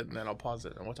about it, and then I'll pause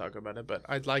it, and we'll talk about it. But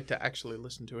I'd like to actually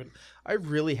listen to it. I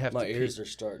really have My to ears are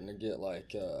starting to get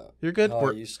like You're good? How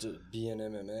I used to be in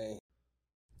MMA.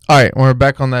 All right, we're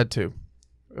back on that too.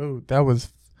 Oh, that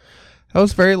was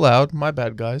very loud. My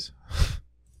bad, guys.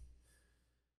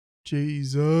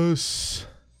 Jesus.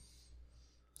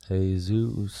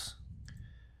 Jesus.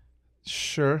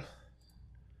 Sure.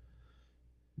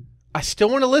 I still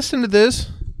want to listen to this.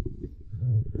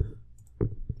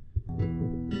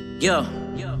 Yo.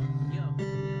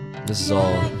 This is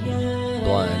all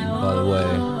blind, by the way.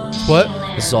 What?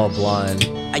 This is all blind.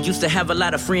 I used to have a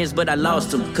lot of friends, but I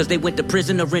lost them because they went to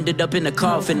prison or ended up in a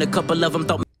coffin. A couple of them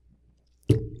thought.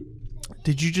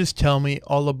 Did you just tell me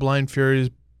all the Blind Fury is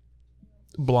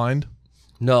blind?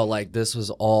 No, like this was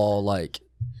all like.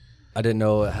 I didn't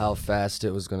know how fast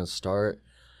it was going to start.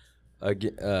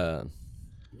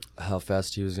 How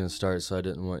fast he was going to start, so I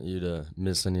didn't want you to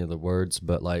miss any of the words.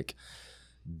 But like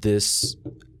this,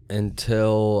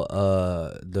 until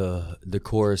the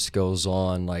chorus goes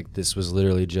on, like this was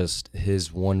literally just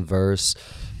his one verse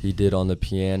he did on the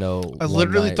piano. I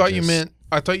literally thought you meant.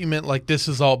 I thought you meant like this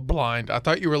is all blind. I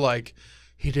thought you were like.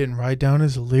 He didn't write down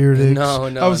his lyrics. No.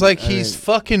 I was like, he's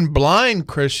fucking blind,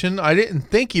 Christian. I didn't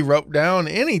think he wrote down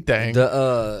anything.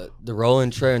 The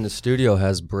rolling tray in the studio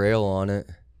has Braille on it.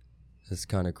 It's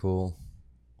kind of cool.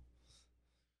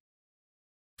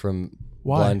 From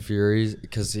Why? Blind Furies,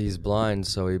 because he's blind,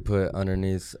 so he put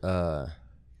underneath.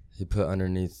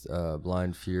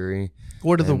 Blind Fury.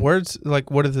 What are the words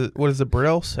like? What does the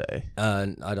Braille say?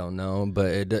 I don't know, but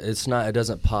it's not. It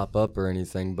doesn't pop up or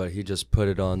anything. But he just put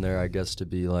it on there, I guess, to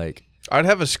be like. I'd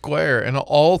have a square, and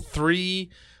all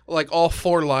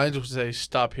four lines would say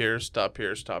stop here, stop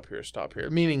here, stop here, stop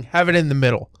here. Meaning, have it in the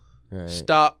middle. Right.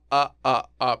 Stop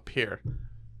up here.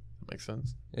 Makes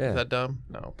sense. Yeah. Is that dumb?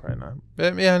 No, probably not.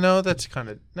 But yeah, no, that's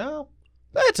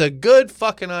that's a good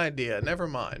fucking idea. Never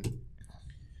mind.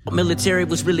 Military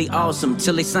was really awesome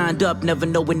till they signed up, never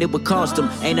know when it would cost them.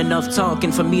 Ain't enough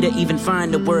talking for me to even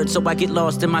find the words, so I get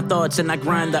lost in my thoughts and I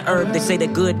grind the herb. They say the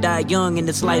good die young and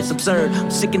this life's absurd.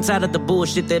 I'm sick and tired of the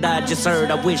bullshit that I just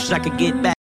heard. I wish I could get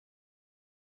back.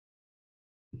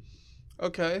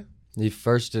 Okay. He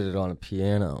first did it on a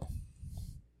piano.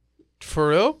 For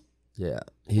real? Yeah.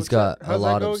 He's got a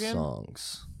lot of again?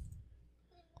 songs.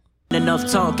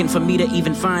 enough talking for me to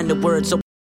even find the words. So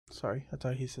sorry, I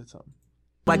thought he said something.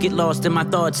 I get lost in my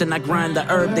thoughts and I grind the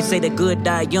herb. They say the good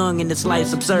die young and this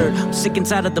life's absurd. I'm sick and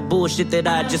tired of the bullshit that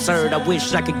I just heard. I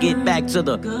wish I could get back to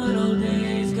the good old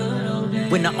days,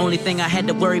 when the only thing I had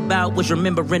to worry about was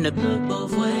remembering to look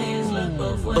both ways,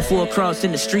 before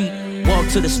crossing the street, walk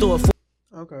to the store.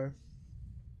 Okay.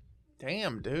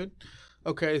 Damn, dude.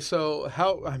 Okay, so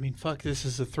fuck, this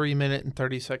is a 3 minute and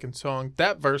 30-second song.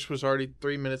 That verse was already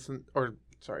 3 minutes 35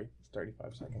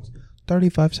 seconds.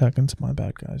 35 seconds, my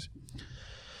bad, guys.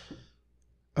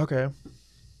 Okay.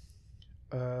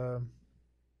 You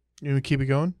gonna keep it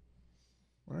going?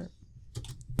 All right.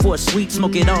 For a sweet,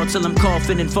 smoke it all till I'm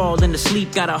coughing and falling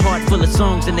asleep. Got a heart full of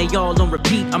songs and they all on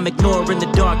repeat. I'm ignoring the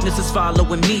darkness is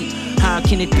following me. How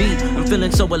can it be? I'm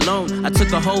feeling so alone. I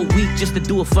took a whole week just to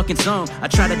do a fucking song. I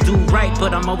try to do right,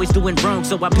 but I'm always doing wrong.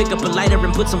 So I pick up a lighter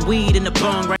and put some weed in the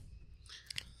bong. Right.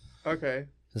 Okay.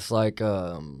 It's like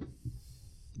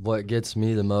what gets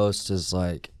me the most is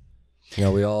like, you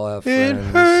know, we all have friends. It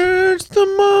hurts the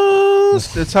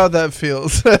most. That's how that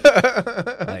feels.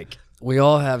 Like, we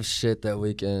all have shit that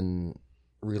we can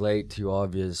relate to,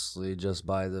 obviously, just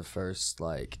by the first,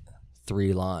 like,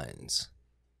 3 lines,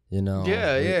 you know?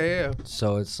 Yeah.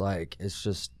 So it's like, it's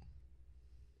just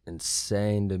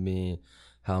insane to me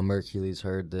how Mercules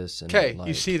heard this. Okay, like,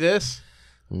 you see this?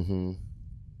 Mm-hmm.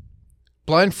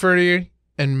 Blind Freddy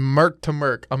and Merc to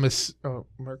Merc.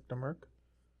 Merc to Merc?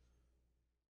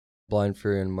 Blind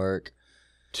Fury and Merc.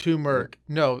 To Merc.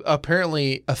 No,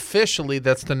 apparently, officially,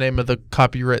 that's the name of the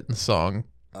copywritten song.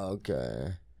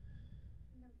 Okay.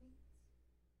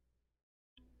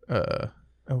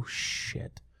 Oh,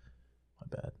 shit. My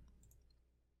bad.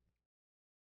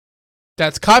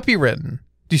 That's copywritten.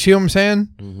 Do you see what I'm saying?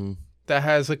 Mm-hmm. That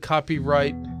has a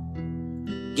copyright.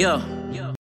 Yo.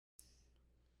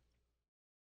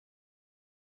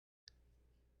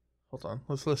 Hold on.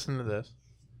 Let's listen to this.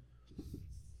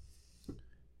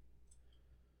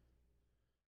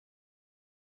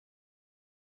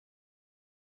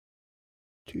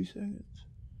 Two seconds.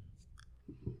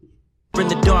 In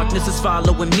the darkness is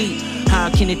following me. How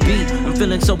can it be? I'm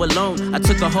feeling so alone. I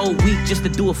took a whole week just to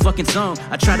do a fucking song.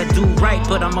 I try to do right,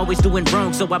 but I'm always doing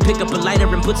wrong. So I pick up a lighter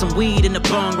and put some weed in the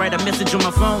bong. Write a message on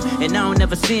my phone, and I don't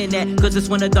never send that, cause it's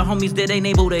one of the homies that ain't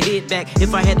able to hit back.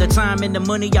 If I had the time and the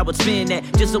money, I would spend that,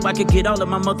 just so I could get all of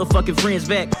my motherfucking friends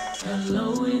back.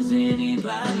 Hello, is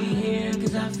anybody here?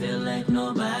 Cause I feel like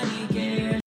nobody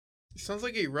cares. It sounds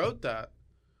like he wrote that.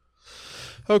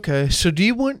 Okay, so do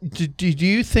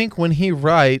you think when he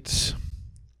writes,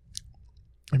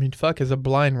 I mean, fuck, as a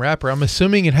blind rapper, I'm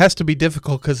assuming it has to be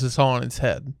difficult because it's all in his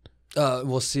head.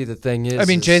 We'll see. The thing is, I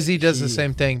mean, Jay-Z does the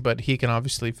same thing, but he can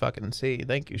obviously fucking see.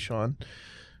 Thank you, Sean.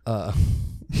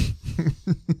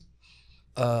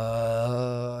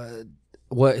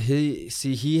 What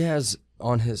he has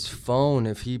on his phone,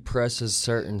 if he presses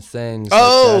certain things.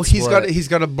 Oh, like he's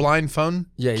got a blind phone.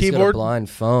 Yeah, keyboard? He's got a blind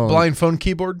phone. Blind phone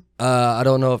keyboard. I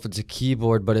don't know if it's a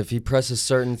keyboard, but if he presses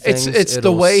certain things, it's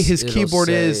the way his keyboard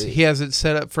is. He has it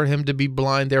set up for him to be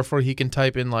blind, therefore he can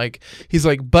type in he's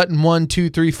like button 1,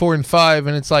 2, 3, 4, and 5,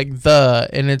 and it's like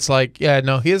and it's like he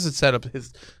has it set up.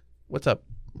 What's up?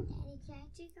 Can I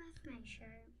take off my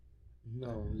shirt?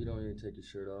 No, you don't need to take your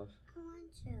shirt off. I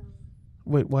want to.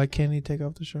 Wait, why can't he take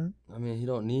off the shirt? I mean, he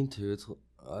don't need to.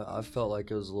 I felt like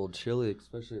it was a little chilly,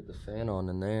 especially with the fan on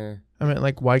in there. I mean,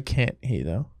 why can't he,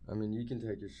 though? I mean, you can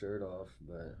take your shirt off,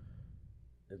 but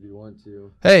if you want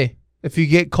to. Hey, if you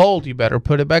get cold, you better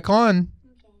put it back on.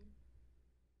 Okay.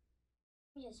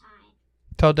 I'm just hot.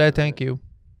 Tell Dad thank you.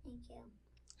 Thank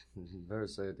you. You better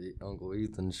say it to Uncle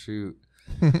Ethan, shoot.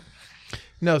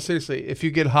 No, seriously, if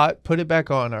you get hot, put it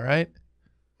back on, all right?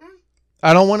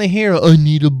 I don't want to hear, I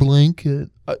need a blanket.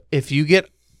 If you get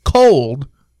cold,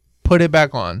 put it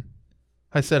back on.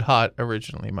 I said hot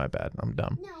originally. My bad. I'm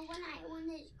dumb. No, when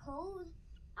it's cold,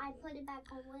 I put it back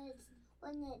on.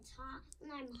 When it's hot,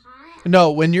 when I'm hot.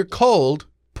 No, when you're cold,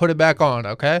 put it back on,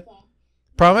 okay?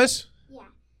 Promise? Yeah.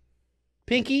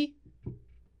 Pinky?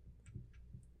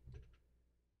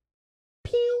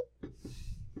 Pew.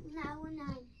 Now when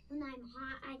I'm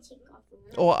hot, I take off the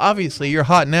ring. Well, obviously, you're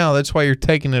hot now. That's why you're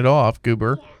taking it off,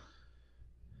 goober. Yeah.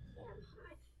 Yeah, I'm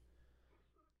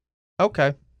hot.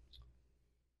 Okay.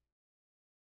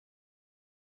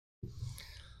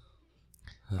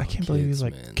 I can't believe he's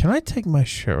like, man. Can I take my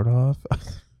shirt off?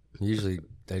 Usually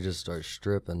they just start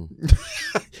stripping.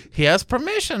 He has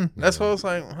permission. That's what I was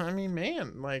like. I mean,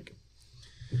 man,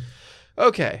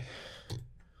 okay.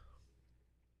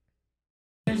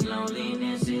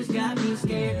 Loneliness has got me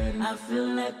scared. I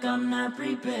feel like I'm not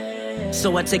prepared.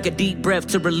 So I take a deep breath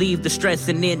to relieve the stress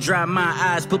and then dry my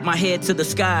eyes, put my head to the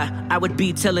sky. I would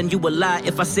be telling you a lie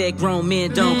if I said grown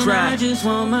men don't cry. I just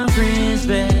want my friends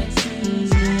back,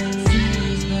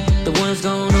 the ones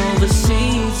gone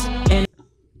overseas. And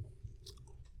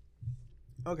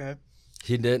okay.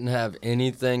 He didn't have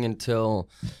anything until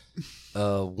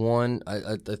I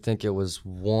think it was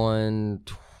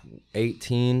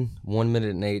 1:18. 1 minute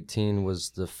and 18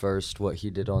 was the first what he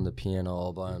did on the piano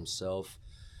all by himself.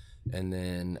 And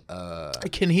then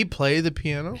can he play the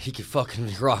piano? He can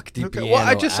fucking rock the piano. Well,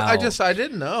 I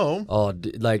didn't know. Oh,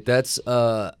 like that's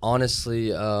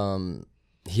honestly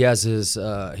he has his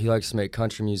he likes to make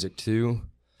country music too.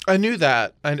 I knew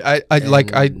that. I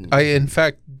in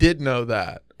fact did know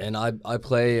that. And I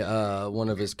play one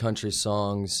of his country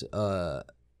songs on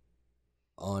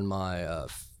my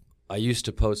I used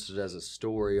to post it as a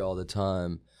story all the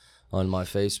time on my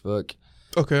Facebook.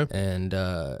 Okay. And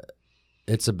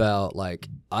it's about, like,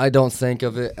 I don't think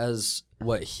of it as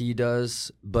what he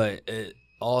does, but it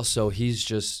also he's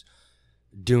just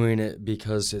doing it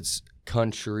because it's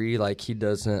country. Like, he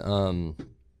doesn't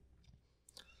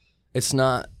it's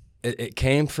not it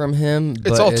came from him,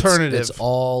 but it's alternative. It's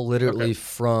all literally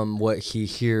from what he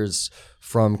hears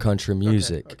from country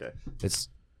music. Okay. It's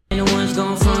anyone's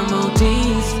gone from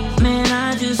OTs. Man,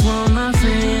 I just want my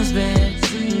friends back.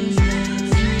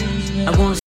 I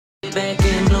want to sit back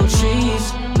and blow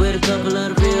trees with a couple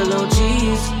of the real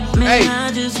OGs. Man,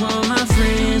 I just want my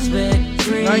friends back.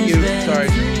 Not you, sorry.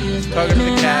 Talking to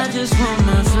the cat. I just want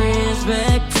my friends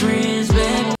back, friends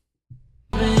back.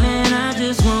 Man, I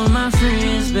just want my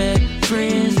friends back,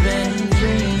 friends back,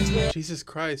 friends back. Jesus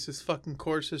Christ, this fucking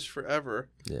course is forever.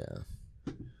 Yeah.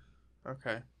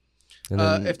 Okay. And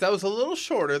then, if that was a little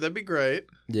shorter, that'd be great.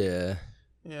 Yeah.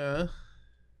 Yeah.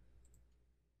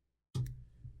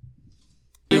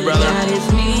 Hey, brother.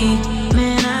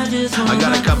 I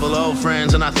got a couple old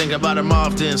friends and I think about them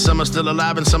often. Some are still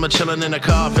alive and some are chilling in a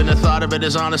coffin. The thought of it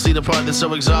is honestly the part that's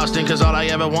so exhausting, cause all I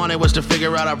ever wanted was to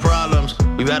figure out our problems.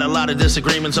 We've had a lot of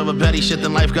disagreements over petty shit,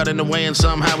 then life got in the way and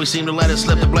somehow we seem to let it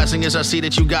slip. The blessing is I see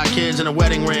that you got kids and a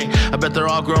wedding ring. I bet they're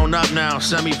all grown up now,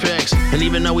 send me pics. And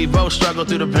even though we both struggle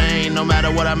through the pain, no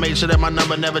matter what I made sure that my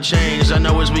number never changed. I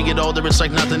know as we get older it's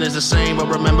like nothing is the same, but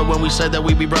remember when we said that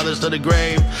we'd be brothers to the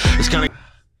grave? It's kinda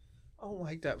I don't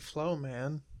like that flow,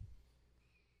 man.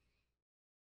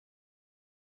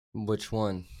 which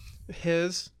one?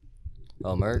 His.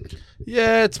 Oh, Merc?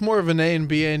 Yeah, it's more of an A and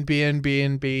B and B and B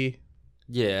and B.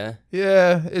 Yeah.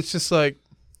 Yeah, it's just like,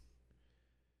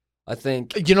 I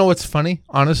think, you know what's funny?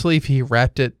 Honestly, if he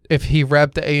rapped the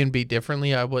A and B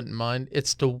differently, I wouldn't mind.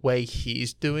 It's the way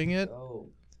he's doing it. Oh.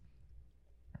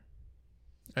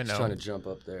 I know. Just trying to jump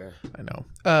up there. I know.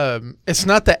 It's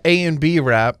not the A and B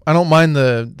rap. I don't mind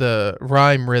the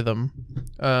rhyme rhythm.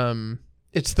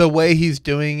 It's the way he's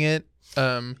doing it.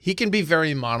 He can be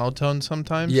very monotone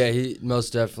sometimes. Yeah, he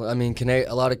most definitely. I mean,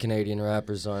 a lot of Canadian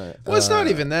rappers aren't. Well, it's not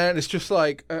even that. It's just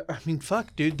like, I mean,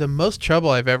 fuck, dude. The most trouble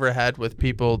I've ever had with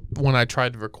people when I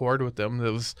tried to record with them, it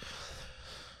was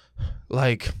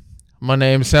like, my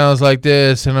name sounds like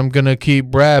this, and I'm gonna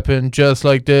keep rapping just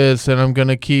like this, and I'm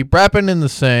gonna keep rapping in the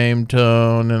same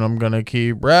tone, and I'm gonna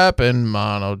keep rapping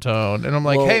monotone. And I'm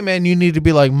like, hey, man, you need to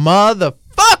be like,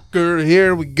 motherfucker,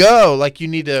 here we go. Like, you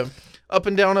need to up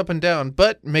and down,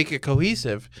 but make it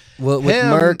cohesive. Well, with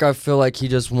Merc, I feel like he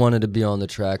just wanted to be on the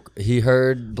track. He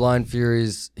heard Blind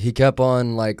Furies. He kept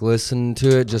on, like, listening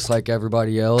to it just like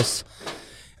everybody else.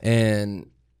 And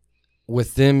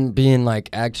with them being, like,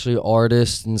 actually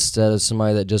artists instead of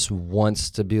somebody that just wants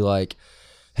to be like,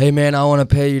 hey, man, I want to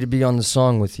pay you to be on the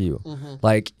song with you. Mm-hmm.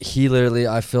 Like, he literally,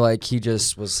 I feel like he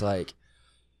just was like,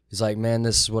 he's like, man,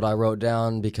 this is what I wrote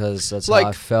down because that's like, how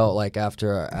I felt like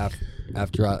after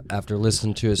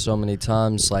listening to it so many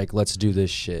times. Like, let's do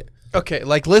this shit. Okay,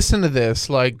 like, listen to this.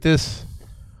 Like, this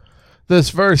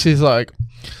verse, he's like,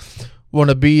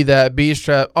 wanna be that B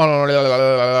strap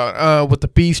with the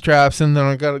B straps, and then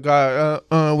I got a guy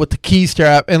with the key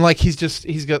strap, and like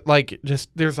he's got like just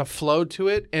there's a flow to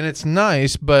it, and it's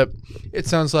nice, but it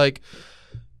sounds like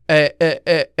a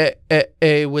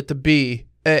with the B.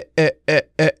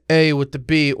 A with the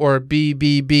B, or B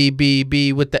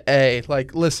with the A.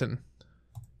 Like, listen.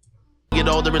 Get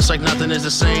older, it's like nothing is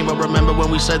the same. But remember when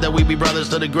we said that we'd be brothers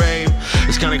to the grave?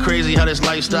 It's kind of crazy how this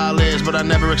lifestyle is, but I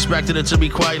never expected it to be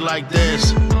quite like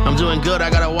this. I'm doing good, I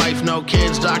got a wife, no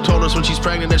kids. Doc told us when she's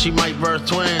pregnant that she might birth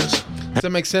twins. Does that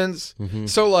make sense? Mm-hmm.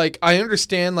 So, like, I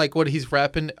understand, like, what he's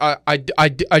rapping.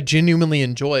 I genuinely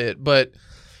enjoy it, but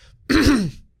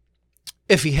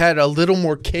if he had a little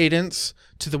more cadence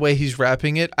to the way he's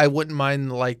rapping it, I wouldn't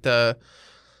mind, like, the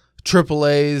triple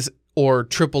A's or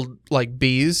triple like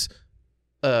B's,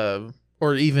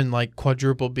 or even like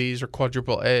quadruple B's or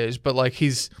quadruple A's, but like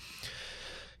he's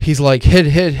like hit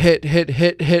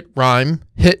rhyme,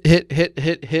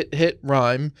 hit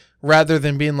rhyme, rather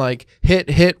than being like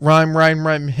hit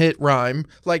rhyme hit rhyme.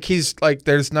 Like he's like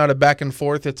there's not a back and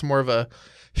forth. It's more of a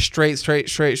straight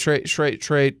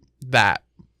that.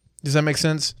 Does that make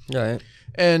sense? Yeah.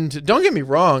 And don't get me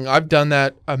wrong, I've done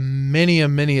that many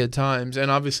a times,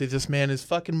 and obviously this man is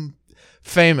fucking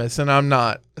famous and I'm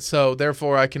not. So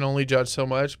therefore I can only judge so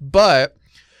much. But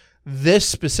this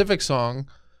specific song,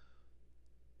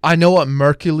 I know what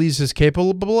Mercules is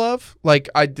capable of. Like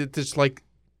I did this, like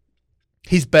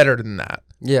he's better than that.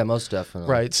 Yeah, most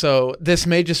definitely. Right. So this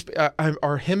may just be,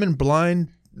 are him and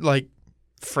Blind like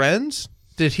friends?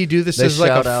 Did he do this They as like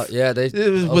shout a out? Yeah, they.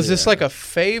 was this like a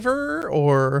favor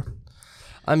or?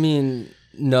 I mean,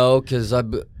 no, because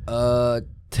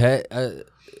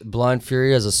Blind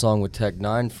Fury has a song with Tech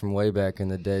Nine from way back in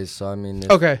the day. So I mean,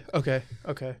 Okay.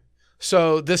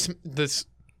 So this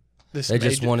they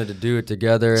just wanted to do it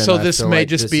together. So and I this feel may like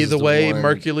just this be is the way one.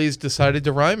 Mercules decided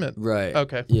to rhyme it. Right.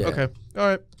 Okay. Yeah. Okay. All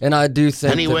right. And I do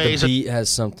think Anyways, that the beat has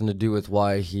something to do with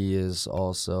why he is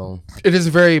also. It is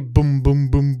very boom boom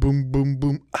boom boom boom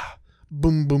boom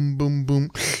boom boom boom boom.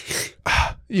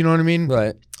 You know what I mean?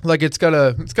 Right. Like it's got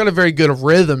a very good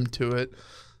rhythm to it,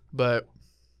 but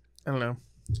I don't know.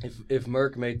 If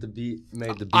Merc made the beat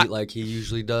like he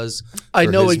usually does, I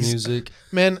know his music.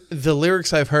 Man, the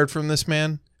lyrics I've heard from this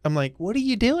man, I'm like, what are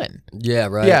you doing? Yeah,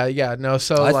 right. Yeah, no.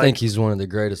 So I like, think he's one of the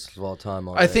greatest of all time.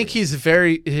 Already. I think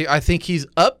he's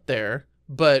up there.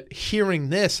 But hearing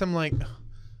this, I'm like,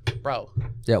 bro.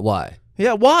 Yeah, why?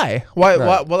 Yeah, why? Why?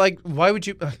 Right. Why would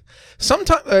you?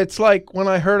 Sometimes it's like when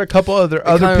I heard a couple other It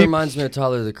kind people. of reminds me of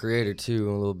Tyler the Creator too,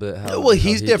 a little bit. Well,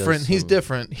 he's different. He's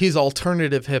different. He's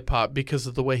alternative hip hop because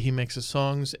of the way he makes his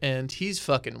songs, and he's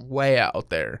fucking way out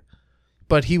there.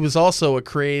 But he was also a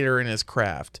creator in his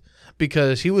craft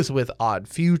because he was with Odd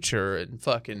Future and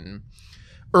fucking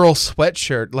Earl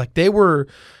Sweatshirt. Like they were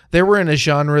in a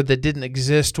genre that didn't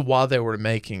exist while they were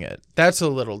making it. That's a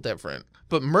little different.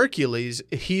 But Mercules,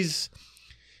 he's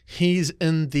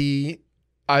in the.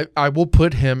 I will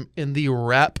put him in the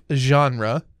rap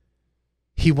genre.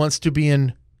 He wants to be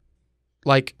in,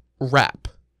 like, rap.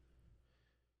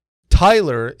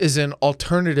 Tyler is in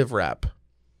alternative rap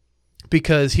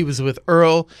because he was with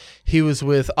Earl, he was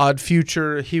with Odd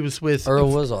Future, he was with Earl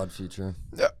was Odd Future.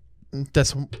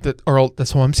 Earl.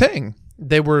 That's what I'm saying.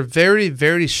 They were very,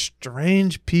 very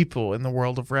strange people in the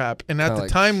world of rap, and at the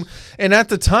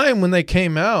time when they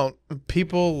came out,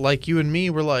 people like you and me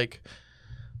were like,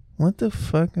 what the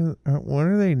fuck? What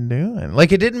are they doing?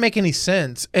 Like, it didn't make any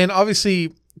sense. And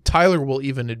obviously, Tyler will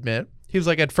even admit, he was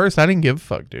like, at first, I didn't give a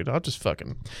fuck, dude. I'll just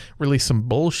fucking release some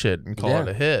bullshit and call it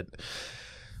a hit.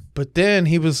 But then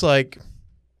he was like,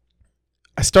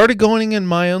 I started going in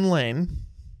my own lane,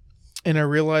 and I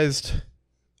realized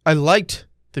I liked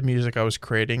the music I was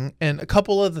creating. And a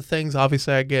couple of the things,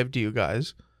 obviously, I gave to you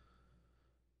guys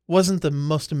wasn't the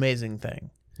most amazing thing.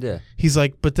 Yeah. He's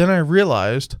like, but then I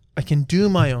realized I can do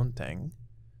my own thing.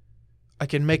 I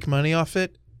can make money off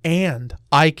it, and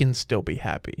I can still be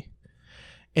happy.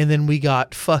 And then we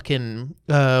got fucking,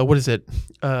 what is it?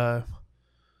 Not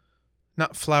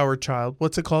Flower Child.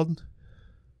 What's it called?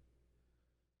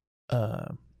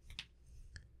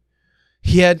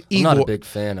 He had Igor. I'm not a big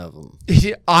fan of him.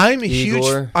 I'm a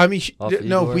Igor? huge.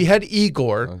 No, Igor? we had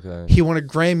Igor. Okay. He won a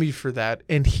Grammy for that,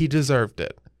 and he deserved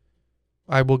it.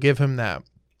 I will give him that.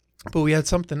 But we had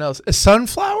something else. A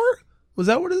Sunflower? Was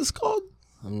that what it was called?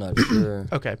 I'm not sure.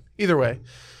 Okay. Either way.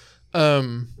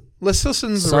 Let's listen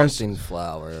to the Something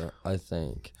Flower, I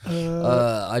think.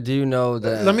 I do know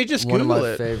that let me just one Google of my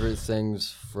it. favorite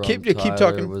things from Keep Tyler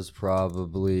talking. was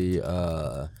probably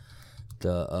the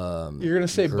You're gonna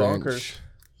say Grinch, bonkers.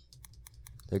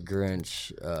 The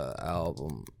Grinch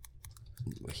album.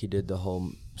 He did the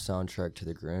whole soundtrack to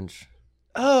the Grinch.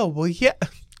 Oh, well, yeah.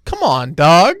 Come on,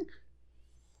 dog.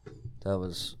 That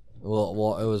was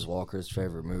well, it was Walker's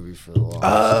favorite movie for the longest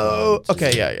Oh, time,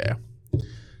 okay, too. yeah.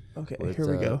 Okay, With, here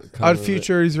we go. Come Odd of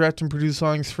Future, he's rapped and produced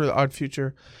songs for the Odd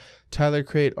Future. Tyler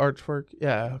create artwork.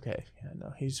 Yeah, okay. Yeah,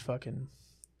 no, he's fucking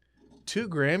 2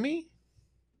 Grammy?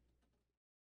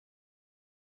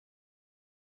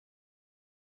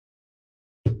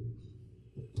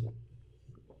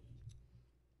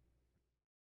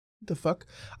 The fuck?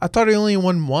 I thought he only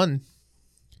won 1.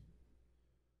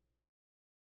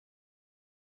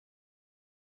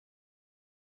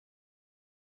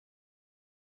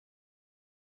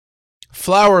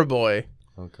 Flower Boy.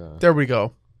 Okay. There we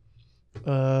go.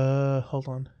 Hold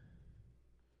on.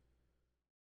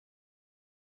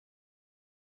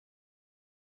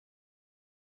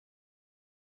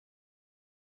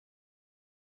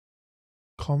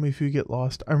 Call Me If You Get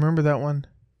Lost. I remember that one.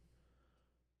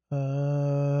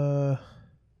 Oh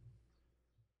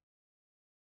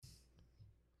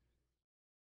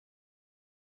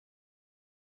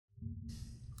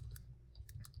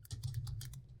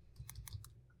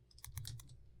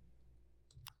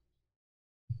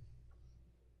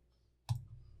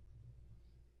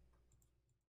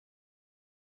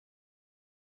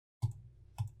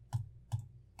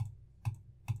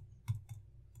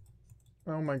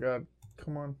my God.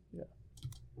 Come on. Yeah.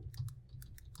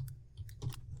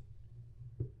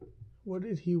 What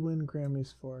did he win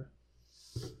Grammys for?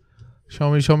 Show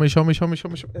me.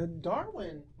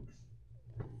 Darwin.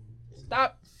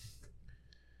 Stop.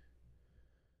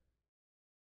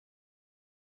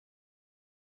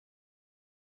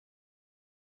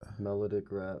 Melodic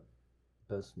rap.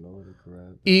 Best melodic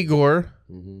rap. Igor.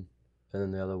 And then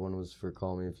the other one was for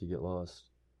Call Me If You Get Lost.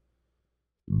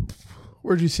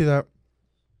 Where'd you see that?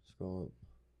 Scroll up.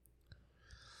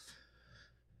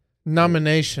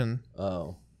 Nomination.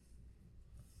 Oh.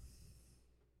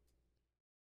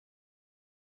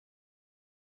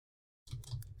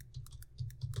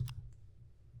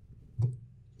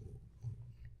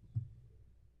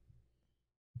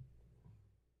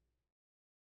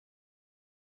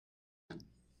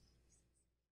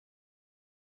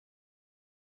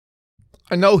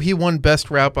 I know he won Best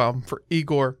Rap Album for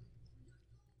Igor.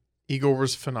 Igor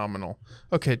was phenomenal.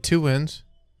 Okay, 2 wins.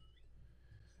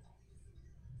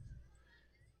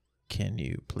 Can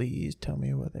you please tell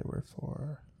me what they were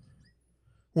for?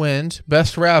 Wins.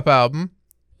 Best Rap Album.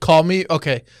 Call Me.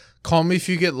 Okay. Call Me If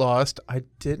You Get Lost. I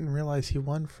didn't realize he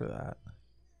won for that.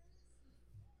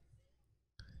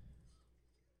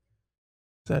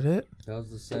 Is that it? That was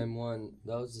the same one.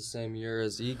 That was the same year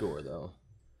as Igor, though.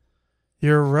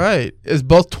 You're right. It's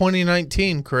both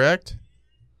 2019, correct?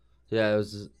 Yeah, it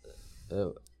was.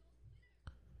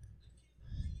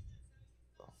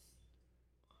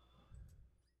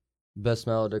 Best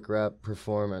melodic rap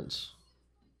performance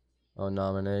on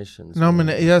nominations.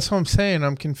 That's what I'm saying.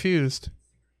 I'm confused.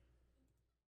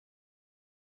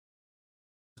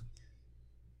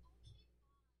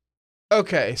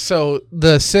 Okay, so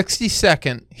the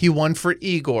 62nd, he won for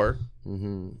Igor.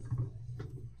 And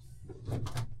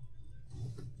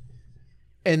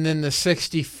then the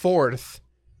 64th,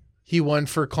 he won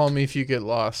for Call Me If You Get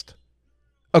Lost.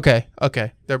 Okay,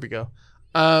 there we go.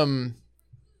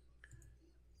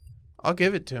 I'll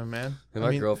give it to him, man. And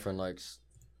my girlfriend likes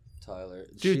Tyler.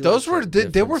 Dude, those were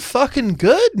they were fucking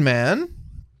good, man.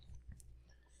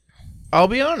 I'll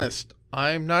be honest.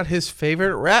 I'm not his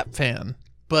favorite rap fan,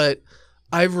 but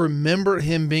I remember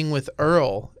him being with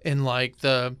Earl in like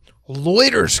the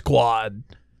Loiter Squad.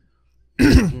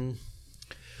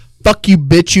 Fuck you,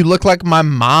 bitch. You look like my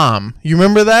mom. You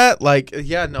remember that? Like,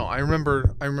 yeah, no, I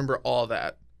remember all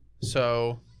that.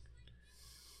 So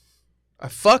I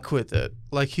fuck with it.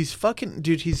 Like, he's fucking,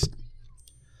 dude,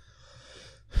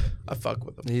 I fuck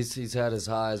with him. He's had his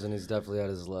highs and he's definitely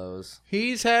had his lows.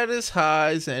 He's had his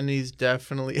highs and he's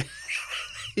definitely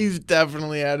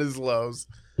had his lows.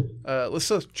 Let's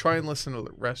just try and listen to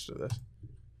the rest of this.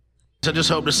 I just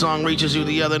hope the song reaches you.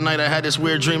 The other night I had this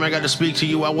weird dream. I got to speak to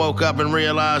you. I woke up and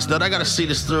realized that I got to see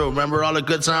this through. Remember all the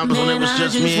good times when it was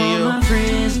just me and you? My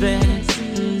friends back.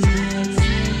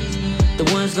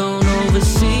 The ones going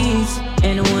overseas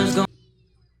and the ones going.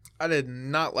 I did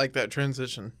not like that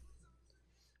transition.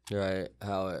 Right,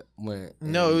 how it went.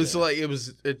 No, it was like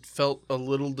it felt a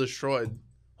little destroyed.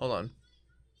 Hold on.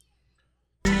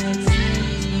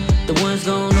 The ones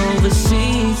going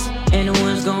overseas and the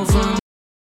ones going from.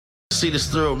 See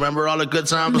this through. Remember all the good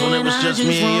times when it was just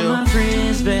me and you?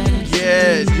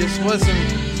 Yeah, it just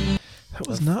wasn't. That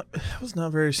was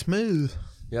not very smooth.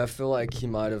 Yeah, I feel like he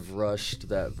might have rushed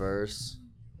that verse.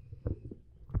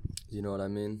 You know what I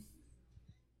mean?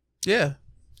 Yeah.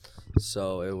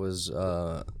 So it was.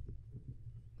 That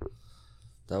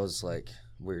was like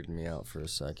weirding me out for a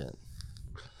second.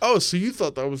 Oh, so you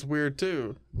thought that was weird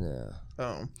too? Yeah.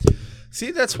 Oh,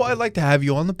 see, that's why I like to have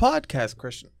you on the podcast,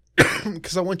 Christian.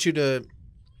 Because I want you to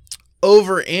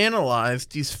overanalyze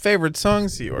these favorite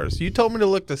songs of yours. You told me to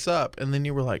look this up, and then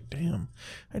you were like, damn,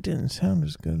 that didn't sound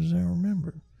as good as I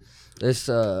remember. This,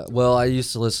 well, I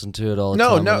used to listen to it all the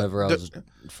time whenever I was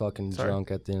fucking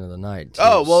drunk at the end of the night.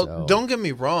 Too, Don't get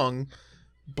me wrong.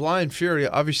 Blind Fury,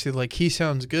 obviously, like, he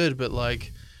sounds good, but,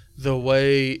 like, the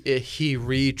way he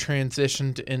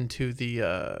re-transitioned into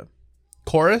the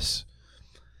chorus,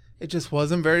 it just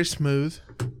wasn't very smooth.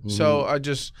 Mm-hmm. So I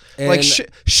just, and like,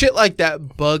 shit like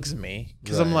that bugs me.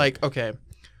 Because I'm like, okay,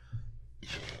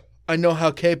 I know how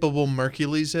capable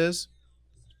Mercules is.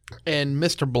 And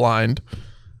Mr. Blind,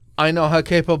 I know how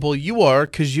capable you are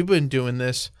because you've been doing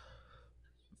this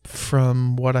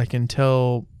from what I can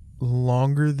tell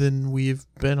longer than we've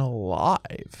been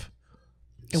alive.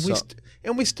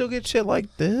 And we still get shit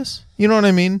like this. You know what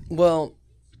I mean? Well,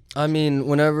 I mean,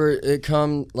 whenever it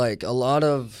comes, like, a lot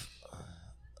of,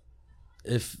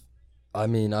 I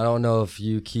don't know if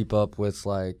you keep up with,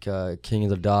 like, King of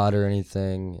the Dot or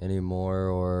anything anymore,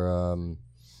 or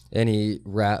any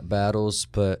rap battles,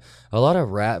 but a lot of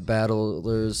rap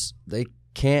battlers, they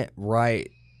can't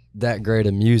write that great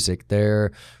of music.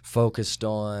 They're focused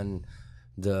on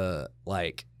the,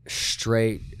 like,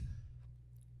 straight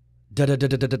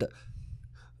da-da-da-da-da-da,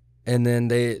 and then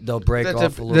they'll break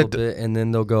off a little bit, and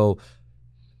then they'll go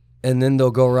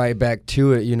right back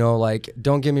to it, you know. Like,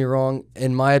 don't get me wrong,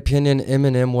 in my opinion,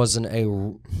 Eminem wasn't a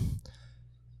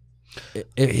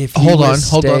hold on.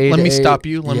 Let me stop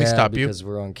you. Because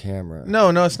we're on camera. No,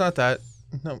 it's not that.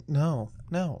 No.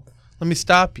 Let me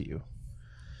stop you.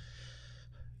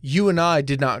 You and I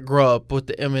did not grow up with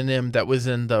the Eminem that was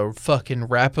in the fucking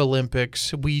rap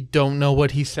Olympics. We don't know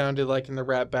what he sounded like in the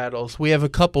rap battles. We have a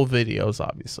couple videos,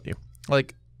 obviously.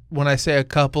 Like, when I say a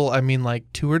couple, I mean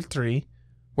like 2 or 3,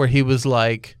 where he was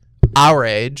like our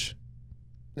age.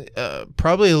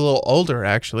 Probably a little older,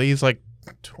 actually. He's like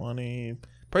 20,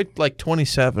 probably like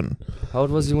 27. How old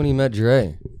was he when he met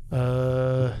Dre?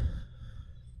 I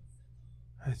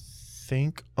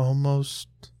think almost.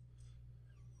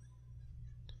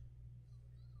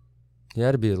 He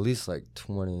had to be at least like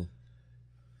 20.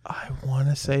 I want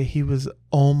to say he was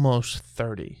almost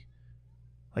 30.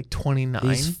 Like 29.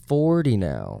 He's 40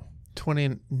 now.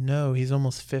 20. No, he's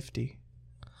almost 50.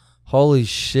 Holy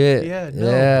shit.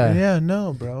 Yeah,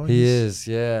 no, bro. He is,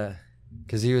 yeah.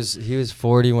 Cuz he was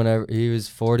 40 whenever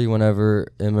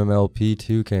MMLP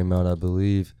 2 came out, I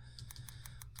believe.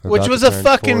 Which was a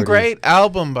fucking 40. Great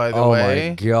album, by the way. Oh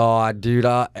my god, dude.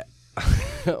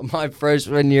 My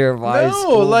freshman year of high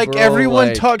school. No, like, bro, everyone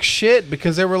like, talked shit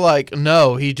because they were like,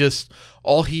 no,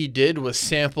 all he did was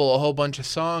sample a whole bunch of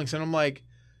songs. And I'm like,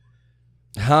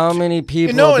 how many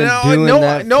people have been doing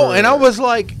that? No, and I was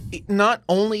like, not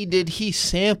only did he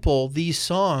sample these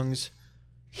songs,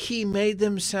 he made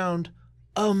them sound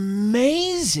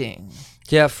amazing.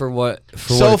 Yeah, for what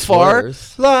so it's far,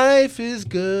 worth. Life is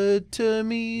good to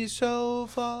me so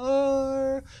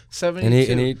far.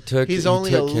 72. He's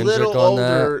only a little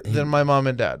older than my mom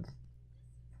and dad.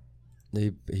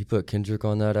 He put Kendrick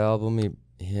on that album.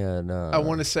 He had. I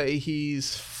want to say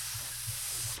he's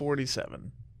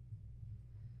 47.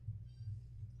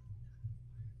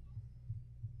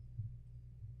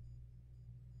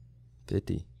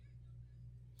 He's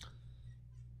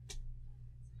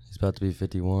about to be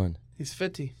 51. He's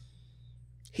 50.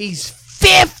 He's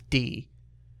 50!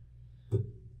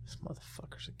 This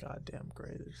motherfucker's a goddamn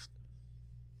greatest.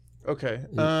 Okay.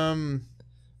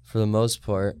 For the most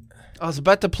part. I was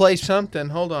about to play something.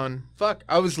 Hold on. Fuck.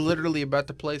 I was literally about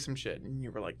to play some shit. And you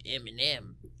were like,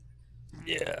 Eminem.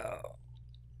 Yeah.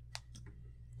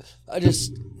 I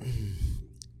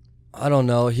don't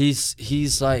know.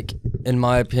 He's like, in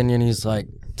my opinion, he's like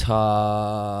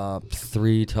top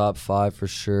 3, top 5 for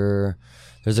sure.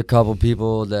 There's a couple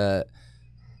people that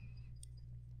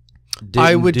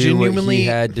didn't do what he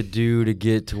had to do to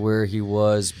get to where he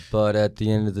was, but at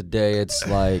the end of the day, it's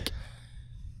like,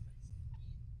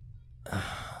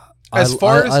 I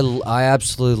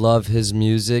absolutely love his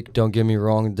music. Don't get me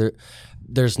wrong.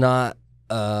 There's not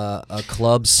a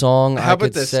club song How I could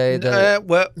about this? say that.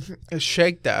 Well,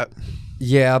 shake that.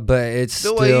 Yeah, but it's the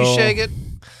still, way you shake it.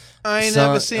 I ain't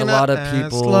never seen a lot of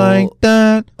people like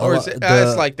that. Or is it?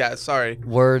 It's like that. Sorry.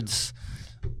 Words,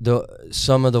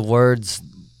 some of the words,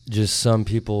 just some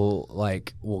people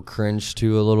like will cringe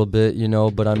to a little bit, you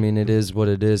know. But I mean, it is what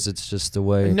it is. It's just the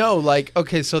way. No, like,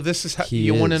 okay, so this is how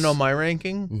you want to know my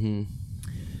ranking. Mm-hmm.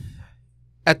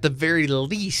 At the very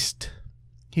least,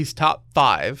 he's top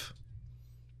 5.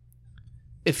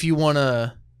 If you want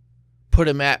to put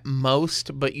him at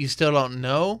most, but you still don't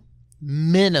know,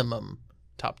 minimum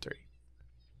top 3.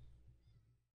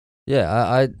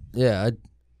 Yeah,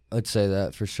 I'd say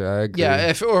that for sure. I agree. Yeah,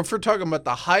 if we're talking about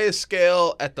the highest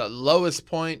scale at the lowest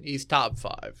point, he's top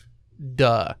 5.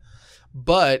 Duh.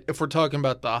 But if we're talking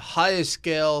about the highest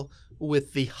scale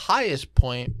with the highest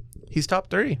point, he's top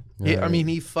 3. Right. I mean,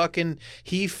 he fucking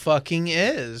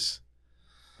is.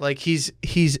 Like, he's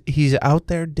out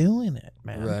there doing it,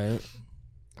 man. Right.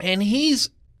 And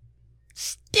he's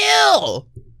still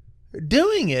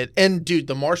doing it. And dude,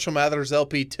 the Marshall Mathers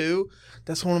LP 2,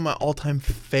 that's one of my all-time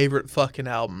favorite fucking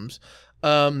albums.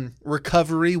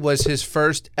 Recovery was his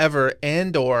first ever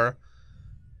and or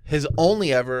his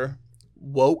only ever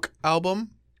woke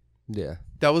album. Yeah.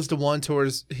 That was the one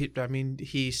towards.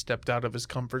 He stepped out of his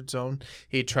comfort zone.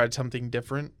 He tried something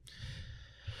different.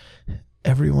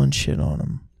 Everyone shit on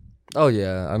him. Oh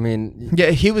yeah, I mean,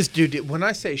 yeah, he was dude. When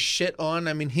I say shit on,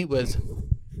 I mean he was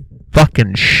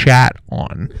fucking shat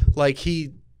on. Like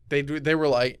they were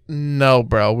like, no,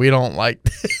 bro, we don't like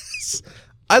this.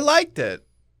 I liked it.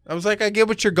 I was like, I get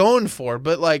what you're going for,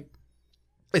 but like,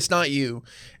 it's not you.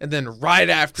 And then right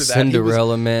after that,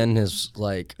 Cinderella Man is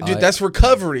like, dude, that's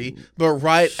Recovery. But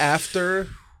right after.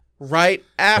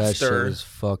 That shit was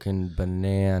fucking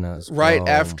bananas. Bro. Right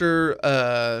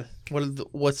after,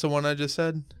 what's the one I just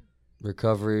said?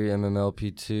 Recovery,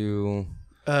 MMLP2.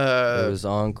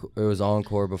 It was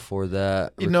Encore before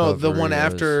that. You know, the one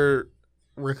after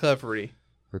Recovery.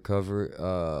 Recovery. It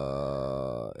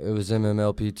was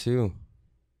MMLP2.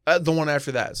 The one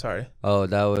after that, sorry. Oh,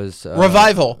 that was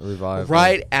Revival. Revival.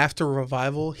 Right after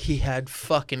Revival, he had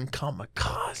fucking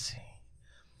Kamikaze.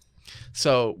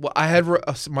 So I had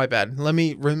my bad. Let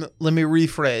me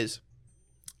rephrase.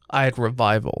 I had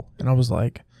Revival, and I was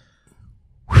like,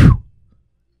 whew.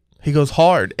 He goes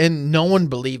hard, and no one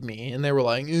believed me, and they were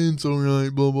like, it's all right,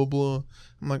 blah blah blah.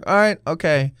 I'm like, all right,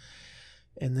 okay.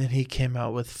 And then he came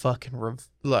out with fucking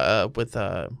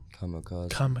Kamikaze.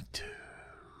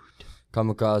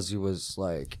 Kamikaze was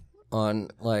like on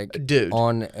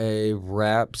a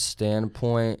rap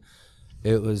standpoint,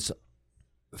 it was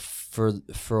for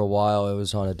a while it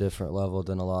was on a different level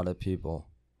than a lot of people.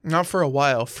 Not for a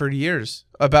while, for years.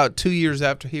 About 2 years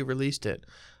after he released it.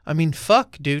 I mean,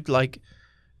 fuck, dude. Like,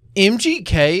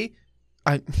 MGK,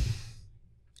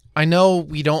 I know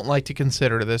we don't like to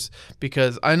consider this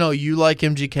because I know you like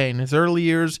MGK in his early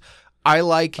years. I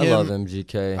like him. I love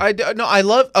MGK.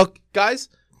 Guys,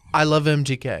 I love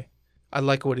MGK. I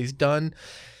like what he's done.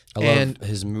 I love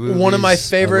his movies. One of my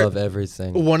favorite. I love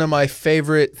everything. One of my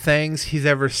favorite things he's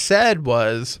ever said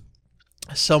was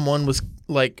someone was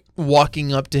like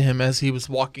walking up to him as he was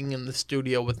walking in the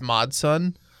studio with Mod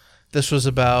Sun. This was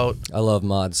about. I love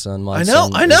Mod Sun. I know.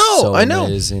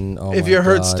 Amazing. Oh if my you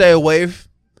heard God. "Stay Away,"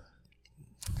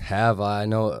 have I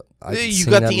know? You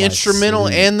got the instrumental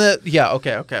and the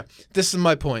Okay. This is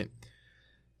my point.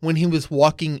 When he was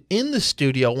walking in the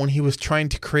studio, when he was trying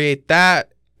to create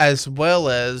that as well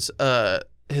as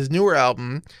his newer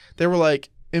album, they were like,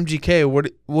 "MGK,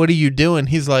 what are you doing?"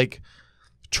 He's like,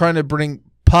 trying to bring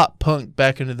pop punk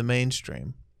back into the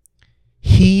mainstream.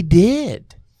 He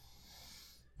did.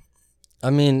 I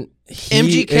mean,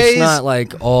 it's not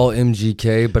like all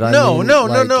MGK, but no.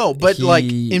 But like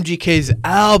MGK's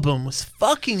album was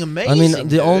fucking amazing. I mean,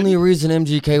 the only reason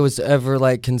MGK was ever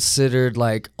like considered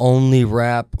like only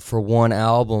rap for one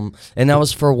album, and that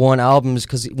was for one album, is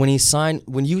because when you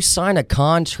sign a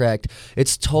contract,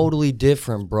 it's totally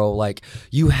different, bro. Like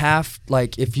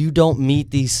if you don't meet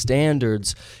these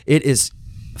standards, it is.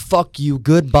 Fuck you,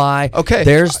 goodbye. Okay,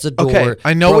 there's the door. Okay,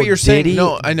 I know what you're saying.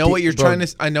 No, I know what you're trying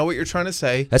to. I know what you're trying to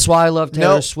say. That's why I love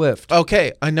Taylor Swift.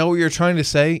 Okay, I know what you're trying to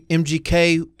say.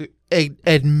 MGK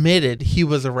admitted he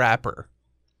was a rapper.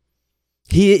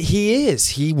 He is.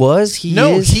 He was. He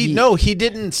is. He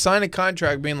didn't sign a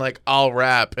contract being like, I'll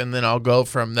rap and then I'll go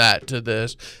from that to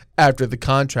this after the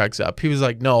contract's up. He was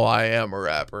like, no, I am a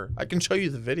rapper. I can show you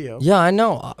the video. Yeah, I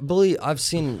know. I've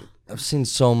seen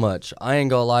so much. I ain't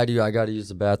gonna lie to you. I gotta use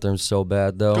the bathroom so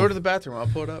bad though. Go to the bathroom. I'll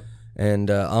pull it up. And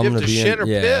I'm gonna be in.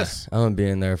 Piss? I'm gonna be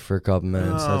in there for a couple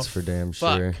minutes. That's for damn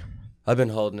fuck. sure. I've been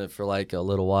holding it for like a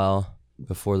little while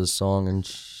before the song and.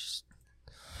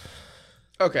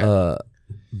 Okay.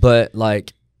 But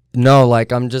like, no,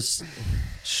 like I'm just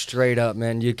straight up,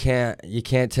 man. You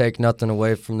can't take nothing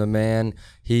away from the man.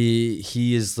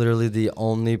 He is literally the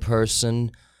only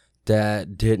person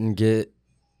that didn't get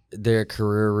their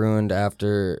career ruined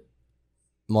after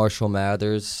Marshall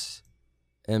Mathers,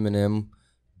 Eminem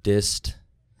dissed.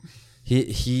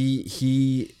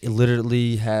 He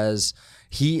literally has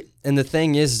and the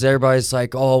thing is everybody's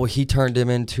like, oh, he turned him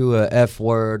into a F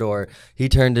word, or he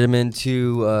turned him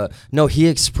into no, he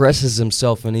expresses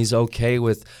himself and he's okay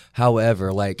with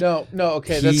however, like no,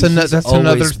 okay, he's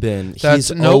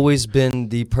always been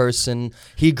the person.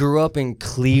 He grew up in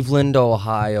Cleveland,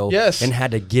 Ohio, yes, and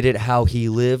had to get it how he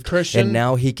lived, Christian, and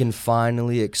now he can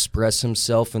finally express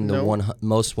himself in the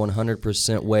most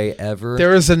 100% way ever.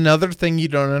 There is another thing you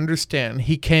don't understand.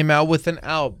 He came out with an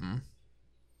album.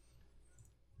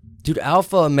 Dude,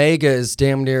 Alpha Omega is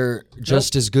damn near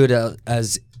just as good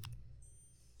as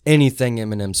anything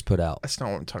Eminem's put out. That's not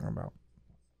what I'm talking about.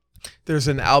 There's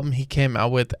an album he came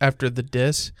out with after the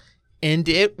diss, and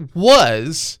it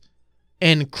was,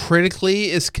 and critically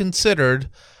is considered,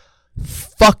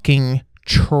 fucking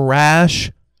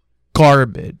trash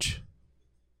garbage.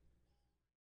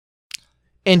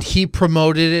 And he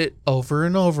promoted it over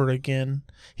and over again.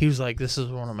 He was like, this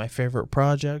is one of my favorite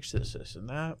projects, this, and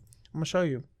that. I'm going to show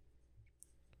you.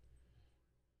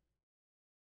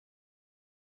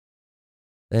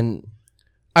 And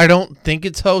I don't think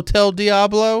it's Hotel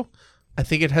Diablo. I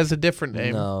think it has a different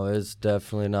name. No, it's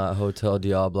definitely not Hotel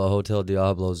Diablo. Hotel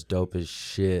Diablo's dope as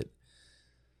shit.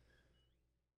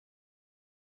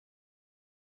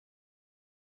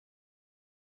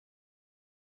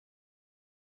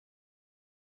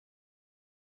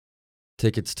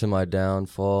 Tickets to My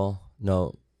Downfall.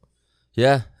 No.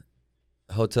 Yeah.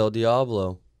 Hotel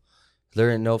Diablo. There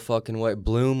ain't no fucking way.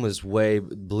 Bloom was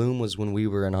when we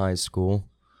were in high school.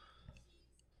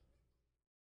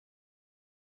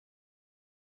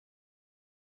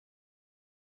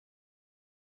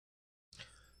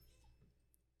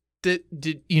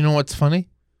 Did you know what's funny?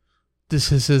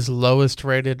 This is his lowest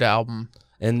rated album.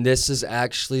 And this is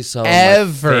actually some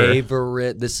Ever. of my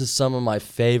favorite. This is some of my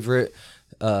favorite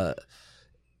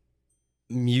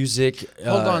music.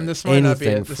 Hold on, this might not be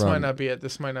it. This might not be it.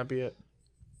 This might not be it.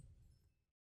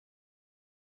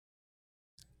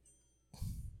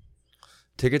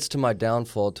 Tickets to My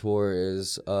Downfall tour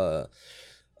is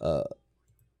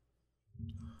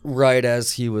right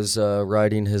as he was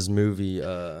writing his movie.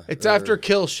 It's after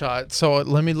Kill Shot, so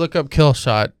let me look up Kill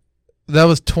Shot. That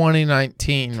was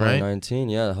 2019, right? 2019,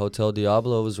 yeah. Hotel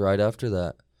Diablo was right after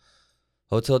that.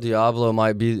 Hotel Diablo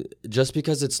might be just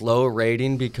because it's low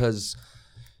rating because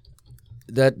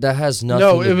that has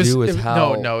nothing to do with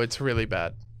how. No, it's really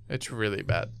bad. It's really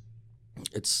bad.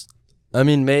 I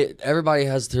mean, everybody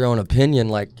has their own opinion.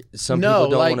 Like some people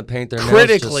don't want to paint their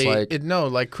critically. Nails just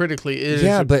like, Critically, it is.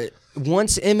 Yeah, but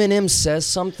once Eminem says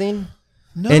something,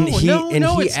 he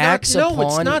acts upon. No,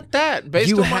 it's not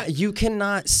that. You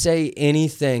cannot say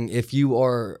anything if you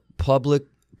are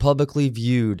publicly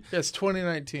viewed. Yes,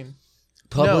 2019.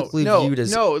 Publicly viewed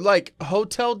as like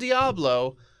Hotel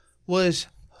Diablo was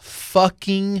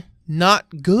fucking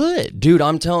not good, dude.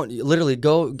 I'm telling you, literally,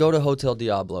 go to Hotel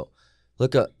Diablo.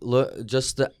 Look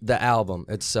just the album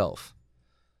itself.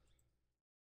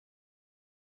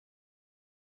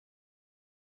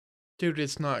 Dude,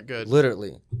 it's not good.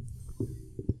 Literally.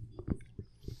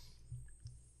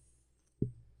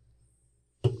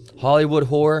 Hollywood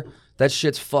Horror, that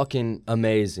shit's fucking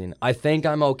amazing. I Think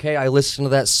I'm Okay. I listen to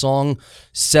that song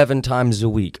 7 times a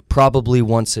week, probably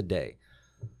once a day.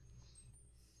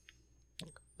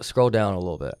 Scroll down a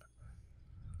little bit.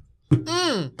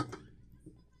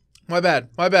 My bad.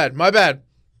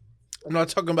 I'm not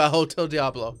talking about Hotel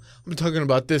Diablo. I'm talking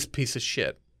about this piece of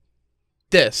shit.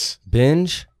 This.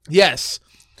 Binge? Yes.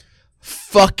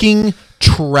 Fucking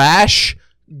trash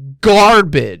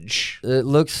garbage. It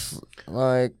looks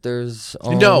like there's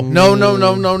No.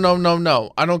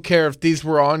 I don't care if these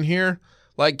were on here.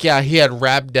 Like, yeah, he had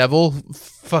Rap Devil,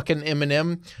 fucking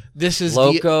Eminem. This is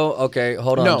Loco. Okay,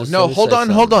 hold on.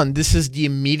 Hold on. This is the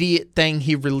immediate thing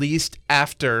he released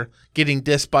after getting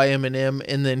dissed by Eminem,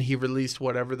 and then he released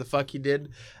whatever the fuck he did.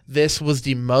 This was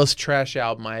the most trash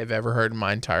album I have ever heard in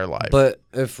my entire life. But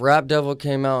if Rap Devil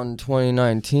came out in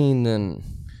 2019, then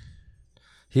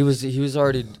he was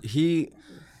already he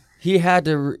had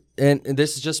to. And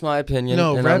this is just my opinion.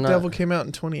 No, Rap Devil came out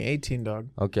in 2018, dog.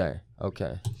 Okay.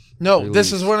 No,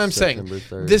 this is what I'm saying.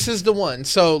 3rd. This is the one.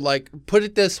 So, like, put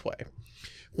it this way.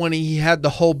 When he had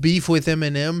the whole beef with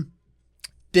Eminem,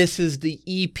 this is the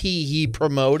EP he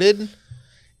promoted.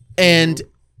 And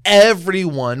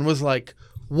everyone was like,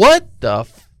 what the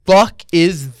fuck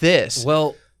is this?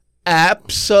 Well,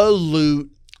 absolute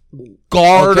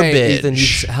garbage. Okay, Ethan,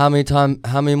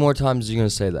 how many more times are you going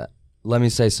to say that? Let me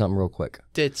say something real quick.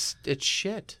 It's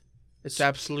shit. It's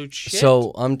absolute shit.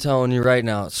 So I'm telling you right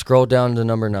now, scroll down to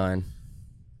number 9.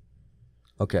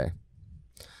 Okay.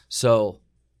 So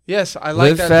yes, I like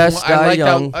Live that. Fast, Die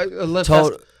Young.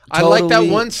 I like that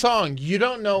one song. You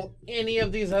don't know any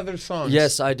of these other songs.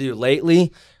 Yes, I do.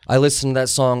 Lately, I listen to that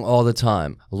song all the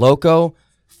time. Loco,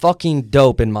 fucking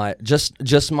dope in my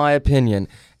just my opinion.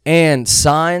 And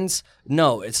Signs,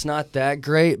 no, it's not that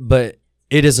great, but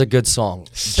it is a good song.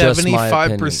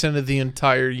 75% of the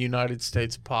entire United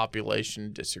States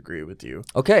population disagree with you.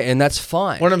 Okay, and that's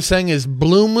fine. What I'm saying is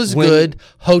Bloom was good.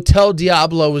 Hotel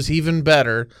Diablo was even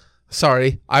better.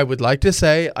 Sorry, I would like to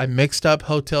say I mixed up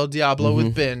Hotel Diablo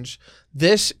with Binge.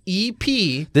 This EP,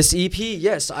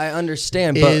 yes, I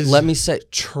understand, but let me say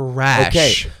trash.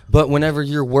 Okay, but whenever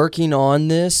you're working on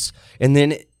this, and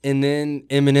then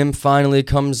Eminem finally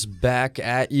comes back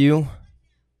at you.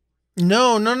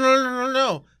 No.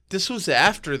 This was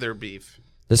after their beef.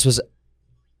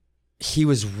 He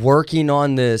was working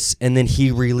on this, and then he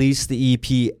released the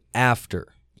EP after.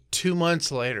 2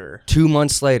 months later. 2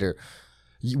 months later.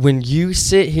 when you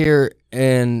sit here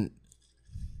and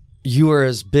you are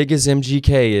as big as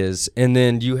MGK is, and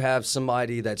then you have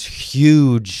somebody that's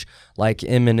huge like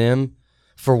Eminem,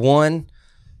 for one,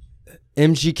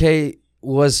 MGK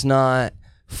was not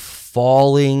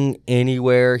falling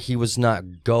anywhere. He was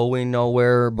not going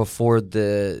nowhere before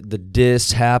the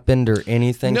diss happened or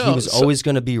anything. No, he was always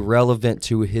going to be relevant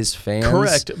to his fans.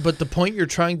 Correct, but the point you're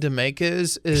trying to make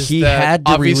is he that had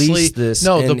to obviously release this.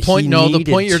 No, the and point. he No, the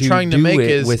needed point you're trying to do make it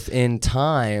is within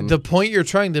time. The point you're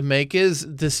trying to make is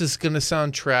this is going to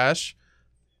sound trash,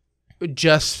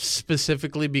 just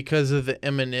specifically because of the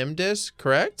Eminem diss.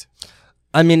 Correct.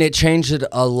 I mean, it changed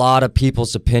a lot of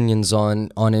people's opinions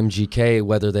on MGK,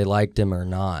 whether they liked him or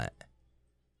not.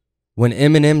 When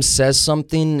Eminem says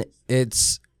something, it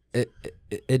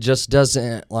just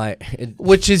doesn't like.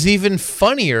 Which is even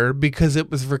funnier because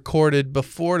it was recorded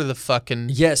before the fucking.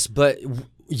 Yes, but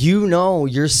you know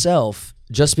yourself,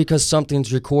 just because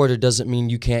something's recorded doesn't mean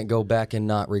you can't go back and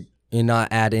not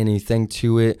add anything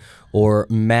to it or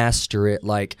master it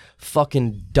like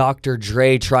fucking Dr.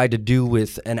 Dre tried to do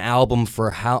with an album for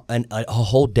a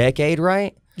whole decade,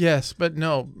 right? Yes, but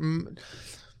no.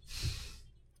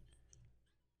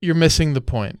 You're missing the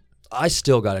point. I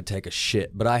still got to take a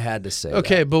shit, but I had to say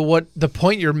okay, that. But what the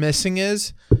point you're missing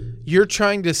is you're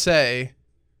trying to say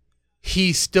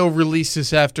he still released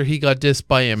this after he got dissed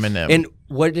by Eminem. And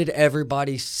what did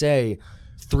everybody say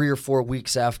 3 or 4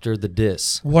 weeks after the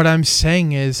diss? What I'm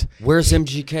saying is, where's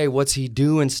MGK? What's he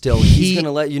doing still? He's going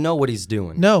to let you know what he's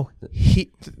doing. No,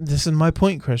 this is my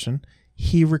point, Christian.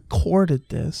 He recorded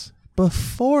this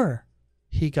before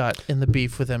he got in the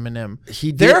beef with Eminem.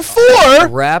 He did. Therefore,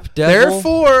 Rap Devil.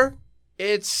 Therefore,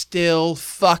 it's still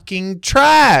fucking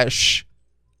trash.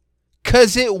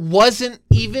 'Cause it wasn't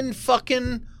even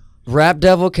fucking. Rap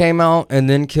Devil came out and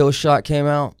then Kill Shot came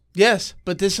out. Yes,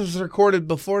 but this was recorded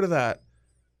before that.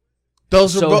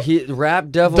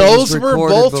 Rap Devil. Those were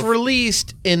both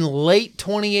released in late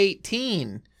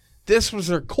 2018. This was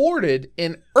recorded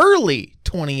in early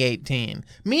 2018,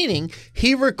 meaning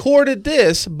he recorded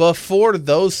this before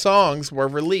those songs were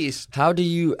released. How do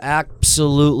you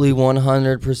absolutely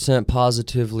 100%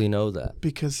 positively know that?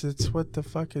 Because it's what the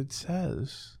fuck it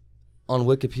says. On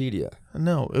Wikipedia.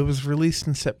 No, it was released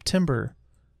in September.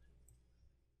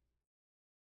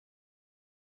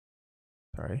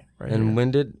 Sorry. Right and here.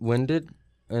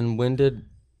 when did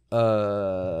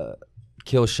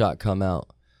Kill Shot come out?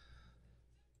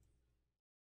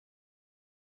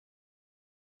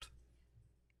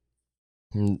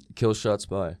 Kill Shots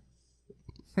by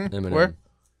Eminem. Where?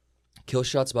 Kill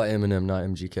Shots by Eminem, not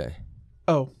MGK.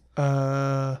 Oh,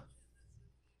 well,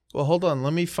 hold on.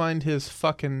 Let me find his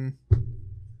fucking.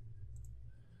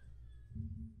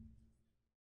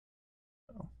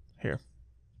 Oh, here.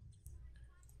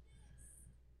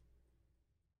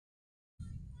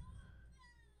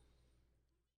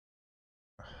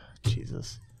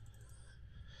 Jesus.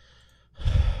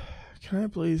 Can I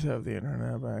please have the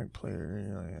internet back,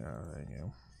 player? Yeah, thank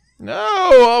you.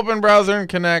 No! Open browser and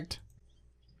connect.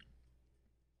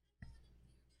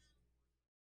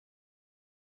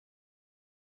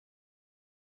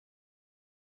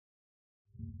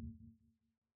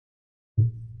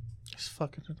 It's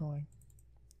fucking annoying.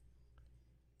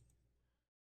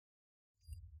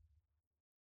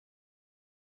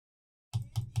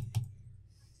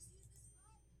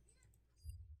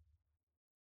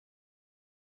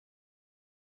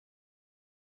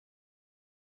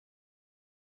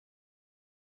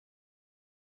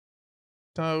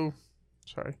 No,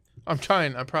 sorry. I'm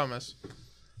trying, I promise.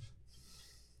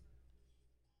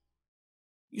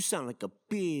 You sound like a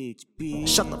bitch.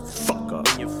 Shut the fuck up.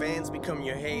 Your fans become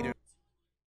your haters.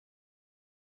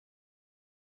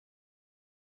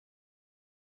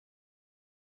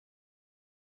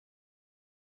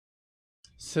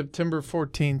 September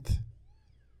 14th.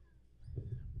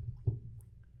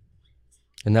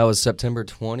 And that was September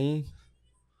 20,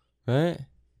 right?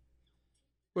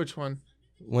 Which one?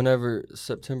 Whenever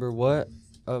September what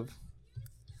of?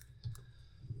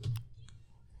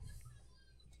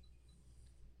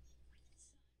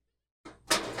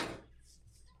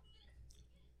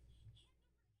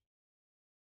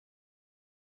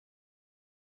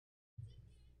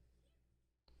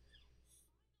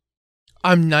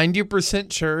 I'm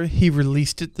 90% sure he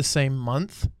released it the same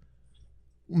month.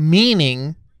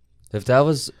 Meaning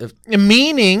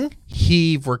meaning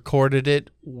he recorded it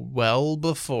well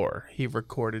before he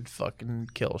recorded fucking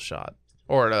Kill Shot.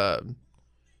 Or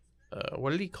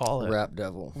what did he call it? Rap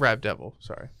Devil. Rap Devil,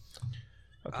 sorry.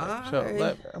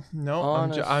 Okay.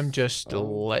 I'm just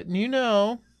letting you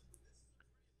know.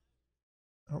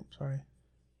 Oh, sorry.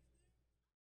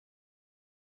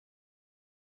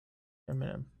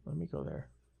 Eminem. Let me go there.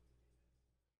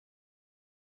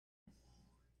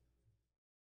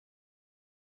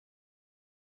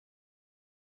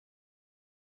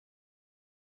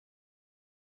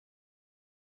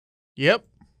 Yep.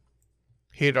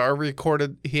 He had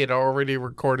already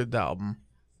recorded the album.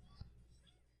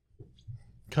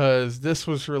 Cause this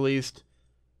was released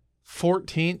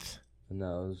 14th. And that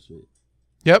was it.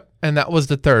 Yep, and that was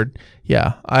the 3rd.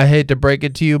 Yeah, I hate to break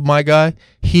it to you, my guy.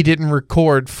 He didn't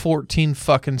record 14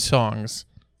 fucking songs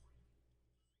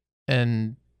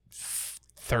in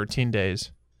 13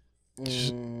 days.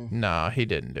 Nah, he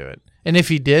didn't do it. And if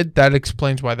he did, that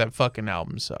explains why that fucking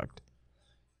album sucked.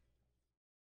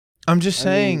 I'm just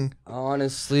saying. Mean,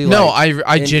 honestly, no, like,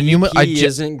 I genuinely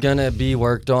isn't gonna be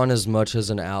worked on as much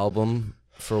as an album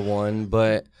for one,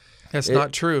 but that's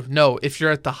not true. No, if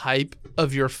you're at the hype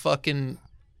of your fucking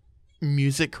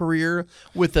music career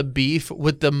with a beef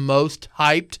with the most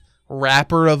hyped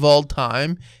rapper of all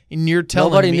time, and you're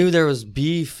telling nobody me knew there was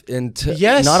beef until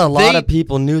yes, not a lot of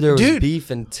people knew there was beef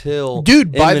until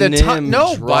by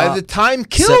the time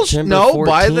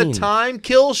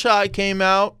Kill Shot came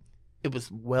out, it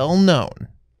was well known.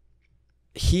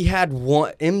 He had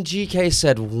one. MGK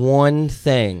said one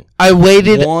thing. I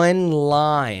waited one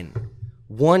line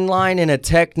in a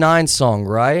Tech 9 song,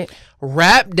 right?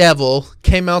 Rap Devil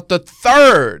came out the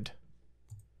 3rd.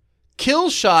 Kill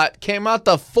Shot came out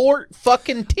the 4th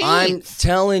fucking 10th. I'm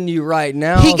telling you right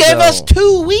now, he gave us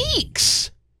 2 weeks.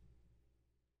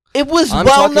 It was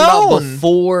well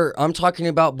known. I'm talking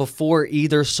about before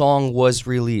either song was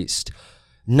released.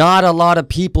 Not a lot of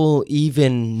people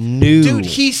even knew. Dude,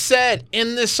 he said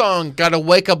in this song, "Gotta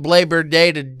wake up Labor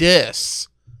Day to diss."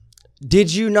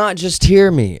 Did you not just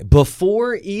hear me?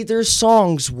 Before either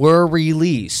songs were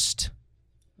released.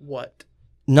 What?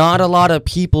 Not a lot of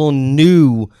people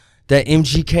knew that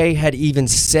MGK had even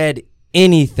said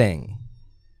anything.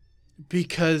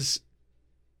 Because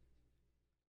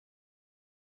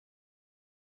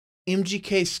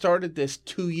MGK started this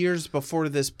 2 years before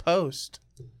this post.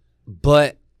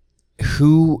 But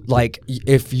who, like,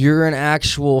 if you're an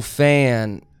actual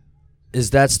fan,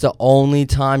 that's the only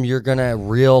time you're gonna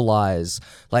realize.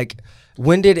 Like,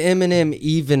 when did Eminem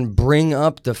even bring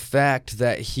up the fact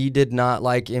that he did not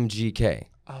like MGK?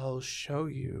 I'll show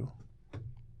you.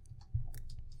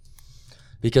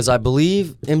 Because I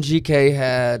believe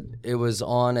MGK it was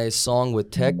on a song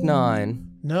with Tech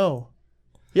 9. No.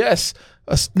 Yes.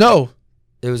 No.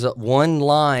 It was one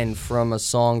line from a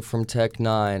song from Tech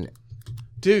 9.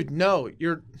 Dude, no,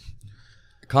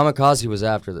 Kamikaze was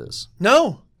after this.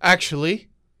 No, actually.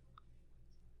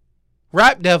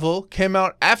 Rap Devil came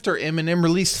out after Eminem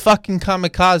released fucking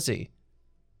Kamikaze.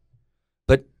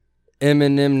 But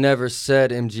Eminem never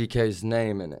said MGK's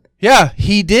name in it. Yeah,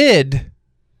 he did.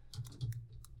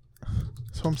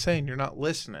 That's what I'm saying. You're not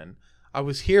listening. I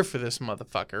was here for this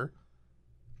motherfucker.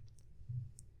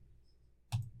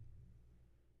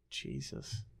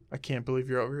 Jesus. I can't believe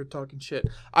you're over here talking shit.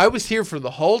 I was here for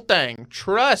the whole thing.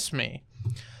 Trust me.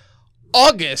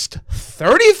 August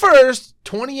 31st,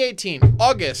 2018.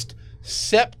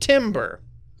 September.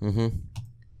 Mm-hmm.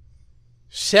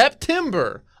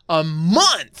 September. A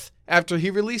month after he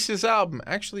released his album.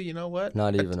 Actually, you know what?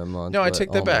 Not even a month. No, I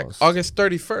take that back. August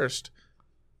 31st.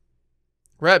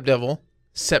 Rap Devil.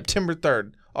 September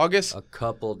 3rd. August. A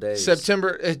couple days.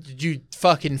 September. You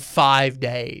fucking 5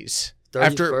 days. 31st?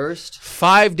 After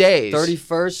 5 days.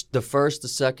 31st, the 1st, the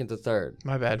 2nd, the 3rd.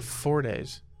 My bad. 4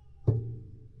 days.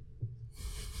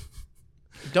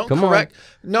 Don't Come correct.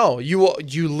 On. No,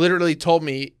 you literally told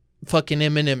me fucking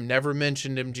Eminem never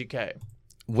mentioned MGK.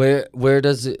 Where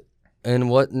does it, and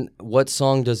what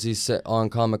song does he say on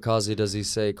Kamikaze? Does he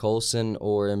say Coulson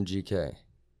or MGK?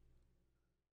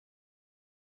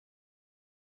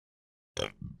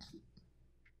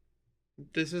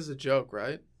 This is a joke,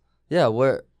 right? Yeah,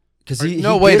 where? Because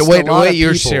wait,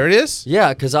 you're serious?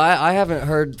 Yeah, because I haven't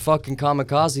heard fucking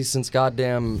Kamikaze since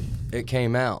goddamn it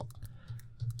came out.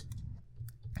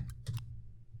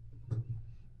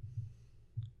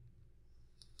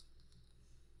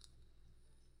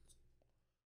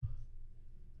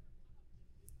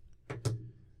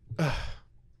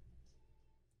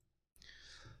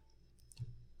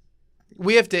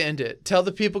 We have to end it. Tell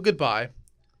the people goodbye.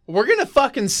 We're gonna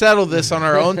fucking settle this on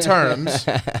our own terms.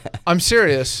 I'm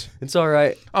serious. It's all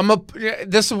right.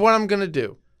 This is what I'm gonna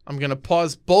do. I'm gonna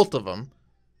pause both of them,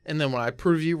 and then when I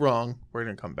prove you wrong, we're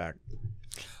gonna come back.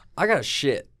 I got a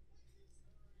shit.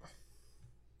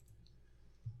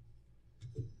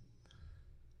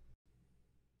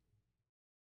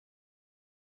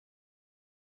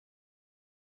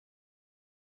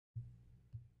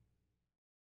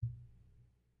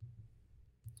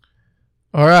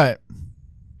 All right.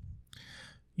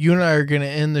 You and I are going to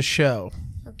end the show.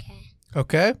 Okay.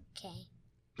 Okay?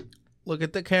 Okay. Look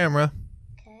at the camera.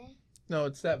 Okay. No,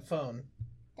 it's that phone.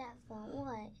 That phone.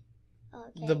 What?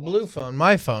 Okay. The blue phone.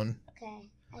 My phone. Okay.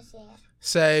 I see it.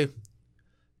 Say,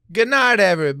 good night,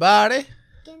 everybody.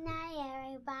 Good night,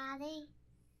 everybody.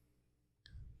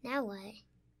 Now what?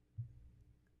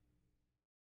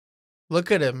 Look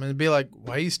at him and be like,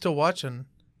 why are you still watching?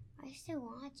 I'm still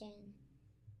watching.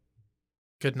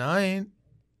 Good night.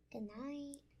 Good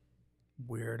night.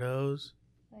 Weirdos.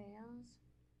 Weirdos.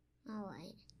 All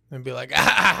right. And be like,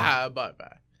 ah,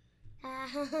 bye-bye.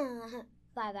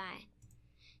 Bye-bye.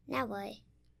 Now what?